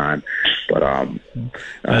all the time. But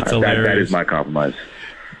that is my compromise.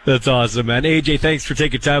 That's awesome, man. AJ, thanks for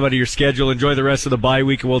taking time out of your schedule. Enjoy the rest of the bye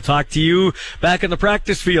week, and we'll talk to you back in the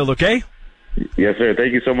practice field, okay? Yes, sir.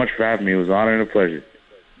 Thank you so much for having me. It was an honor and a pleasure.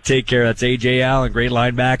 Take care. That's AJ Allen, great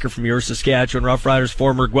linebacker from your Saskatchewan Roughriders,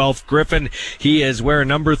 former Guelph Griffin. He is wearing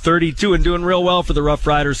number 32 and doing real well for the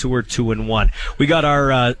Roughriders, who are 2-1. We got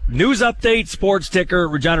our news update, sports ticker,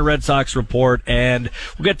 Regina Red Sox report, and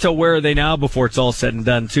we'll get to where are they now before it's all said and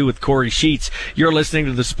done, too, with Kory Sheets. You're listening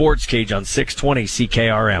to the Sports Cage on 620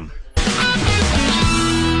 CKRM.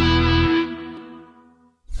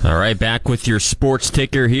 All right, back with your sports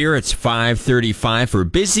ticker here. It's 5:35 for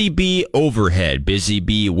Busy Bee Overhead. Busy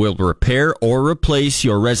Bee will repair or replace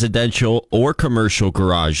your residential or commercial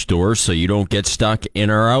garage doors so you don't get stuck in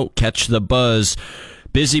or out. Catch the buzz.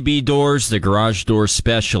 Busy Bee Doors, the garage door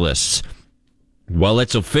specialists. Well,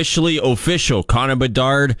 it's officially official. Connor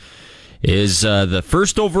Bedard is the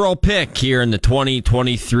first overall pick here in the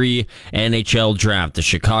 2023 NHL draft. The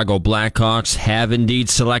Chicago Blackhawks have indeed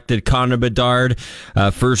selected Connor Bedard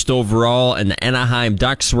first overall, and the Anaheim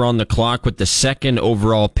Ducks were on the clock with the second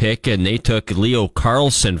overall pick, and they took Leo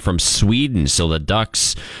Carlsson from Sweden. So the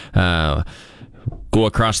Ducks go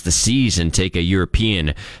across the seas and take a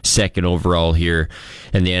European second overall here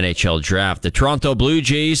in the NHL draft. The Toronto Blue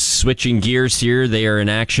Jays, switching gears here, they are in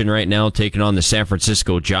action right now, taking on the San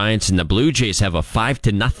Francisco Giants, and the Blue Jays have a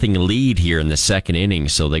 5-0 lead here in the second inning,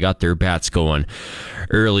 so they got their bats going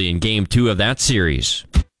early in Game 2 of that series.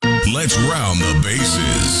 Let's round the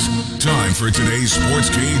bases. Time for today's Sports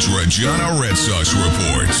Cage Regina Red Sox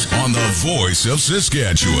report on the voice of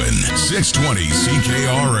Saskatchewan, 620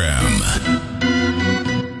 CKRM.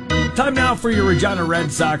 Time now for your Regina Red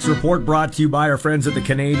Sox report, brought to you by our friends at the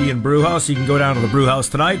Canadian Brew House. You can go down to the Brew House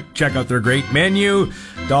tonight, check out their great menu,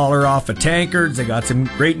 $1 off of tankards. They got some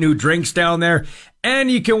great new drinks down there.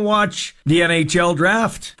 And you can watch the NHL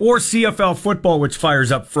draft or CFL football, which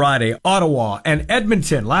fires up Friday. Ottawa and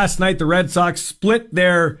Edmonton. Last night, the Red Sox split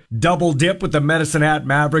their double dip with the Medicine Hat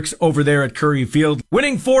Mavericks over there at Curry Field,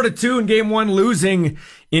 winning 4-2 in Game 1, losing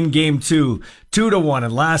in Game 2, 2-1.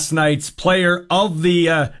 And last night's player of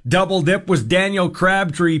the double dip was Daniel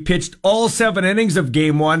Crabtree. Pitched all 7 innings of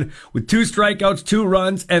Game 1 with 2 strikeouts, 2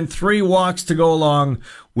 runs, and 3 walks to go along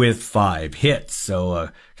with 5 hits. So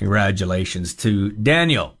congratulations to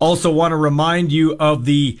Daniel. Also want to remind you of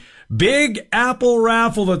the Big Apple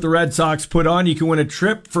raffle that the Red Sox put on. You can win a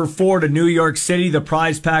trip for 4 to New York City. The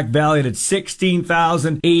prize pack valued at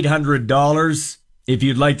 $16,800. If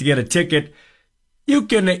you'd like to get a ticket, you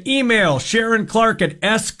can email Sharon Clark at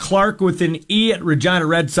sclark with an E at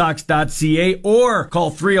reginaredsox.ca or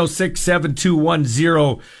call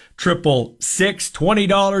 306-721-0666.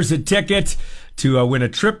 $20 a ticket to win a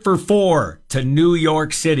trip for 4 to New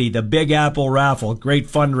York City. The Big Apple raffle, great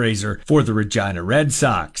fundraiser for the Regina Red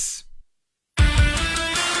Sox.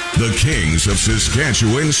 The Kings of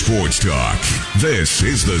Saskatchewan Sports Talk. This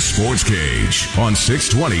is the Sports Cage on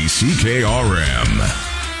 620 CKRM.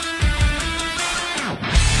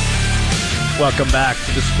 Welcome back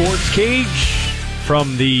to the Sports Cage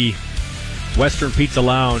from the Western Pizza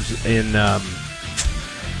Lounge in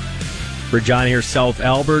Regina here, South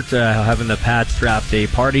Albert, having the Pats draft day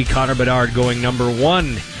party. Connor Bedard going number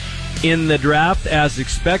 1 in the draft as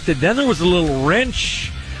expected. Then there was a little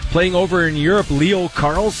wrench playing over in Europe. Leo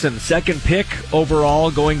Carlson, 2nd pick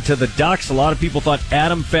overall, going to the Ducks. A lot of people thought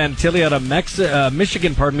Adam Fantilli out of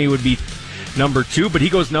Michigan, would be number 2, but he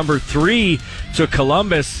goes number 3 to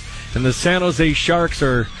Columbus. And the San Jose Sharks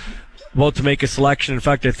are about to make a selection. In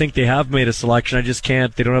fact, I think they have made a selection. I just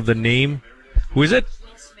can't. They don't have the name. Who is it?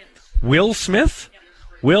 Will Smith?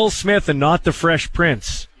 Will Smith and not the Fresh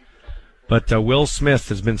Prince. But Will Smith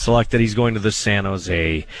has been selected. He's going to the San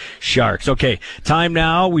Jose Sharks. Okay, time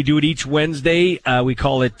now. We do it each Wednesday. We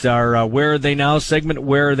call it our Where Are They Now segment,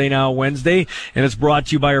 Where Are They Now Wednesday. And it's brought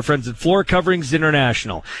to you by our friends at Floor Coverings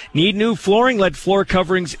International. Need new flooring? Let Floor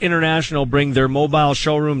Coverings International bring their mobile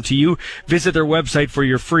showroom to you. Visit their website for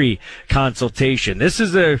your free consultation. This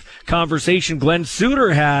is a conversation Glen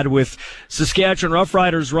Suitor had with Saskatchewan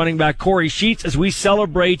Roughriders running back Kory Sheets as we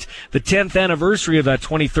celebrate the 10th anniversary of that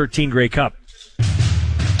 2013 Grey Cup.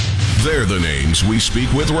 They're the names we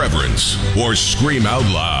speak with reverence or scream out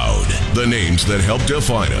loud. The names that help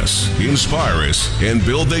define us, inspire us, and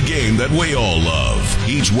build the game that we all love.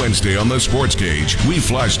 Each Wednesday on the Sports Cage, we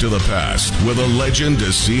flash to the past with a legend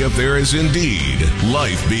to see if there is indeed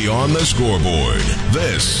life beyond the scoreboard.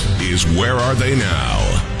 This is Where Are They Now?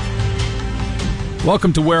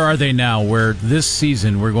 Welcome to Where Are They Now, where this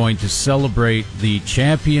season we're going to celebrate the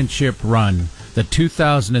championship run, the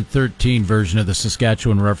 2013 version of the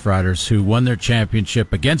Saskatchewan Roughriders, who won their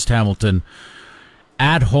championship against Hamilton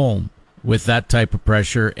at home with that type of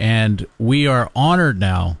pressure. And we are honored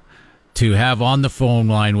now to have on the phone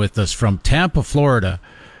line with us from Tampa, Florida,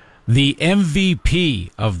 the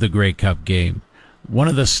MVP of the Grey Cup game, one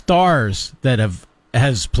of the stars that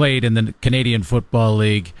has played in the Canadian Football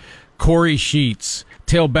League, Kory Sheets.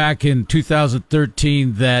 Tail back in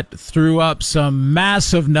 2013 that threw up some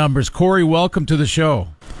massive numbers. Kory, welcome to the show.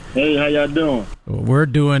 Hey, how y'all doing? We're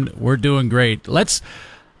doing great. Let's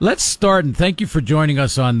start, and thank you for joining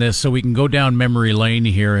us on this so we can go down memory lane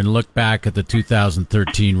here and look back at the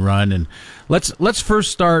 2013 run. And let's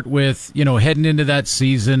first start with, heading into that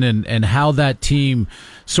season and how that team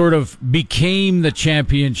sort of became the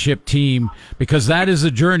championship team, because that is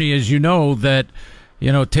a journey, as you know, that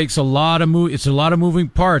it takes a lot of it's a lot of moving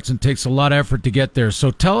parts and takes a lot of effort to get there. So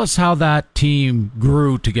tell us how that team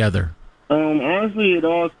grew together. Honestly, it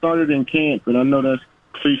all started in camp, and I know that's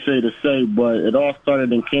cliche to say, but it all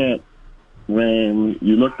started in camp when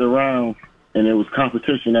you looked around and it was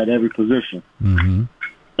competition at every position. Mm-hmm.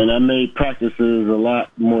 And that made practices a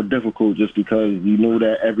lot more difficult just because you knew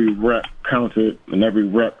that every rep counted and every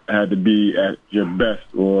rep had to be at your best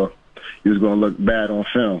or you was going to look bad on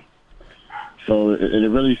film. So it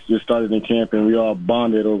really just started in camp, and we all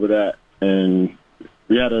bonded over that. And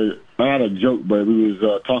we had not a joke, but we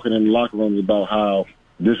was talking in the locker rooms about how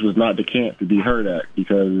this was not the camp to be hurt at,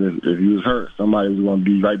 because if you was hurt, somebody was going to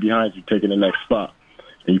be right behind you taking the next spot,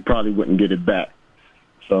 and you probably wouldn't get it back.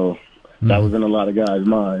 So that was in a lot of guys'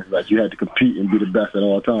 minds, that you had to compete and be the best at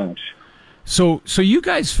all times. So you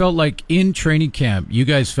guys felt like in training camp, you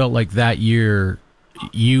guys felt like that year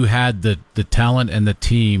you had the talent and the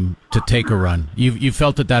team to take a run. You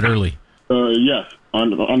felt it that early? Yes. I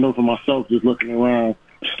know for myself, just looking around,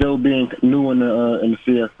 still being new in the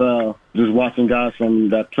CFL, just watching guys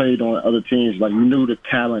that played on other teams, like you knew the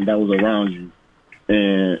talent that was around you.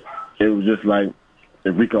 And it was just like,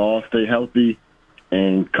 if we could all stay healthy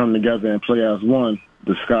and come together and play as one,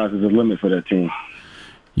 the sky's is the limit for that team.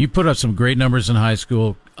 You put up some great numbers in high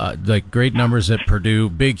school, like great numbers at Purdue,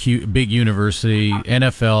 big university,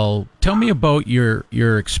 NFL. Tell me about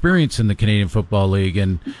your experience in the Canadian Football League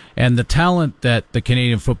and the talent that the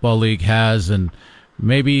Canadian Football League has, and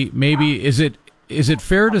maybe is it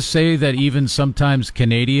fair to say that even sometimes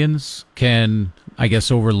Canadians can, I guess,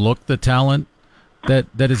 overlook the talent that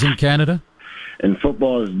is in Canada? And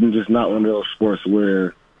football is just not one of those sports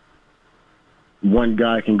where one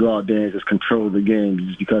guy can go out there and just control the game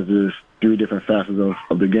just because there's three different facets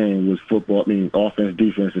of the game. With football, I mean, offense,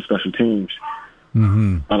 defense, and special teams.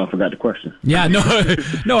 Mm-hmm. I forgot the question. Yeah,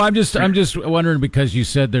 no, I'm just wondering, because you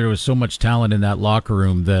said there was so much talent in that locker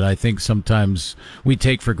room that I think sometimes we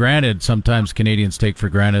take for granted. Sometimes Canadians take for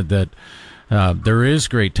granted that there is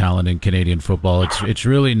great talent in Canadian football. It's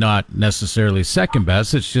really not necessarily second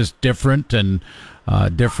best. It's just different and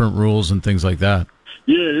different rules and things like that.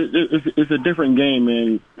 Yeah, it's a different game,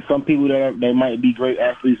 and some people that might be great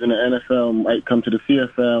athletes in the NFL might come to the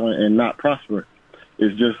CFL and not prosper.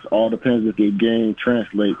 It just all depends if your game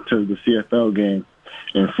translates to the CFL game.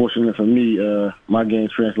 And fortunately for me, my game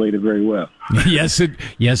translated very well. Yes,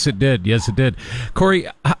 it did. Kory,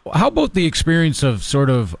 how about the experience of sort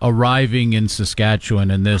of arriving in Saskatchewan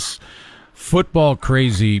in this football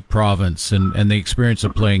crazy province and the experience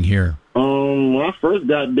of playing here? When I first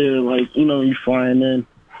got there, you flying in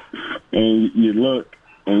and you look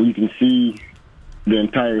and you can see the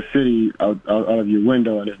entire city out of your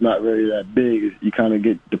window, and it's not really that big. You kind of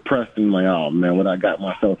get depressed and like, oh man, what I got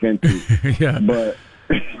myself into. Yeah. But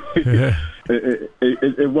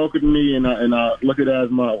it welcomed me, and I look at it as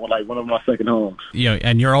one of my second homes. Yeah,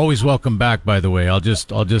 and you're always welcome back. By the way, I'll just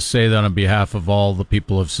say that on behalf of all the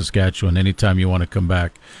people of Saskatchewan. Anytime you want to come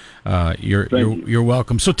back, you're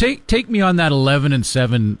welcome. So take me on that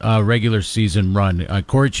 11-7 regular season run.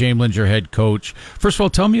 Kory Chamberlain's your head coach. First of all,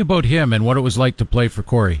 tell me about him and what it was like to play for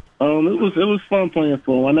Kory. It was fun playing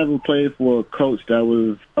for him. I never played for a coach that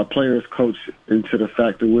was a player's coach, into the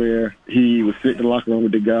fact of where he would sit in the locker room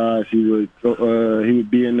with the guys. He would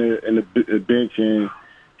be in the bench, and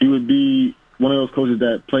he would be one of those coaches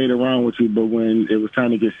that played around with you, but when it was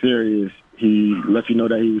time to get serious, he let you know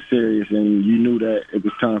that he was serious, and you knew that it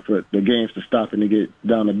was time for the games to stop and to get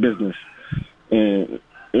down to business. And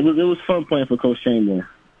it was fun playing for Coach Chamberlain.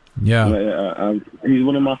 Yeah, he's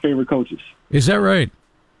one of my favorite coaches. Is that right?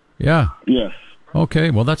 Yeah. Yes.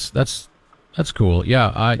 Okay. Well, that's cool.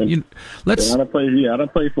 Yeah. I done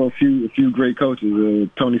play for a few great coaches.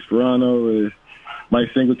 Tony Sperano, Mike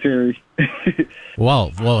Singletary.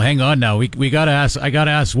 Well, hang on now. I gotta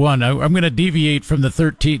ask one. I'm going to deviate from the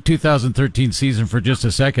 2013 season for just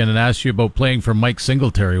a second and ask you about playing for Mike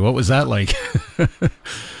Singletary. What was that like?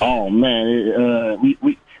 Oh man,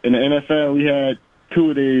 we in the NFL we had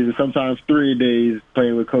 2 days and sometimes 3 days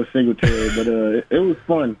playing with Coach Singletary, but it was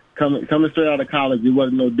fun. Coming straight out of college, it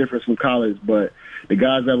wasn't no difference from college, but the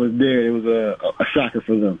guys that was there, it was a shocker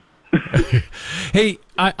for them. Hey,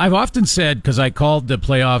 I've often said, because I called the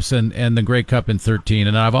playoffs and the Grey Cup in 2013,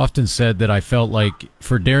 and I've often said that I felt like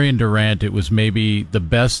for Darian Durant, it was maybe the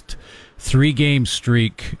best 3-game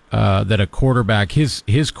streak that a quarterback,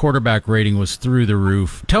 his quarterback rating was through the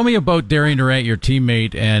roof. Tell me about Darian Durant, your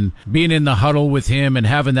teammate, and being in the huddle with him and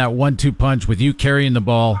having that 1-2 punch with you carrying the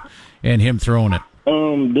ball and him throwing it.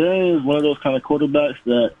 Darian is one of those kind of quarterbacks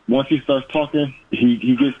that once he starts talking,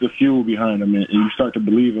 he gets the fuel behind him, and you start to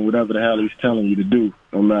believe in whatever the hell he's telling you to do,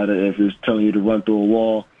 no matter if it's telling you to run through a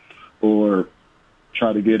wall or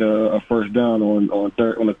try to get a first down on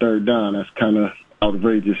a third down. That's kind of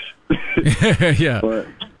outrageous. Yeah, but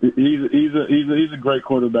he's a great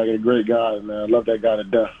quarterback and a great guy, man. I love that guy to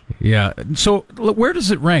death. Yeah. So where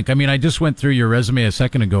does it rank? I mean, I just went through your resume a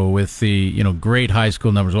second ago with the great high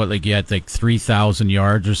school numbers. What, like you had like 3,000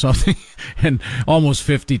 yards or something, and almost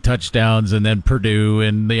 50 touchdowns, and then Purdue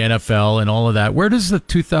and the NFL and all of that. Where does the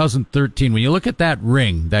 2013, when you look at that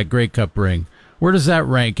ring, that Grey Cup ring, where does that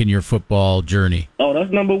rank in your football journey? Oh,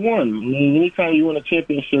 that's number one. I mean, anytime you win a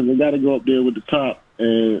championship, you got to go up there with the top.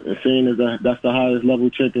 And seeing as that's the highest level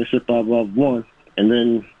championship I've won, and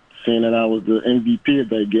then seeing that I was the MVP of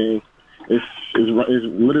that game, it's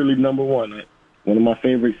literally number one. One of my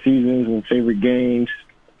favorite seasons and favorite games.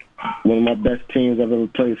 One of my best teams I've ever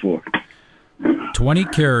played for. 20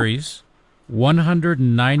 carries,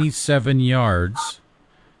 197 yards,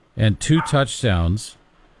 and 2 touchdowns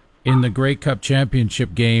in the Grey Cup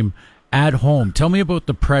championship game at home. Tell me about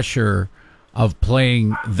the pressure of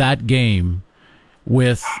playing that game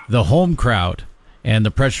with the home crowd and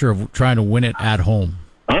the pressure of trying to win it at home.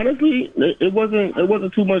 Honestly, it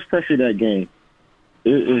wasn't too much pressure that game.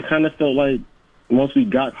 It kind of felt like once we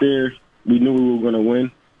got there, we knew we were going to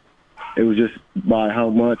win. It was just by how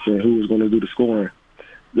much and who was going to do the scoring.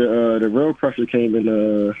 The real pressure came in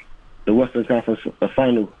the Western Conference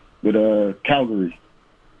final with Calgary,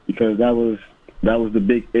 because that was the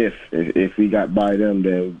big if. If we got by them,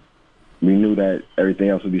 then we knew that everything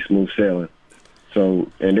else would be smooth sailing. So,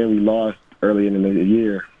 and then we lost early in the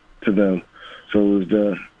year to them. So it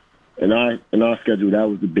was in our schedule, that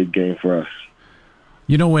was the big game for us.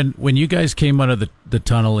 You know, when you guys came out of the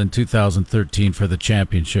tunnel in 2013 for the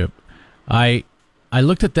championship, I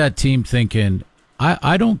looked at that team thinking,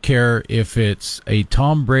 I don't care if it's a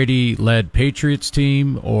Tom Brady-led Patriots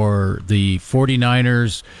team or the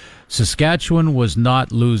 49ers. Saskatchewan was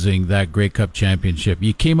not losing that Grey Cup championship.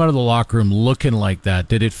 You came out of the locker room looking like that.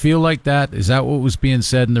 Did it feel like that? Is that what was being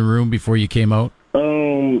said in the room before you came out?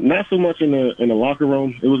 Not so much in the locker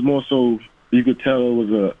room. It was more so you could tell it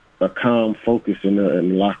was a calm focus in the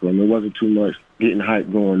locker room. It wasn't too much getting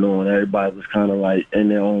hype going on. Everybody was kind of like in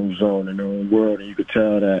their own zone, in their own world, and you could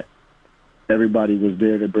tell that everybody was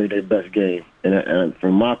there to bring their best game. And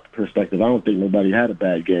from my perspective, I don't think nobody had a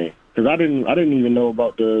bad game. Because I didn't even know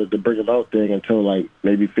about the bring it out thing until like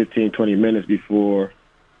maybe 15, 20 minutes before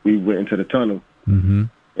we went into the tunnel. Mm-hmm.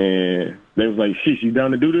 And they was like, sheesh, you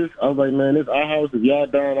down to do this? I was like, man, this our house. If y'all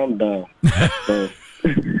down, I'm down. So,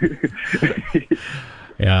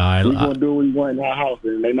 yeah, we're going to do what we want in our house,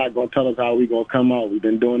 and they're not going to tell us how we're going to come out. We've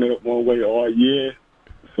been doing it one way all year.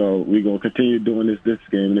 So we're going to continue doing this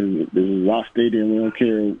game. This is our stadium. We don't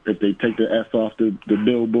care if they take the S off the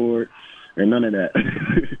billboard and none of that.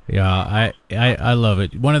 Yeah, I love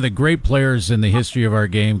it. One of the great players in the history of our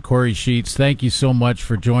game, Kory Sheets. Thank you so much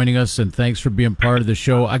for joining us, and thanks for being part of the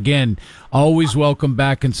show. Again, always welcome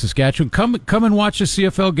back in Saskatchewan. Come and watch a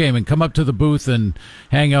CFL game and come up to the booth and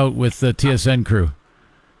hang out with the TSN crew.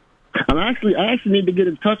 I actually need to get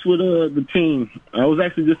in touch with the team. I was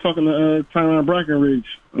actually just talking to Tyron Brackenridge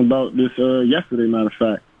about this yesterday, matter of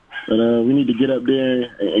fact. But we need to get up there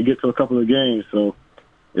and get to a couple of games. So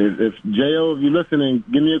if J.O., if you're listening,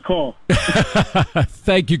 give me a call.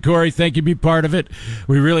 Thank you, Kory. Thank you for being part of it.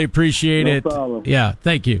 We really appreciate it. No problem. Yeah,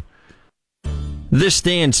 thank you. This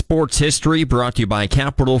Day in Sports History brought to you by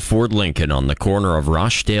Capital Ford Lincoln on the corner of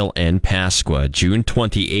Rochdale and Pasqua, June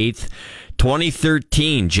 28th.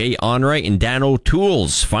 2013, Jay Onright and Dan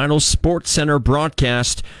O'Toole's final Sports Center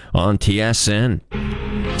broadcast on TSN.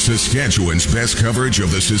 Saskatchewan's best coverage of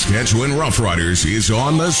the Saskatchewan Roughriders is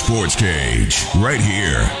on the SportsCage, right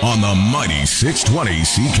here on the mighty 620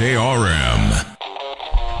 CKRM.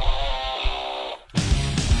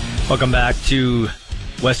 Welcome back to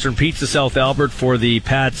Western Pizza, South Albert for the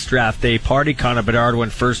Pats draft day party. Connor Bedard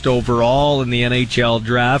went first overall in the NHL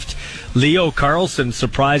draft. Leo Carlson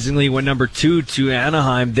surprisingly went number 2 to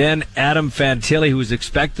Anaheim. Then Adam Fantilli, who was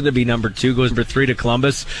expected to be number 2, goes number 3 to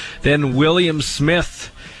Columbus. Then William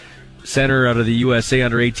Smith, center out of the USA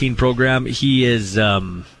under-18 program. He is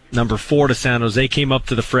number 4 to San Jose. Came up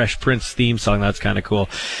to the Fresh Prince theme song. That's kind of cool.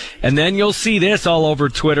 And then you'll see this all over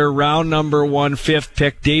Twitter. Round number 1, 5th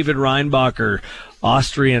pick, David Reinbacher,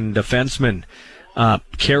 Austrian defenseman.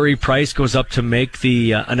 Carey Price goes up to make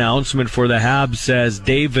the announcement for the Habs, says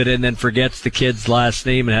David, and then forgets the kid's last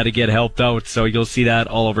name and had to get helped out. So you'll see that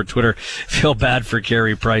all over Twitter. Feel bad for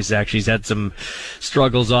Carey Price, actually. He's had some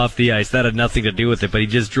struggles off the ice. That had nothing to do with it, but he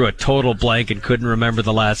just drew a total blank and couldn't remember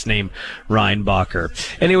the last name,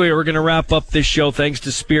 Reinbacher. Anyway, we're going to wrap up this show. Thanks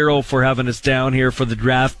to Spiro for having us down here for the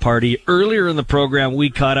draft party. Earlier in the program, we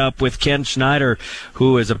caught up with Ken Schneider,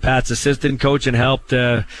 who is a Pats assistant coach and helped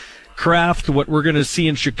craft what we're going to see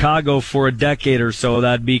in Chicago for a decade or so.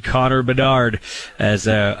 That'd be Connor Bedard. As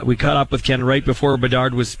we caught up with Ken right before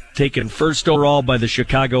Bedard was taken first overall by the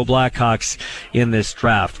Chicago Blackhawks in this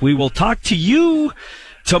draft. We will talk to you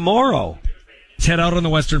tomorrow. Let's head out on the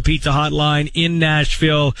Western Pizza Hotline in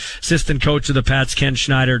Nashville. Assistant coach of the Pats, Ken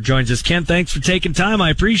Schneider, joins us. Ken, thanks for taking time. I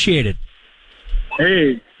appreciate it.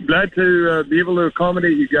 Hey, glad to be able to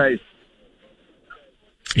accommodate you guys.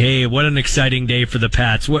 Hey, what an exciting day for the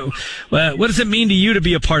Pats. What does it mean to you to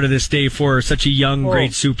be a part of this day for such a young,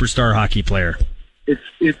 great superstar hockey player?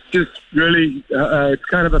 It's just really, it's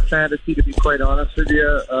kind of a fantasy, to be quite honest with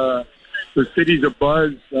you. The city's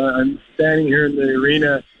abuzz. I'm standing here in the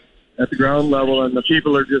arena at the ground level, and the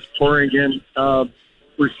people are just pouring in.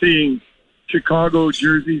 We're seeing Chicago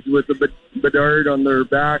jerseys with the Bedard on their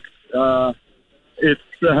backs.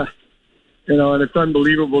 And it's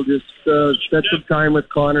unbelievable. Just spent some time with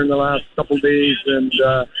Connor in the last couple of days, and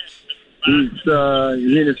he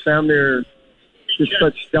and his family are just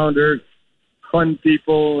such down-to-earth fun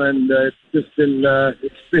people, and it's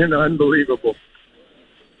been unbelievable.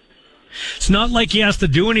 It's not like he has to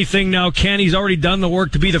do anything now, Ken. He's already done the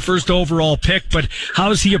work to be the first overall pick, but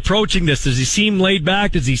how is he approaching this? Does he seem laid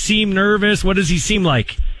back? Does he seem nervous? What does he seem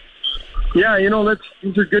like? Yeah,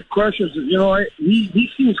 these are good questions.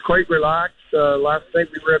 He seems quite relaxed. Last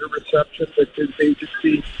night we were at a reception at his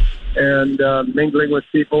agency and mingling with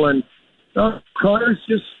people, and Connor's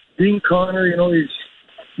just being Connor.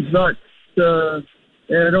 He's not. I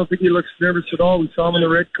don't think he looks nervous at all. We saw him on the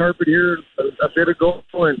red carpet here a bit ago,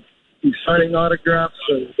 and he's signing autographs,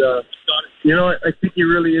 and I think he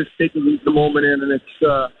really is taking the moment in, and it's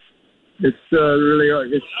really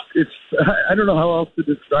I don't know how else to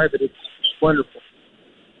describe it. It's wonderful.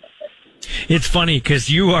 It's funny because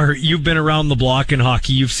you've been around the block in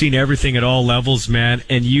hockey. You've seen everything at all levels, man.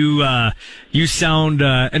 And you sound,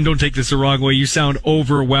 and don't take this the wrong way, you sound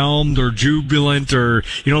overwhelmed or jubilant or,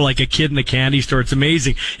 like a kid in the candy store. It's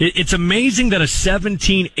amazing. It's amazing that a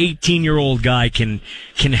 17, 18-year-old guy can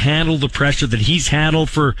handle the pressure that he's handled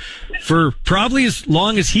for probably as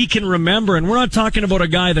long as he can remember. And we're not talking about a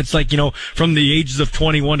guy that's like, from the ages of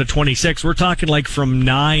 21 to 26. We're talking like from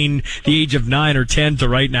the age of 9 or 10 to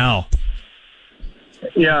right now.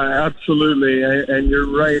 Yeah, absolutely. And you're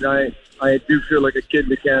right. I do feel like a kid in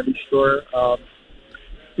the candy store.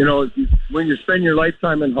 When you spend your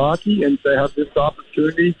lifetime in hockey and to have this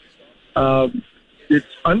opportunity, it's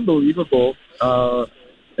unbelievable.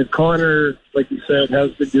 And Connor, like you said,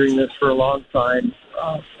 has been doing this for a long time.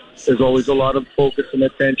 There's always a lot of focus and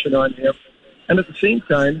attention on him. And at the same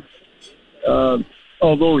time,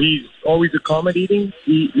 although he's always accommodating,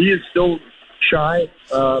 he is still shy,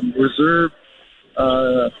 reserved,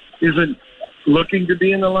 isn't looking to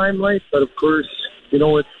be in the limelight. But of course,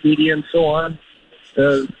 with media and so on,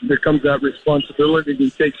 there comes that responsibility.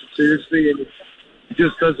 He takes it seriously, and he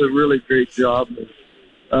just does a really great job.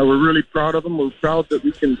 We're really proud of him. We're proud that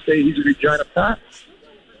we can say he's a Regina Pat.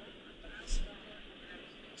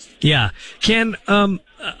 Yeah. Ken,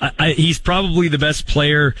 he's probably the best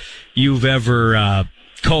player you've ever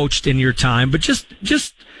coached in your time, but just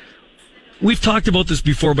we've talked about this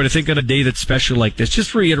before, but I think on a day that's special like this,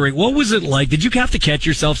 just reiterate, what was it like? Did you have to catch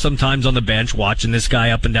yourself sometimes on the bench watching this guy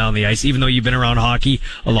up and down the ice, even though you've been around hockey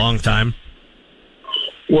a long time?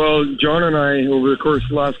 Well, John and I, over the course of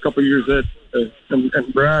the last couple of years,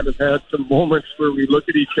 and Brad have had some moments where we look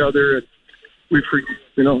at each other and we, for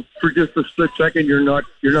just a split second, you're not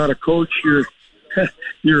a coach, you're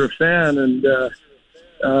a fan, and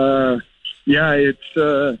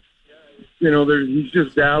it's. He's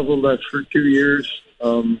just dazzled us for 2 years.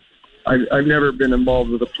 I've never been involved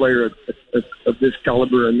with a player of this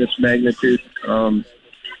caliber and this magnitude. And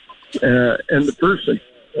the person,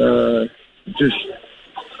 just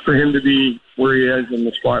for him to be where he is in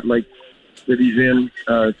the spotlight that he's in,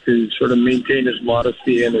 to sort of maintain his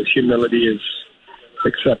modesty and his humility is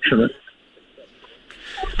exceptional.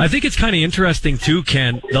 I think it's kind of interesting, too,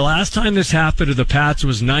 Ken. The last time this happened to the Pats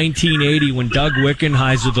was 1980 when Doug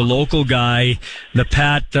Wickenheiser, the local guy, the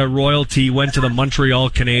Pat royalty, went to the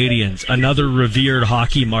Montreal Canadiens, another revered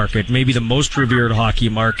hockey market, maybe the most revered hockey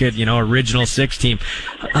market, original six team.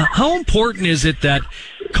 How important is it that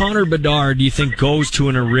Connor Bedard, do you think, goes to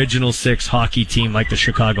an original six hockey team like the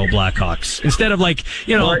Chicago Blackhawks instead of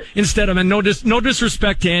and no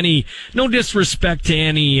disrespect to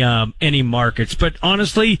any markets, but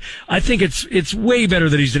honestly, I think it's way better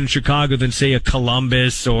that he's in Chicago than say a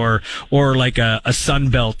Columbus or like a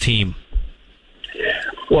Sunbelt team.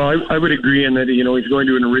 Well, I would agree in that he's going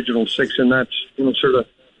to an original six, and that's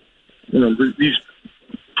these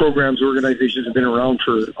programs, organizations have been around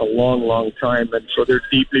for a long, long time, and so they're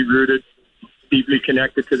deeply rooted, deeply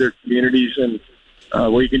connected to their communities, and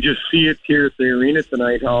you can just see it here at the arena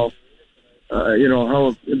tonight how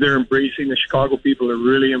they're embracing, the Chicago people are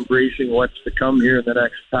really embracing what's to come here in the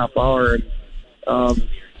next half hour, and I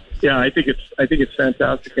think it's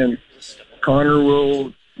fantastic, and Connor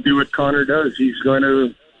will do what Connor does. He's going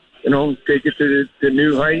to take it to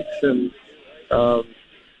new heights, and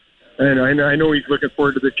I know he's looking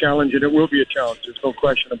forward to the challenge, and it will be a challenge. There's no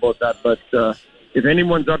question about that. But if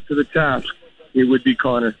anyone's up to the task, it would be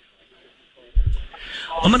Connor.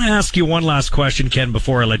 I'm going to ask you one last question, Ken,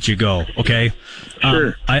 before I let you go. Okay.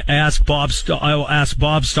 Sure. I will ask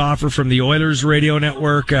Bob Stauffer from the Oilers radio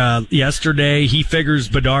network yesterday. He figures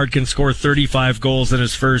Bedard can score 35 goals in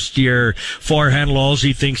his first year. Farhan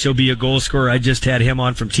Lalji thinks he'll be a goal scorer. I just had him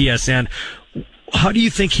on from TSN. How do you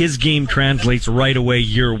think his game translates right away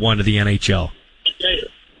year one to the NHL?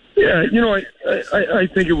 Yeah, I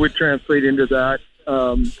think it would translate into that.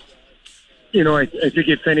 I think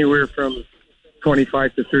it's anywhere from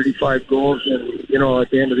 25 to 35 goals. And, you know, at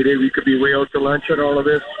the end of the day, we could be way out to lunch at all of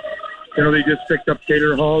this. You know, they just picked up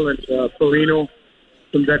Taylor Hall and Polino,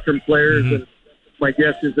 some veteran players. And my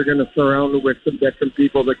guess is they're going to surround him with some veteran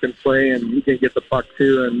people that can play, and he can get the puck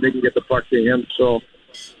too, and they can get the puck to him. So,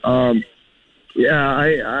 I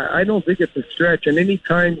don't think it's a stretch. And any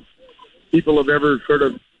time people have ever sort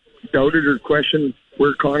of doubted or questioned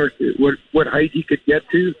where Connor, what height he could get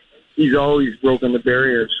to, he's always broken the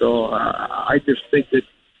barrier. So I just think that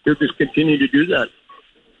he'll just continue to do that.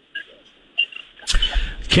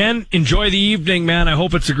 Ken, enjoy the evening, man. I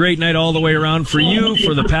hope it's a great night all the way around for you,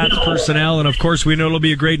 for the Pats personnel, and of course we know it'll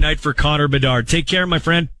be a great night for Connor Bedard. Take care, my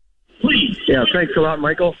friend. Yeah, thanks a lot,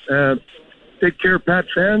 Michael. Take care, Pat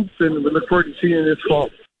fans, and we look forward to seeing you this fall.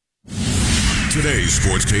 Today's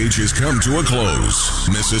SportsCage has come to a close.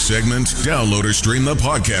 Miss a segment? Download or stream the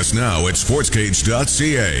podcast now at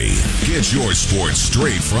sportscage.ca. Get your sports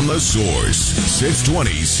straight from the source.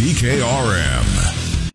 620 CKRM.